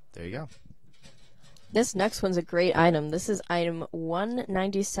afterwards, there you go. This next one's a great item. This is item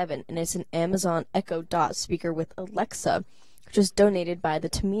 197, and it's an Amazon Echo Dot speaker with Alexa, which was donated by the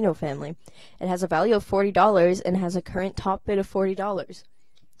Tomino family. It has a value of $40 and has a current top bid of $40.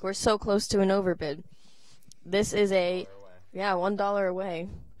 We're so close to an overbid. This is $1 away.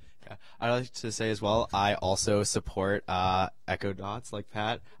 Yeah. I'd like to say as well, I also support Echo Dots like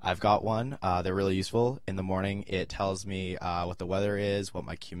Pat. I've got one. They're really useful. In the morning, it tells me what the weather is, what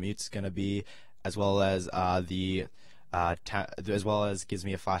my commute's going to be. as well as as well as gives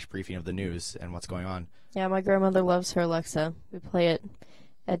me a flash briefing of the news and what's going on. Yeah, my grandmother loves her Alexa. We play it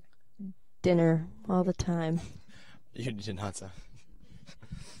at dinner all the time. You did not say.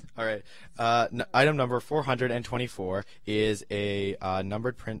 All right. Item number 424 is a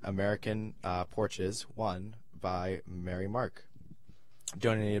numbered print American Porches 1 by Mary Mark,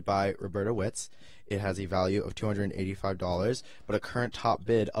 donated by Roberta Witz. It has a value of $285, but a current top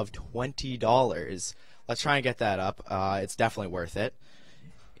bid of $20. Let's try and get that up. It's definitely worth it.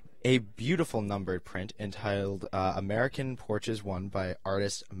 A beautiful numbered print entitled American Porches 1 by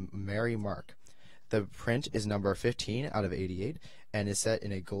artist Mary Mark. The print is number 15 out of 88 and is set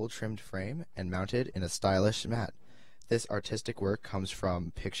in a gold-trimmed frame and mounted in a stylish mat. This artistic work comes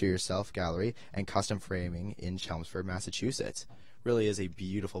from Picture Yourself Gallery and custom framing in Chelmsford, Massachusetts. Really is a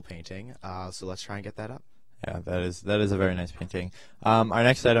beautiful painting, so let's try and get that up. Yeah, that is a very nice painting. Our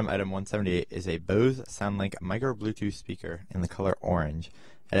next item, item 178, is a Bose SoundLink micro Bluetooth speaker in the color orange.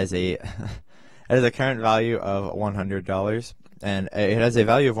 It has a current value of $100, and it has a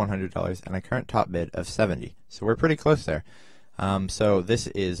value of $100 and a current top bid of $70. So we're pretty close there. So this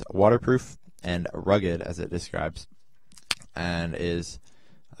is waterproof and rugged, as it describes, and is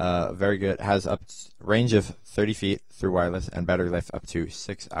very good. It has up range of 30 feet through wireless and battery life up to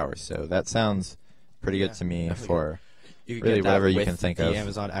 6 hours. So that sounds pretty good to me for really whatever you can think of. The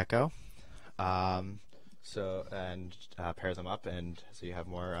Amazon Echo. And pairs them up, and so you have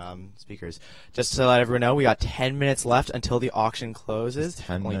more speakers. Just to let everyone know, we got 10 minutes left until the auction closes.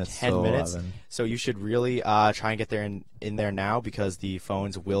 10 Only minutes 10 till minutes. 11. So you should really try and get there in there now, because the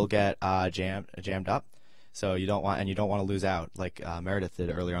phones will get jammed up. So you don't want to lose out like Meredith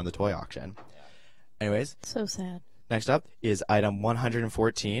did earlier on the toy auction. Anyways, So sad. next up is item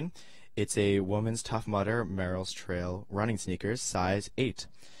 114. It's a woman's Tough Mudder Merrill's Trail running sneakers, size 8,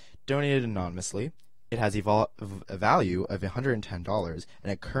 donated anonymously. It has a value of $110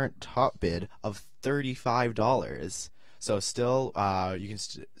 and a current top bid of $35. So still, you can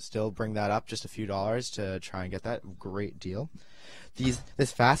still bring that up just a few dollars to try and get that great deal.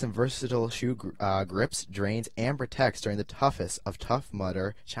 This fast and versatile shoe grips, drains, and protects during the toughest of Tough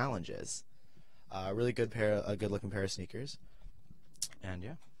Mudder challenges. Really good good-looking pair of sneakers. And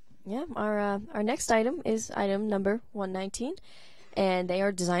yeah. Yeah, our next item is item number 119, and they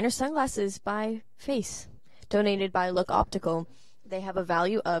are designer sunglasses by Face, donated by Look Optical. They have a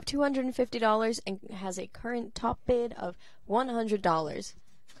value of $250 and has a current top bid of $100.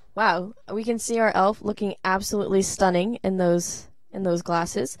 Wow, we can see our elf looking absolutely stunning in those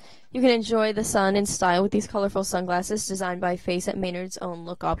glasses. You can enjoy the sun in style with these colorful sunglasses designed by Face at Maynard's own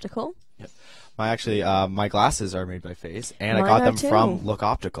Look Optical. Yep. My glasses are made by Face, and Mine I got are them too. from Look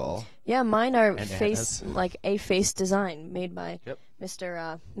Optical. Yeah, mine are And Face, Anna's. like a Face design made by Yep.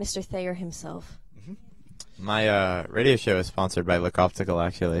 Mr. Thayer himself. My radio show is sponsored by Look Optical,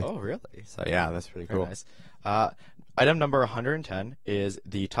 actually. Oh, really? So yeah, that's pretty Very cool. nice. Item number 110 is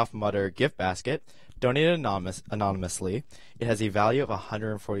the Tough Mudder gift basket, donated anonymously. It has a value of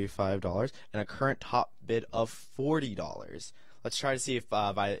 $145 and a current top bid of $40. Let's try to see if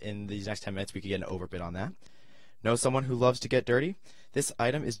in these next 10 minutes we can get an overbid on that. Know someone who loves to get dirty? This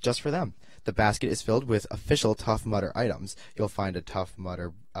item is just for them. The basket is filled with official Tough Mudder items. You'll find a Tough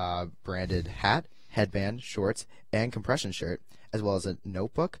Mudder branded hat, headband, shorts, and compression shirt, as well as a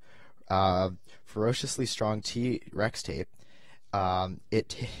notebook, ferociously strong T-Rex tape.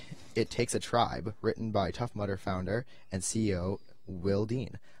 It Takes a Tribe, written by Tough Mudder founder and CEO Will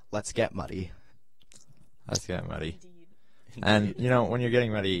Dean. Let's get muddy. Let's get muddy. And, when you're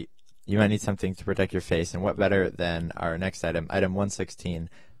getting ready, you might need something to protect your face, and what better than our next item, item 116,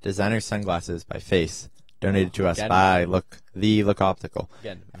 designer sunglasses by Face, donated to us by Look Optical.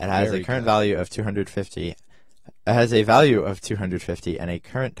 Again, it has a very current good. value of $250. It has a value of $250 and a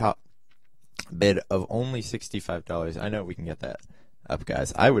current top bid of only $65. I know we can get that up,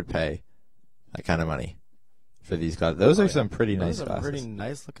 guys. I would pay that kind of money for these glasses. Those are some pretty nice Those are glasses. pretty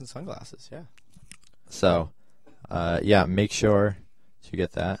nice looking sunglasses, yeah. So, make sure to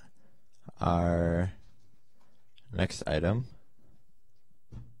get that. Our next item.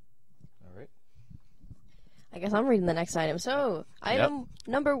 All right. I guess I'm reading the next item. So, item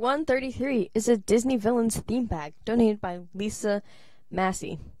number 133 is a Disney Villains theme bag, donated by Lisa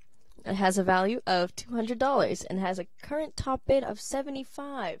Massey. It has a value of $200 and has a current top bid of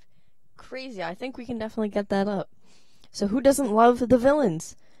 $75. Crazy. I think we can definitely get that up. So who doesn't love the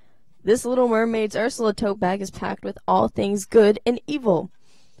villains? This Little Mermaid's Ursula tote bag is packed with all things good and evil.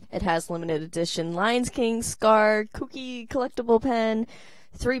 It has limited edition Lions King, Scar, Cookie collectible pen,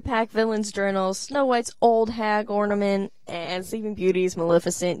 3-pack Villains Journal, Snow White's Old Hag ornament, and Sleeping Beauty's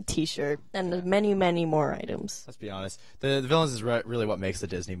Maleficent t-shirt, and many, many more items. Let's be honest. The villains is really what makes the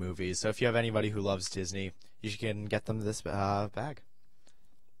Disney movies. So if you have anybody who loves Disney, you can get them this bag.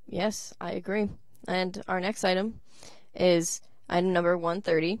 Yes, I agree. And our next item is item number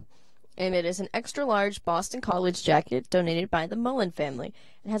 130. And it is an extra-large Boston College jacket donated by the Mullen family.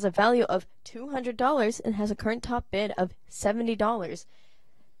 It has a value of $200 and has a current top bid of $70.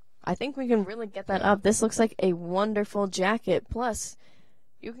 I think we can really get that up. This looks like a wonderful jacket. Plus,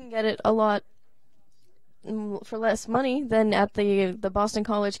 you can get it a lot for less money than at the Boston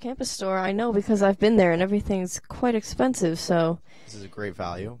College campus store. I know because I've been there and everything's quite expensive. So this is a great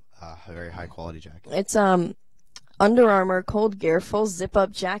value, a very high-quality jacket. It's Under Armour Cold Gear full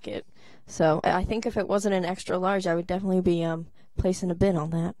zip-up jacket. So I think if it wasn't an extra large, I would definitely be placing a bid on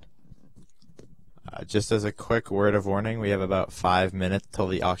that. Just as a quick word of warning, we have about 5 minutes till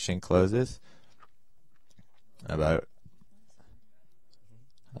the auction closes. So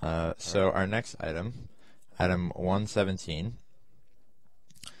our next item, item 117,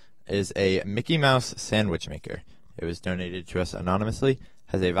 is a Mickey Mouse sandwich maker. It was donated to us anonymously,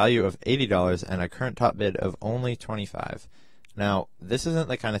 has a value of $80 and a current top bid of only $25. Now, this isn't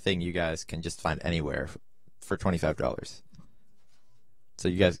the kind of thing you guys can just find anywhere for $25. So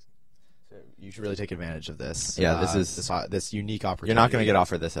you should really take advantage of this. Yeah, this is this unique opportunity. You're not going to get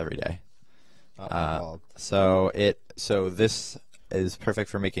offered this every day. So this is perfect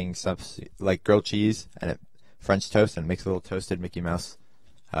for making stuff like grilled cheese and French toast, and it makes a little toasted Mickey Mouse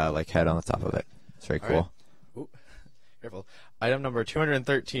like head on the top of it. It's very cool. Right. Ooh, careful. Item number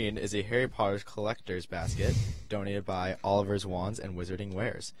 213 is a Harry Potter collector's basket donated by Oliver's Wands and Wizarding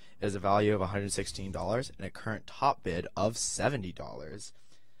Wares. It has a value of $116 and a current top bid of $70.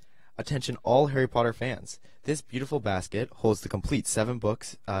 Attention all Harry Potter fans. This beautiful basket holds the complete 7-book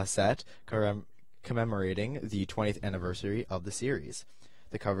set commemorating the 20th anniversary of the series.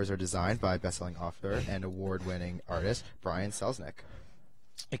 The covers are designed by best-selling author and award-winning artist Brian Selznick.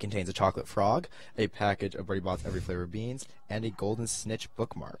 It contains a chocolate frog, a package of Bertie Bott's Every Flavor beans, and a golden snitch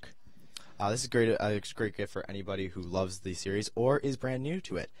bookmark. This is great. It's a great gift for anybody who loves the series or is brand new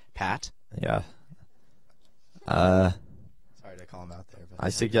to it. Pat? Yeah. Sorry to call him out there. But I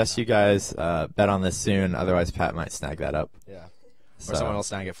suggest you guys bet on this soon, otherwise Pat might snag that up. Yeah. Or someone will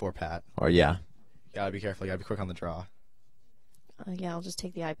snag it for Pat. Or yeah. You gotta be careful. You gotta be quick on the draw. Yeah, I'll just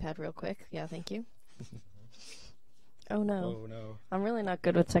take the iPad real quick. Yeah, thank you. Oh no. Oh no. I'm really not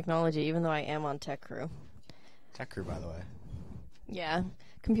good with technology, even though I am on Tech Crew. Tech Crew, by the way. Yeah,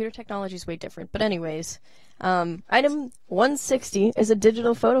 computer technology is way different. But anyways, item 160 is a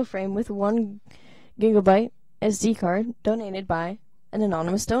digital photo frame with 1 gigabyte SD card donated by an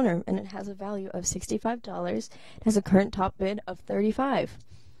anonymous donor, and it has a value of $65. It has a current top bid of $35.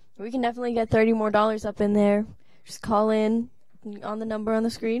 We can definitely get $30 more up in there. Just call in on the number on the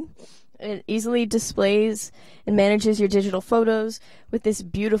screen. It easily displays and manages your digital photos. With this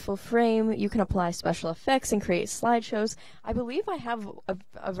beautiful frame, you can apply special effects and create slideshows. I believe I have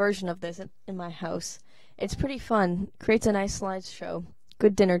a version of this in my house. It's pretty fun. Creates a nice slideshow.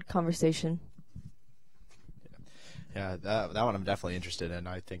 Good dinner conversation. Yeah, that one I'm definitely interested in.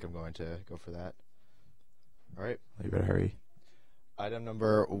 I think I'm going to go for that. All right. You better hurry. Item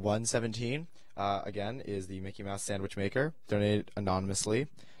number 117, again, is the Mickey Mouse sandwich maker, donated anonymously.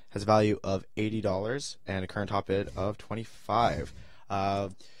 Has a value of $80 and a current top bid of $25.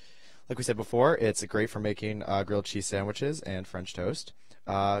 Like we said before, it's great for making grilled cheese sandwiches and French toast.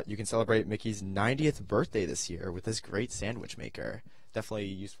 You can celebrate Mickey's 90th birthday this year with this great sandwich maker. Definitely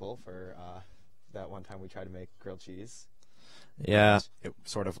useful for that one time we tried to make grilled cheese. Yeah. It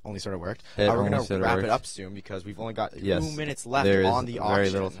only sort of worked. We're going to wrap it up soon because we've only got 2 minutes left on the auction. Very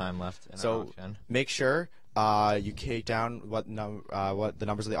little time left in our auction. Make sure you take down what the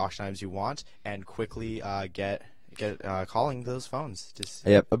numbers of the auction items you want and quickly get calling those phones.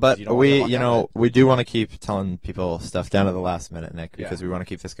 But we do want to keep telling people stuff down to the last minute, Nick, because we want to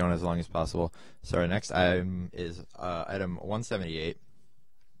keep this going as long as possible. So our next item is item 178,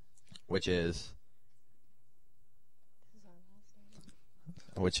 which is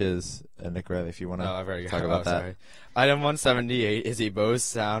Nick Riley, if you want to talk about that. Sorry. Item 178 is a Bose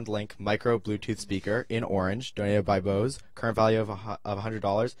SoundLink micro Bluetooth speaker in orange, donated by Bose. Current value of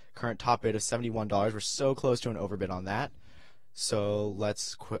 $100. Current top bid of $71. We're so close to an overbid on that. So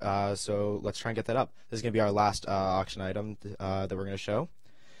let's try and get that up. This is going to be our last auction item that we're going to show.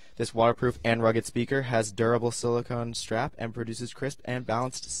 This waterproof and rugged speaker has durable silicone strap and produces crisp and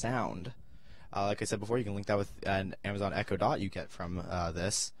balanced sound. Like I said before, you can link that with an Amazon Echo Dot you get from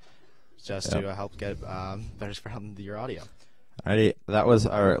this, just to help get better from your audio. Alrighty, that was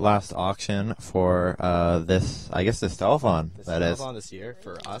our last auction for this telethon. This That is. telethon this year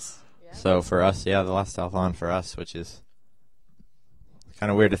for us. So for us, yeah, the last telethon for us, which is kind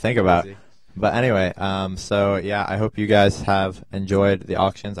of weird to think about. Crazy. But anyway, so yeah, I hope you guys have enjoyed the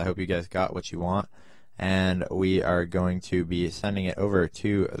auctions. I hope you guys got what you want, and we are going to be sending it over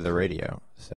to the radio. So.